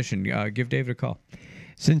position, give David a call.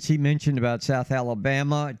 Since he mentioned about South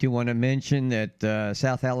Alabama, I do want to mention that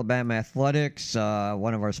South Alabama Athletics,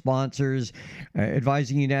 one of our sponsors,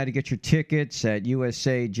 advising you now to get your tickets at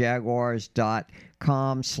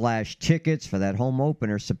usajaguars.com/tickets for that home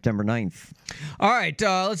opener September 9th. All right,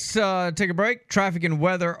 let's take a break. Traffic and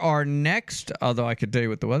weather are next, although I could tell you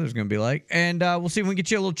what the weather's going to be like. And we'll see if we can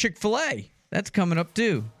get you a little Chick-fil-A. That's coming up,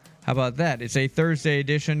 too. How about that? It's a Thursday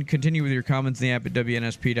edition. Continue with your comments in the app at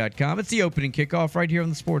WNSP.com. It's the opening kickoff right here on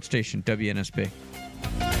the sports station, WNSP.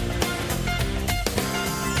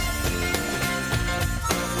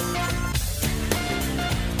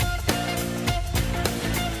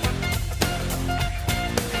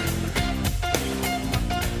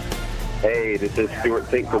 Hey, this is Stuart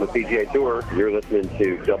Sink from the PGA Tour. You're listening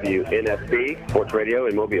to WNSP Sports Radio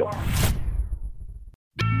in Mobile.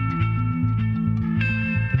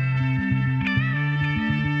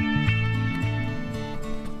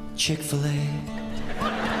 Chick-fil-A,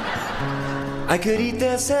 I could eat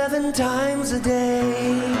there 7 times a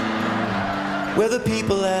day, where the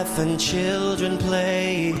people laugh and children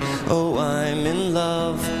play. Oh, I'm in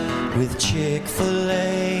love with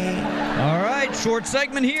Chick-fil-A. right, short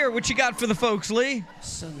segment here. What you got for the folks, Lee?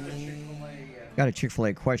 Got a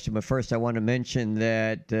Chick-fil-A question, but first I want to mention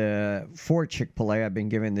that for Chick-fil-A, I've been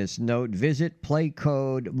given this note. Visit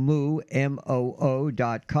playcode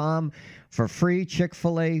MOO.com for free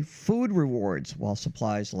Chick-fil-A food rewards while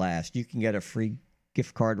supplies last. You can get a free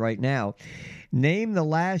gift card right now. Name the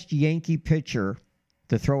last Yankee pitcher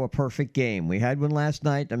to throw a perfect game. We had one last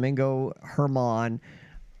night, Domingo Germán.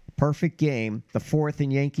 Perfect game, the fourth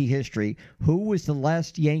in Yankee history. Who was the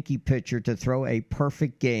last Yankee pitcher to throw a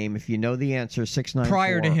perfect game? If you know the answer, 694.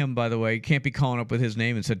 Prior to him, by the way, you can't be calling up with his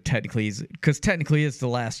name and said technically, because technically it's the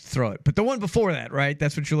last throw it. But the one before that, right?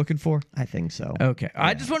 That's what you're looking for? I think so. Okay. Yeah.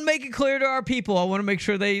 I just want to make it clear to our people. I want to make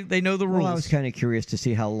sure they know the rules. Well, I was kind of curious to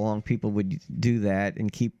see how long people would do that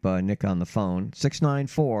and keep Nick on the phone.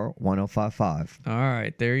 694-1055. All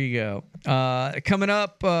right, there you go. Coming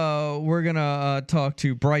up, we're going to talk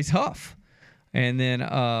to Bryce Huff. And then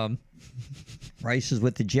Bryce is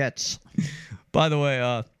with the Jets. By the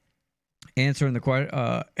way, answering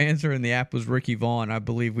the app was Ricky Vaughn. I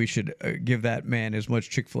believe we should give that man as much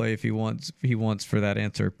Chick-fil-A if he wants for that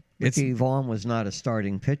answer. Ricky Vaughn was not a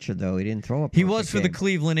starting pitcher, though. He didn't throw a perfect He was for game. the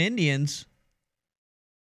Cleveland Indians.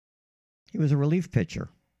 He was a relief pitcher.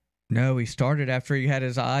 No, he started after he had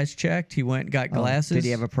his eyes checked. He went and got glasses. Did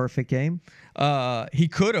he have a perfect game? He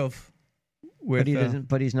could have. But he doesn't.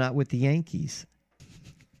 But he's not with the Yankees.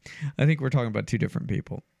 I think we're talking about two different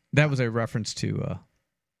people. That was a reference to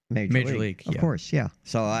Major League. Of course, yeah.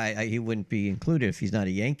 So he wouldn't be included if he's not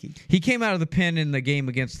a Yankee. He came out of the pen in the game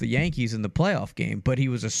against the Yankees in the playoff game, but he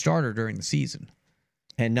was a starter during the season.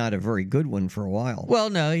 And not a very good one for a while.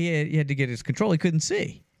 Well, no, he had to get his control. He couldn't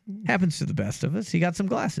see. Happens to the best of us. He got some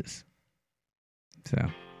glasses. So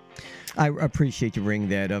I appreciate you bringing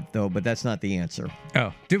that up, though, but that's not the answer.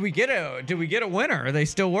 Oh, did we get a winner? Are they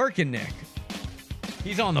still working, Nick?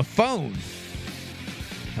 He's on the phone.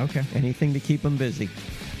 Okay. Anything to keep him busy.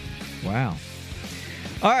 Wow.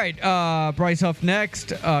 All right, Bryce Huff next.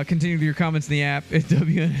 Continue with your comments in the app at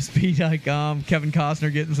WNSP.com. Kevin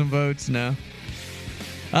Costner getting some votes? No.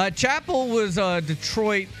 Chappell was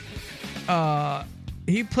Detroit.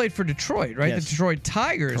 He played for Detroit, right? Yes. The Detroit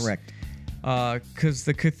Tigers. Correct. Because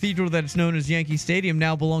the cathedral that's known as Yankee Stadium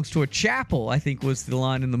now belongs to a chapel, I think was the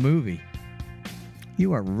line in the movie.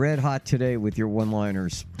 You are red hot today with your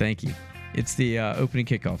one-liners. Thank you. It's the opening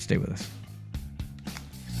kickoff. Stay with us.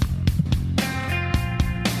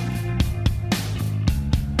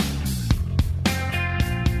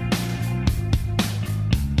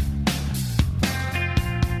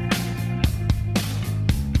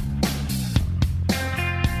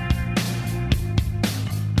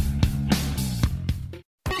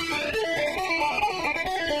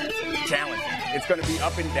 It's going to be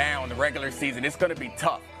up and down the regular season. It's going to be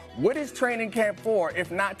tough. What is training camp for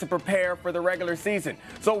if not to prepare for the regular season?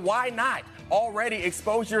 So why not already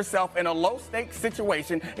expose yourself in a low-stakes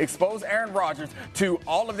situation, expose Aaron Rodgers to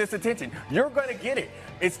all of this attention? You're going to get it.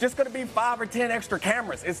 It's just going to be 5 or 10 extra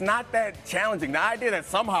cameras. It's not that challenging. The idea that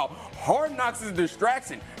somehow Hard Knocks is a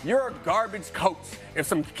distraction. You're a garbage coach. If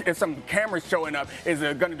some cameras showing up is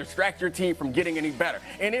going to distract your team from getting any better.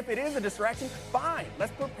 And if it is a distraction, fine.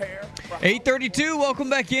 Let's prepare. 8:32. Welcome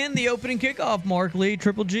back in. The opening kickoff. Mark Lee,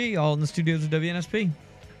 Triple G, all in the studios of WNSP.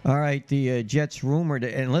 All right, the Jets rumored,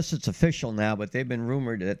 unless it's official now, but they've been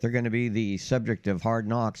rumored that they're going to be the subject of Hard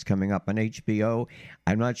Knocks coming up on HBO.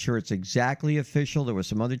 I'm not sure it's exactly official. There were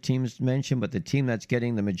some other teams mentioned, but the team that's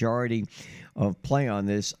getting the majority of play on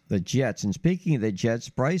this, the Jets. And speaking of the Jets,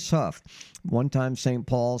 Bryce Huff, one-time St.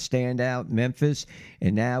 Paul standout, Memphis,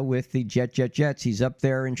 and now with the Jets. He's up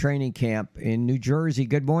there in training camp in New Jersey.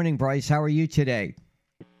 Good morning, Bryce. How are you today?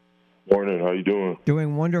 Morning. How you doing?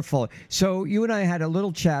 Doing wonderful. So you and I had a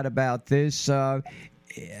little chat about this. How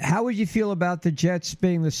would you feel about the Jets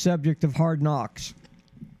being the subject of Hard Knocks?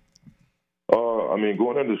 I mean,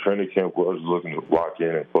 going into training camp, I was looking to lock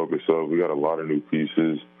in and focus up. We got a lot of new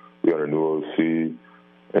pieces. We got a new OC.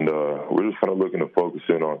 And we're just kind of looking to focus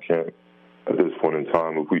in on camp at this point in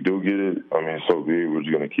time. If we do get it, I mean, so be it. We're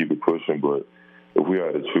just going to keep it pushing. But if we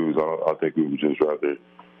had to choose, I think we would just rather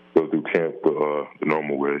go through camp the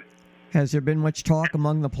normal way. Has there been much talk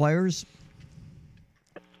among the players?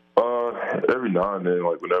 Every now and then,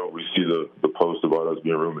 like whenever we see the post about us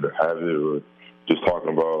being rumored to have it, or just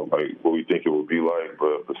talking about like what we think it would be like.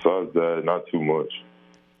 But besides that, not too much.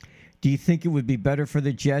 Do you think it would be better for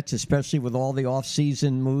the Jets, especially with all the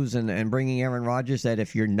off-season moves and bringing Aaron Rodgers, that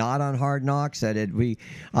if you're not on Hard Knocks, that it'd be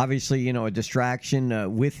obviously, a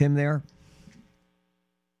distraction with him there?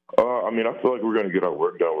 I mean, I feel like we're going to get our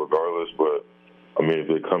work done regardless, but I mean, if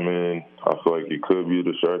they come in, I feel like it could be a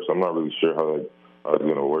distraction. I'm not really sure how it's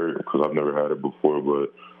going to work because I've never had it before.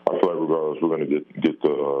 But I feel like regardless, we're going to get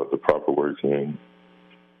the proper work in.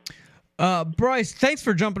 Bryce, thanks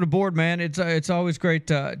for jumping aboard, man. It's always great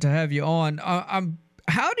to have you on.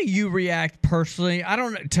 How do you react personally? I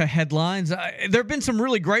don't to headlines. There have been some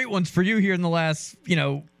really great ones for you here in the last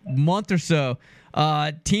month or so.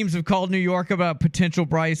 Teams have called New York about potential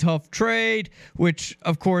Bryce Huff trade, which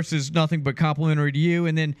of course is nothing but complimentary to you.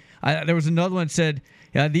 And then there was another one that said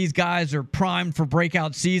these guys are primed for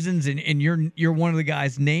breakout seasons, and you're one of the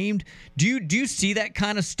guys named. Do you see that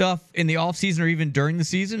kind of stuff in the offseason or even during the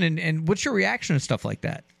season? And what's your reaction to stuff like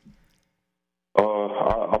that?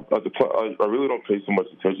 I really don't pay so much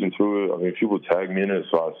attention to it. I mean, people tag me in it,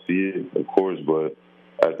 so I see it, of course. But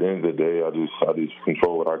at the end of the day, I just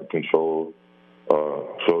control what I can control.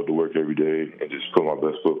 Show up to work every day and just put my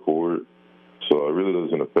best foot forward. So it really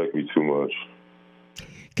doesn't affect me too much.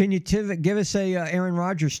 Can you give us a Aaron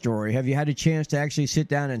Rodgers story? Have you had a chance to actually sit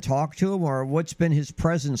down and talk to him, or what's been his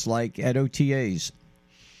presence like at OTAs?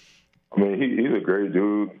 I mean, he's a great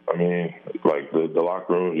dude. I mean, like the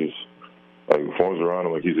locker room just forms around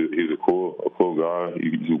him like he's a cool guy.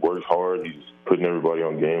 He works hard. He's putting everybody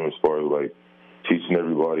on game as far as like teaching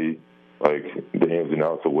everybody like the ins and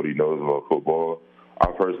outs of what he knows about football.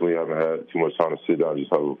 I personally haven't had too much time to sit down and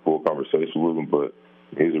just have a full conversation with him, but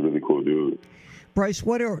he's a really cool dude. Bryce,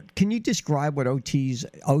 can you describe what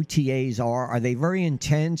OTAs are? Are they very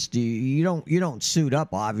intense? You don't suit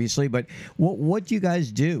up, obviously, but what do you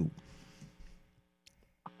guys do?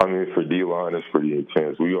 I mean, for D-line, it's pretty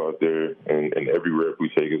intense. We go out there, and every rep we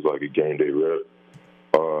take is like a game day rep.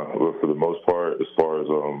 But for the most part, as far as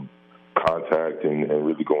contact and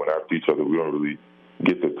really going after each other, we don't really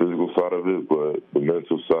get the physical side of it, but the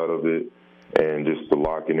mental side of it and just the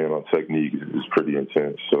locking in on technique is pretty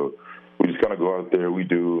intense. So we just kind of go out there. We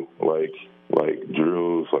do like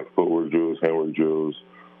drills, like footwork drills, handwork drills,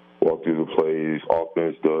 walk through the plays.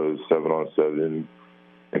 Offense does 7-on-7,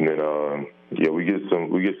 and then we get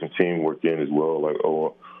some teamwork in as well, like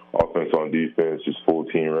offense on defense, just full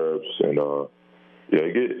team reps, and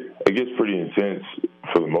it gets pretty intense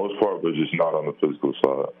for the most part, but just not on the physical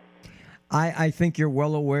side. I think you're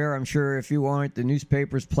well aware. I'm sure if you aren't, the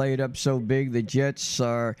newspapers play it up so big. The Jets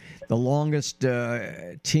are the longest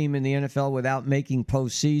team in the NFL without making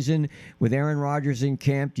postseason. With Aaron Rodgers in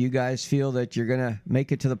camp, do you guys feel that you're going to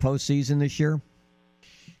make it to the postseason this year?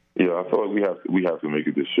 Yeah, I feel like we have to make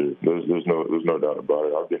it this year. There's no doubt about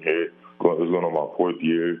it. I've been here. It's going on my 4th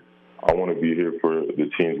year. I want to be here for the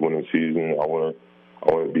team's winning season. I want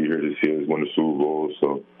to be here to see us win the Super Bowl.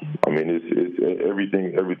 So, I mean, it's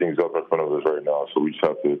everything's up in front of us right now. So we just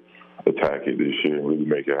have to attack it this year and really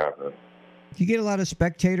make it happen. Do you get a lot of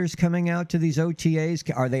spectators coming out to these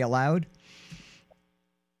OTAs? Are they allowed?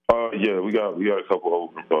 Yeah, we got a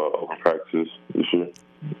couple open practices this year.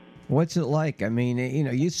 What's it like? I mean,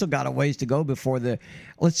 you still got a ways to go before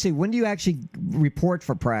let's see, when do you actually report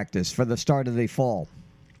for practice for the start of the fall?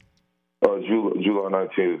 July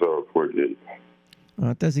 19th is our report date.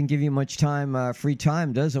 Well, it doesn't give you much time, free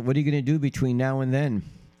time, does it? What are you going to do between now and then?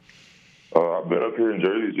 I've been up here in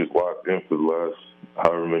Jersey just locked in for the last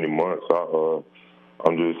however many months. I'll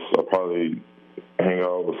probably hang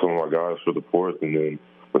out with some of my guys for the 4th, and then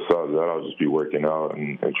besides that, I'll just be working out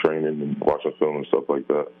and training and watching film and stuff like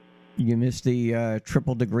that. You missed the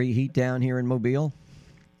triple-degree heat down here in Mobile?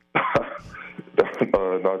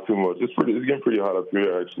 Not too much. It's getting pretty hot up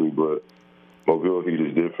here, actually, but Mobile heat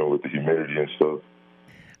is different with the humidity and stuff.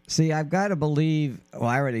 See, I've got to believe. Well,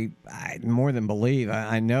 I more than believe.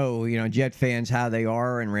 I know, Jet fans how they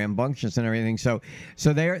are and rambunctious and everything. So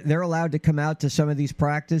they're allowed to come out to some of these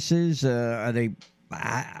practices. Are they?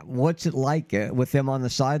 What's it like with them on the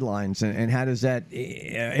sidelines, and how does that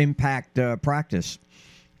impact practice?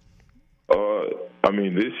 I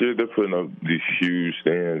mean, this year they're putting up these huge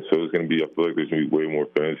stands, so it's going to be. I feel like there's going to be way more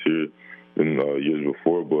fans here than years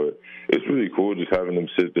before, but it's really cool just having them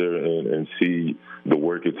sit there and see the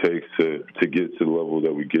work it takes to get to the level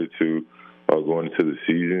that we get to going into the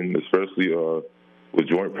season, especially with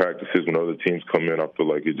joint practices. When other teams come in, I feel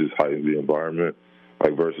like it just heightens the environment,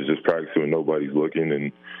 like versus just practicing when nobody's looking,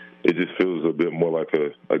 and it just feels a bit more like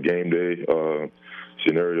a game day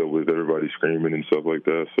scenario with everybody screaming and stuff like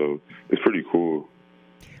that, so it's pretty cool.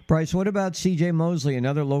 Bryce, what about C.J. Mosley,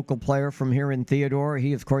 another local player from here in Theodore?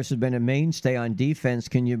 He, of course, has been a mainstay on defense.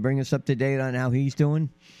 Can you bring us up to date on how he's doing?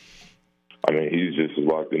 I mean, he's just as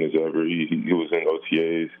locked in as ever. He was in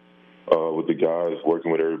OTAs with the guys,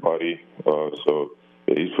 working with everybody. So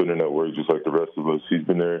he's putting in that work just like the rest of us. He's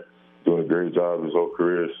been there doing a great job his whole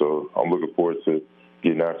career, so I'm looking forward to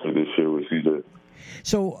getting after this year with C.J.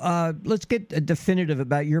 So let's get a definitive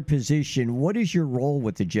about your position. What is your role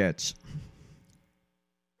with the Jets?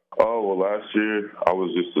 Oh, well, last year I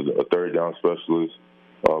was just a third down specialist.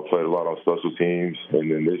 Played a lot on special teams,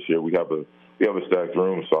 and then this year we have a stacked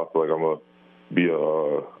room, so I feel like I'm gonna be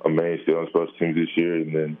a mainstay on special teams this year.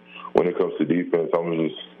 And then when it comes to defense, I'm gonna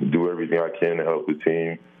just do everything I can to help the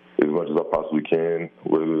team as much as I possibly can,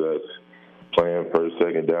 whether that's playing first,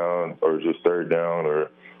 second down, or just third down,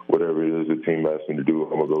 or whatever it is the team asks me to do.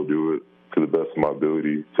 I'm gonna go do it to the best of my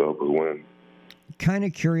ability to help us win. Kind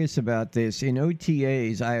of curious about this. In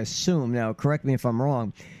OTAs, I assume, now correct me if I'm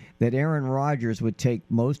wrong, that Aaron Rodgers would take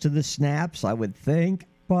most of the snaps, I would think.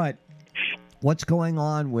 But what's going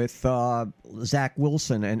on with Zach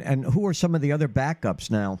Wilson, and who are some of the other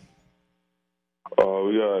backups now?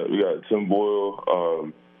 We got Tim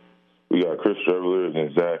Boyle, we got Chris Streveler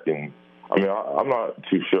and Zach, and I mean I'm not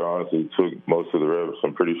too sure honestly who took most of the reps.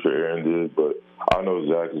 I'm pretty sure Aaron did, but I know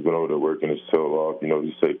Zach has been over there working his tail off.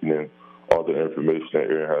 He's taking in all the information that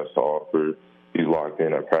Aaron has to offer. He's locked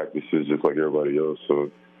in at practices just like everybody else.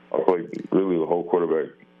 So I feel like really the whole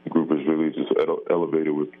quarterback group is really just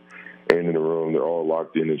elevated with Aaron in the room. They're all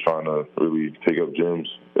locked in and trying to really take up gyms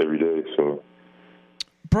every day. So,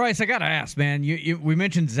 Bryce, I gotta ask, man. We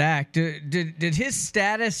mentioned Zach. Did his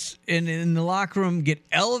status in the locker room get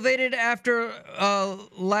elevated after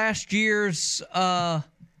last year's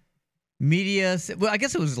media? Well, I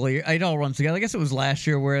guess it was. It all runs together. I guess it was last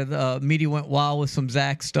year where the media went wild with some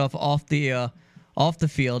Zach stuff off the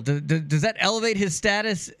field. Does that elevate his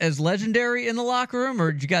status as legendary in the locker room,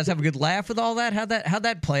 or did you guys have a good laugh with all that? How'd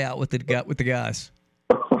that play out with the guys?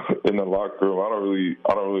 In the locker room, I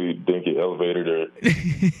don't really think it elevated or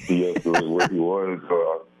de-escalated where he was.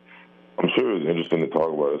 So I'm sure it was interesting to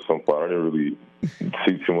talk about at some point. I didn't really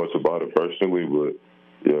see too much about it personally, but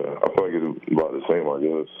yeah, I feel like it's about the same, I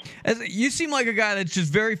guess. You seem like a guy that's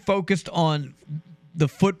just very focused on the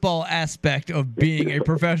football aspect of being a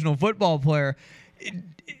professional football player.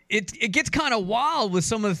 It gets kind of wild with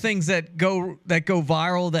some of the things that go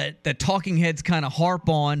viral that talking heads kind of harp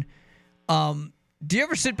on. Do you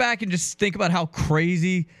ever sit back and just think about how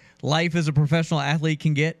crazy life as a professional athlete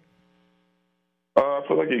can get? I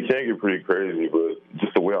feel like it can get pretty crazy, but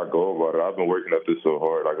just the way I go about it, I've been working at this so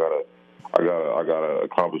hard. I gotta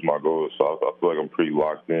accomplish my goals. So I feel like I'm pretty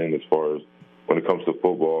locked in as far as when it comes to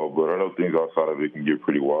football. But I know things outside of it can get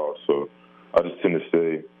pretty wild. So I just tend to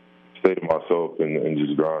stay to myself and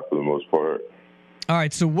just grind for the most part. All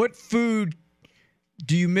right. So what food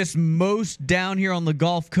do you miss most down here on the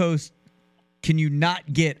Gulf Coast? Can you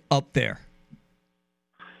not get up there?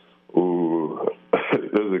 Ooh,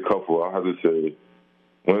 there's a couple. I have to say,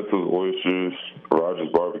 Winslow's Oysters, Rogers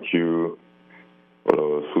Barbecue,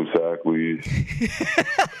 Fusakli's.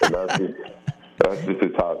 That's just the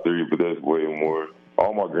top three, but there's way more.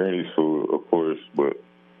 All my granny's food, of course, but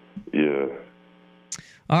yeah.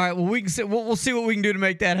 All right, well we'll see what we can do to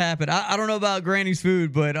make that happen. I don't know about granny's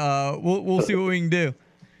food, but we'll see what we can do.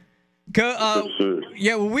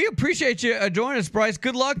 Yeah, well, we appreciate you joining us, Bryce.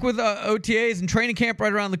 Good luck with OTAs and training camp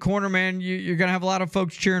right around the corner, man. You're going to have a lot of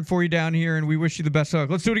folks cheering for you down here, and we wish you the best of luck.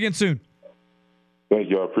 Let's do it again soon. Thank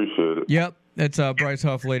you. I appreciate it. Yep, that's Bryce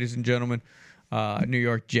Huff, ladies and gentlemen, New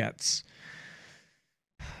York Jets.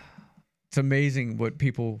 It's amazing what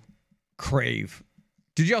people crave.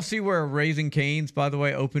 Did y'all see where Raising Cane's, by the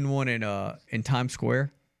way, opened one in Times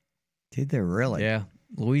Square? Did they really? Yeah.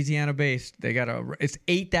 Louisiana based. They got it's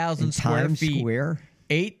 8,000 square Times feet. Square?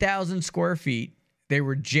 8,000 square feet. They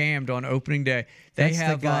were jammed on opening day. They That's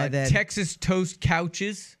have the guy that, Texas toast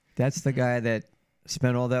couches. That's the guy that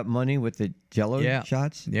spent all that money with the Jell-O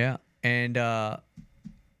shots? Yeah. And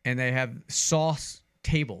they have sauce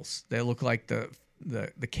tables. They look like the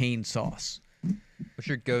cane sauce. What's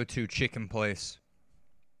your go-to chicken place?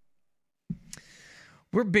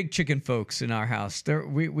 We're big chicken folks in our house.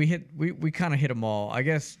 We kind of hit them all. I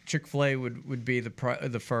guess Chick-fil-A would be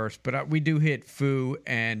the first, but we do hit Foo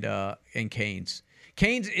and Cane's.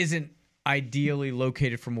 Cane's isn't ideally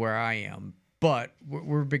located from where I am, but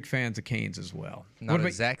we're big fans of Cane's as well. Not a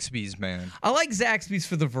Zaxby's man. I like Zaxby's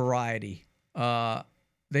for the variety.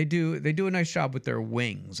 They do a nice job with their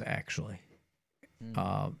wings, actually.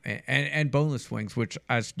 And boneless wings, which,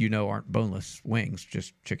 as you know, aren't boneless wings,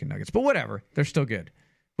 just chicken nuggets. But whatever, they're still good.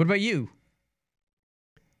 What about you?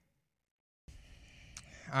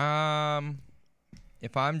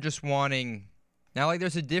 If I'm just wanting now, like,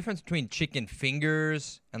 there's a difference between chicken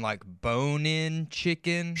fingers and like bone-in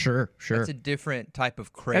chicken. Sure. That's a different type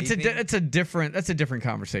of craving. That's a different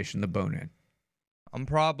conversation. The bone-in. I'm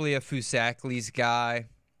probably a Fusakli's guy.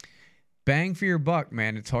 bang for your buck,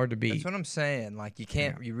 man. It's hard to beat. That's what I'm saying. Like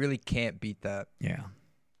you really can't beat that. Yeah.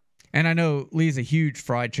 And I know Lee's a huge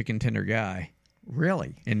fried chicken tender guy.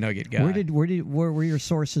 Really? And nugget guy. Where were your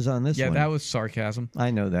sources on this one? Yeah, that was sarcasm.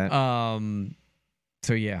 I know that.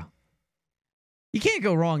 So yeah. You can't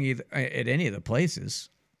go wrong either at any of the places.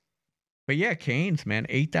 But yeah, Cane's, man,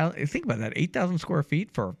 8,000. Think about that, 8,000 square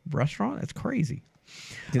feet for a restaurant. That's crazy.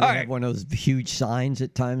 Do they have one of those huge signs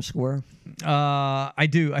at Times Square? I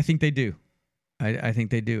do. I think they do. I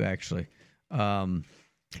think they do actually.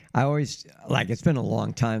 I always it's been a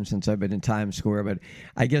long time since I've been in Times Square, but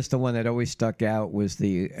I guess the one that always stuck out was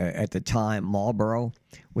the at the time Marlboro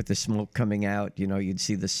with the smoke coming out. You'd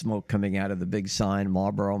see the smoke coming out of the big sign,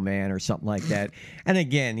 Marlboro Man or something like that. And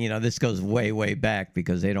again, this goes way, way back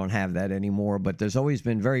because they don't have that anymore. But there's always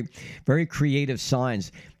been very, very creative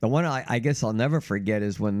signs. The one I guess I'll never forget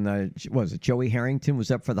is when Joey Harrington was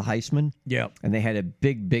up for the Heisman. Yeah, and they had a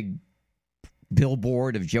big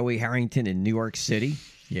billboard of Joey Harrington in New York City.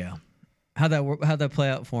 Yeah. How'd that play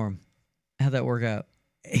out for him? How'd that work out?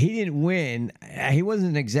 He didn't win. He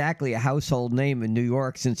wasn't exactly a household name in New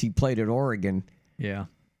York since he played at Oregon. Yeah.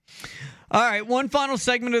 All right, one final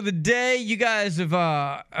segment of the day. You guys have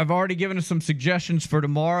already given us some suggestions for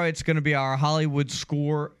tomorrow. It's going to be our Hollywood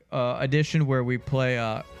Score edition where we play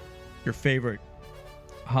your favorite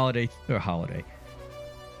Hollywood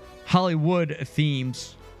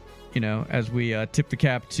themes, as we tip the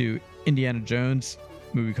cap to Indiana Jones.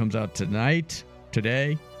 Movie comes out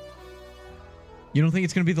today. You don't think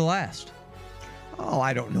it's going to be the last? Oh,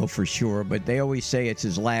 I don't know for sure, but they always say it's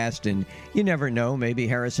his last, and you never know. Maybe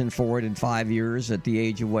Harrison Ford in 5 years at the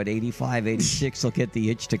age of, 85, 86, will get the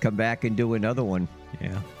itch to come back and do another one.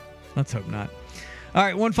 Yeah, let's hope not. All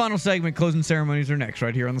right, one final segment. Closing ceremonies are next,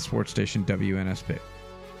 right here on the sports station WNSP.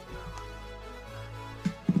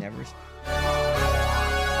 Never.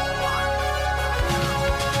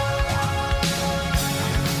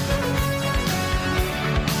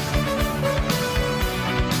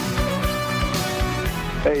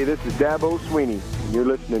 Hey, this is Dabo Sweeney, and you're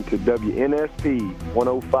listening to WNSP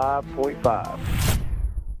 105.5.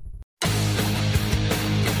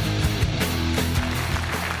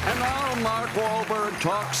 And now Mark Wahlberg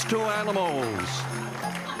talks to animals.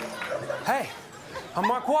 Hey, I'm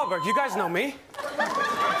Mark Wahlberg. You guys know me.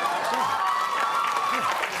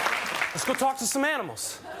 Let's go talk to some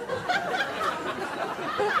animals.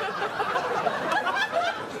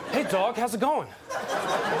 Hey, dog, how's it going?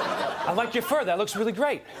 I like your fur. That looks really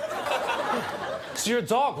great. So you're a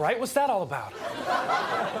dog, right? What's that all about?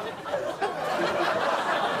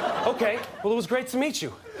 Okay, well, it was great to meet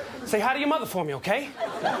you. Say hi to your mother for me, okay?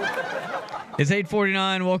 It's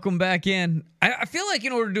 8:49. Welcome back in. I feel like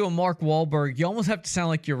in order to do a Mark Wahlberg, you almost have to sound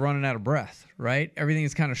like you're running out of breath, right? Everything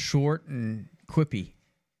is kind of short and quippy.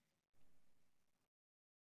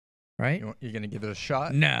 Right? You're going to give it a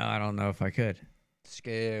shot? No, I don't know if I could.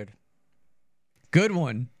 Scared. Good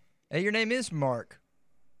one. Hey, your name is Mark.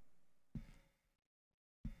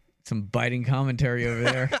 Some biting commentary over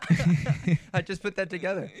there. I just put that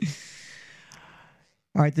together.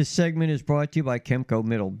 All right, this segment is brought to you by Kemco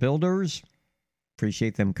Middle Builders.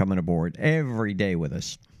 Appreciate them coming aboard every day with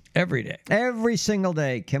us. Every day. Every single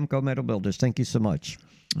day. Kemco Middle Builders. Thank you so much.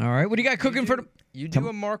 All right, what do you got cooking for... You do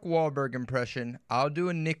a Mark Wahlberg impression. I'll do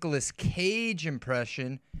a Nicolas Cage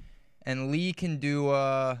impression. And Lee can do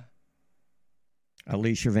a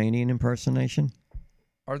Lee Shervanian impersonation?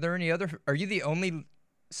 Are there any other... Are you the only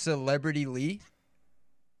celebrity Lee?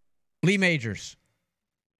 Lee Majors.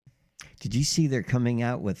 Did you see they're coming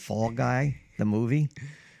out with Fall Guy, the movie?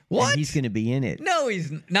 What? And he's going to be in it. No,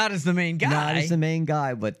 he's not as the main guy. Not as the main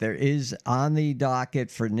guy, but there is on the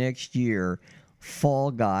docket for next year,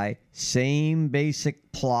 Fall Guy, same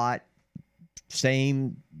basic plot,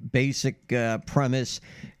 same basic premise.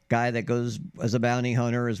 Guy that goes as a bounty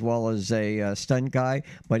hunter as well as a stunt guy,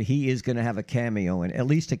 but he is going to have a cameo, and at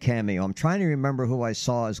least a cameo. I'm trying to remember who I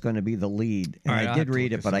saw is going to be the lead, and right, I did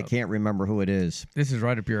read it, but I can't remember who it is. This is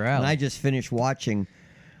right up your alley. And I just finished watching,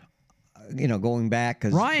 going back.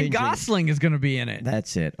 Ryan Gosling is going to be in it.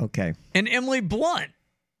 That's it. Okay. And Emily Blunt.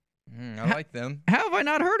 I like them. How have I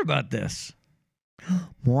not heard about this?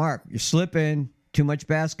 Mark, you're slipping. Too much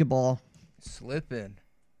basketball. Slipping.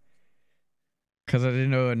 Because I didn't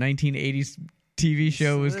know a 1980s TV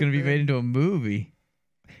show was going to be made into a movie.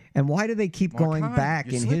 And why do they keep going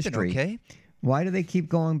back in history? Okay? Why do they keep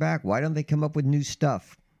going back? Why don't they come up with new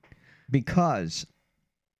stuff? Because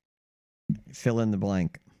fill in the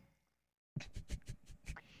blank.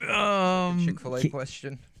 Chick-fil-A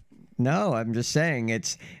question. No, I'm just saying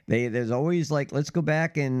there's always like, let's go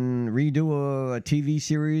back and redo a TV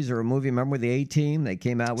series or a movie. Remember the A-Team? They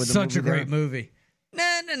came out with such a great there. movie.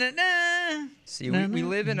 Na na na na. See, we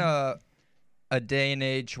live in a day and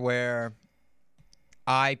age where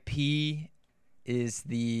IP is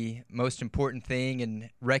the most important thing, and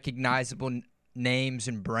recognizable names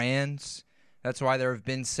and brands. That's why there have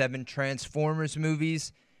been 7 Transformers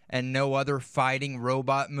movies and no other fighting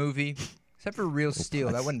robot movie, except for Real Steel.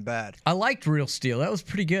 That wasn't bad. I liked Real Steel. That was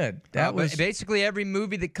pretty good. That was but basically every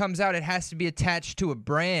movie that comes out, it has to be attached to a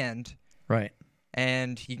brand. Right.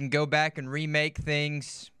 And you can go back and remake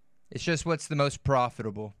things. It's just what's the most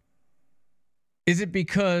profitable. Is it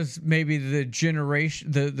because maybe the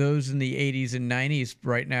generation, those in the 80s and 90s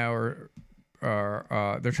right now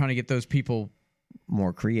are they're trying to get those people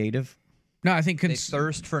more creative? No, I think they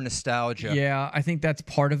thirst for nostalgia. Yeah, I think that's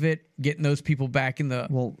part of it, getting those people back in the...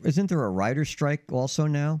 Well, isn't there a writer's strike also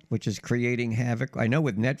now, which is creating havoc? I know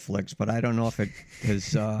with Netflix, but I don't know if it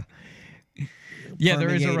has... yeah, there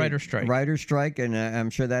is a writer's strike. Writer's strike, and I'm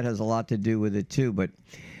sure that has a lot to do with it too. But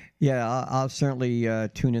yeah, I'll certainly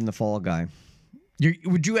tune in the Fall Guy.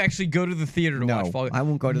 Would you actually go to the theater to watch Fall Guy? I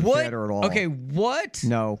won't go to the theater at all. Okay, what?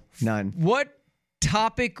 No, none. What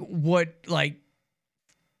topic, what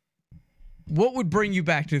would bring you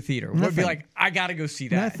back to the theater? What would be like, I got to go see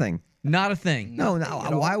that? Nothing. Not a thing. No.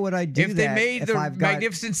 Why would I do that? If they made the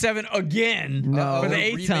Magnificent Seven again for the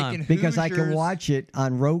 8th time. Because I can watch it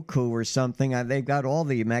on Roku or something. They've got all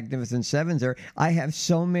the Magnificent Sevens there. I have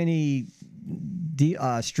so many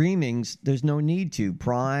streamings. There's no need to.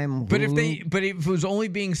 Prime, Hulu. But if it was only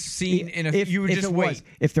being seen you would just wait.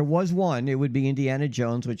 If there was one, it would be Indiana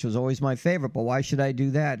Jones, which was always my favorite. But why should I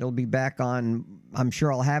do that? It'll be back on. I'm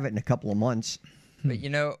sure I'll have it in a couple of months. But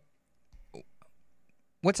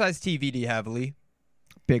what size TV do you have, Lee?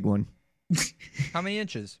 Big one. How many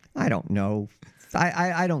inches? I don't know.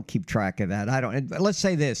 I don't keep track of that. I don't. Let's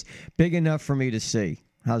say this: big enough for me to see.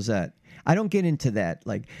 How's that? I don't get into that.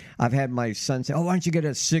 Like, I've had my son say, "Oh, why don't you get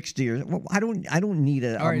a 60?" Or well, I don't need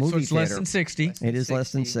a movie so it's theater. less than 60. It is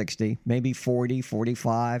less than 60. Maybe 40,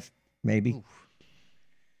 45, maybe. Oof.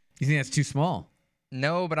 You think that's too small?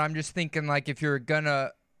 No, but I'm just thinking, like, if you're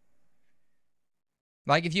gonna,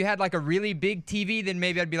 like, if you had like a really big TV, then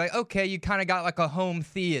maybe I'd be like, okay, you kind of got like a home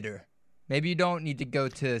theater. Maybe you don't need to go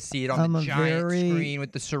to see it on the giant screen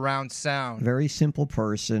with the surround sound. Very simple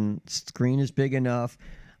person. Screen is big enough.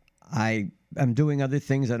 I'm doing other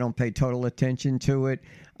things. I don't pay total attention to it.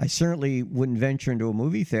 I certainly wouldn't venture into a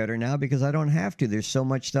movie theater now because I don't have to. There's so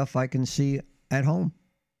much stuff I can see at home.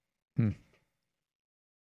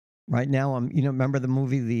 Right now, remember the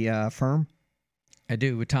movie The Firm? I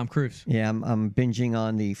do, with Tom Cruise. Yeah, I'm binging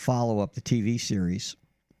on the follow-up, the TV series,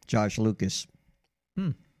 Josh Lucas.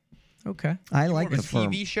 Okay. I like The Firm. More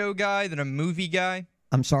of a TV show guy than a movie guy?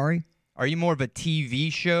 I'm sorry? Are you more of a TV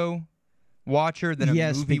show watcher than a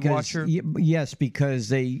movie watcher? Yes, because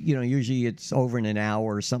they, usually it's over in an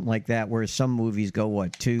hour or something like that, whereas some movies go,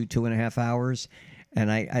 2.5 hours? And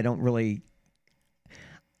I don't really...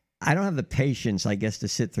 I don't have the patience, I guess, to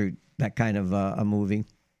sit through that kind of a movie.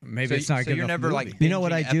 Maybe it's not good. So you're never movie. like, you know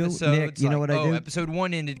what I do, Nick? You know what I do? Episode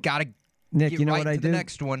 1 ended. Gotta Nick, get you know right what I to do? the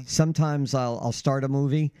next one. Sometimes I'll start a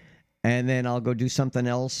movie, and then I'll go do something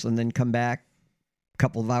else, and then come back a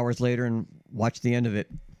couple of hours later and watch the end of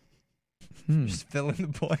it. Just fill in the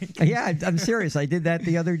blank. Yeah, I'm serious. I did that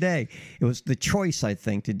the other day. It was The Choice, I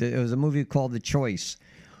think. It was a movie called The Choice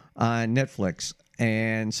on Netflix.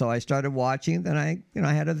 And so I started watching. Then I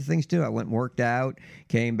had other things to do. I went and worked out,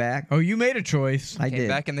 came back. Oh, you made a choice. I did. Came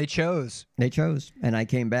back and they chose. They chose. And I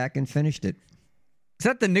came back and finished it. Is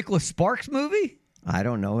that the Nicholas Sparks movie? I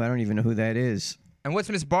don't know. I don't even know who that is. And what's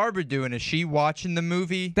Miss Barbara doing? Is she watching the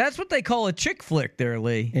movie? That's what they call a chick flick there,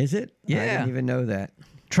 Lee. Is it? Yeah. I didn't even know that.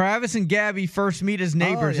 Travis and Gabby first meet as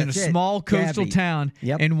neighbors in a small coastal town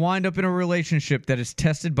and wind up in a relationship that is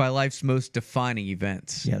tested by life's most defining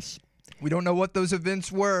events. Yes. We don't know what those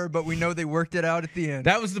events were, but we know they worked it out at the end.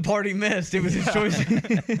 That was the part he missed. It was his choice.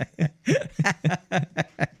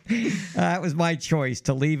 That was my choice,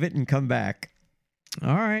 to leave it and come back.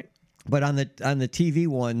 All right. But on the TV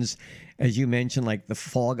ones, as you mentioned, like the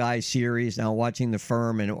Fall Guy series, now watching The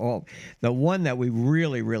Firm, and the one that we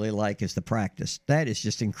really, really like is The Practice. That is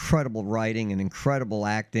just incredible writing and incredible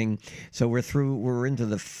acting. So we're into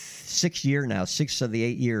the 6th year now, 6 of the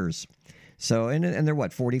 8 years. So, and they're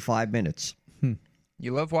 45 minutes.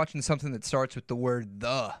 You love watching something that starts with the word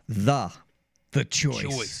the. The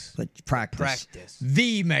choice. The practice.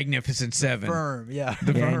 The Magnificent Seven. Firm, yeah.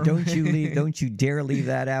 The Firm. Don't you dare leave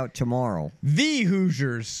that out tomorrow. The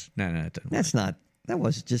Hoosiers. No. That's not. That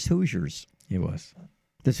was just Hoosiers. It was.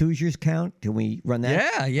 Does Hoosiers count? Can we run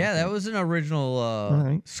that? Yeah, that was an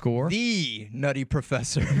original score. The Nutty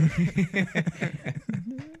Professor.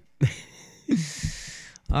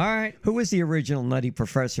 All right. Who was the original Nutty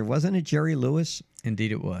Professor? Wasn't it Jerry Lewis?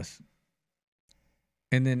 Indeed it was.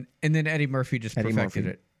 And then Eddie Murphy just perfected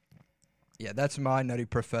it. Yeah, that's my Nutty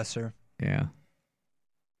Professor. Yeah.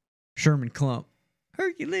 Sherman Klump.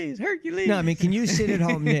 Hercules. No, I mean, can you sit at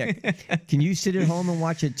home, Nick? Can you sit at home and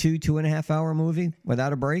watch a 2.5 hour movie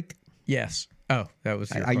without a break? Yes. Oh, that was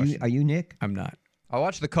your question. Are you Nick? I'm not. I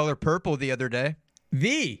watched The Color Purple the other day.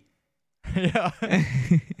 Yeah.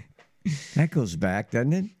 That goes back,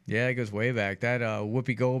 doesn't it? Yeah, it goes way back. That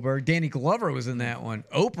Whoopi Goldberg. Danny Glover was in that one.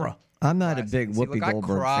 Oprah. I'm not a big Whoopi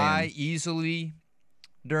Goldberg I cry fan. easily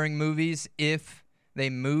during movies if they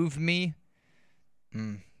move me.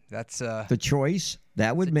 That's The Choice.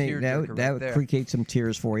 That would would create some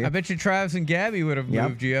tears for you. I bet you Travis and Gabby would have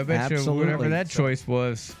moved you. I bet you whatever that choice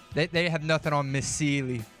was. They have nothing on Miss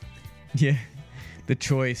Seeley. Yeah. The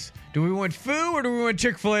Choice. Do we want food or do we want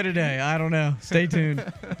Chick-fil-A today? I don't know. Stay tuned.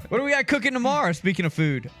 What do we got cooking tomorrow, speaking of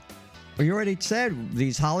food? Well, you already said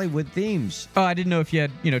these Hollywood themes. Oh, I didn't know if you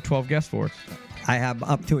had, 12 guests for us. I have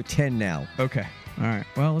up to a 10 now. Okay. All right.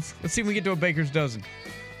 Well, let's see if we get to a baker's dozen.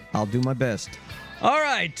 I'll do my best. All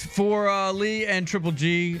right. For Lee and Triple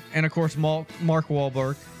G and, of course, Mark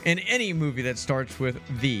Wahlberg in any movie that starts with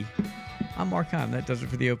V, I'm Mark Heim. That does it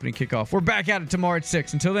for the opening kickoff. We're back at it tomorrow at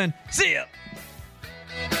 6. Until then, see ya.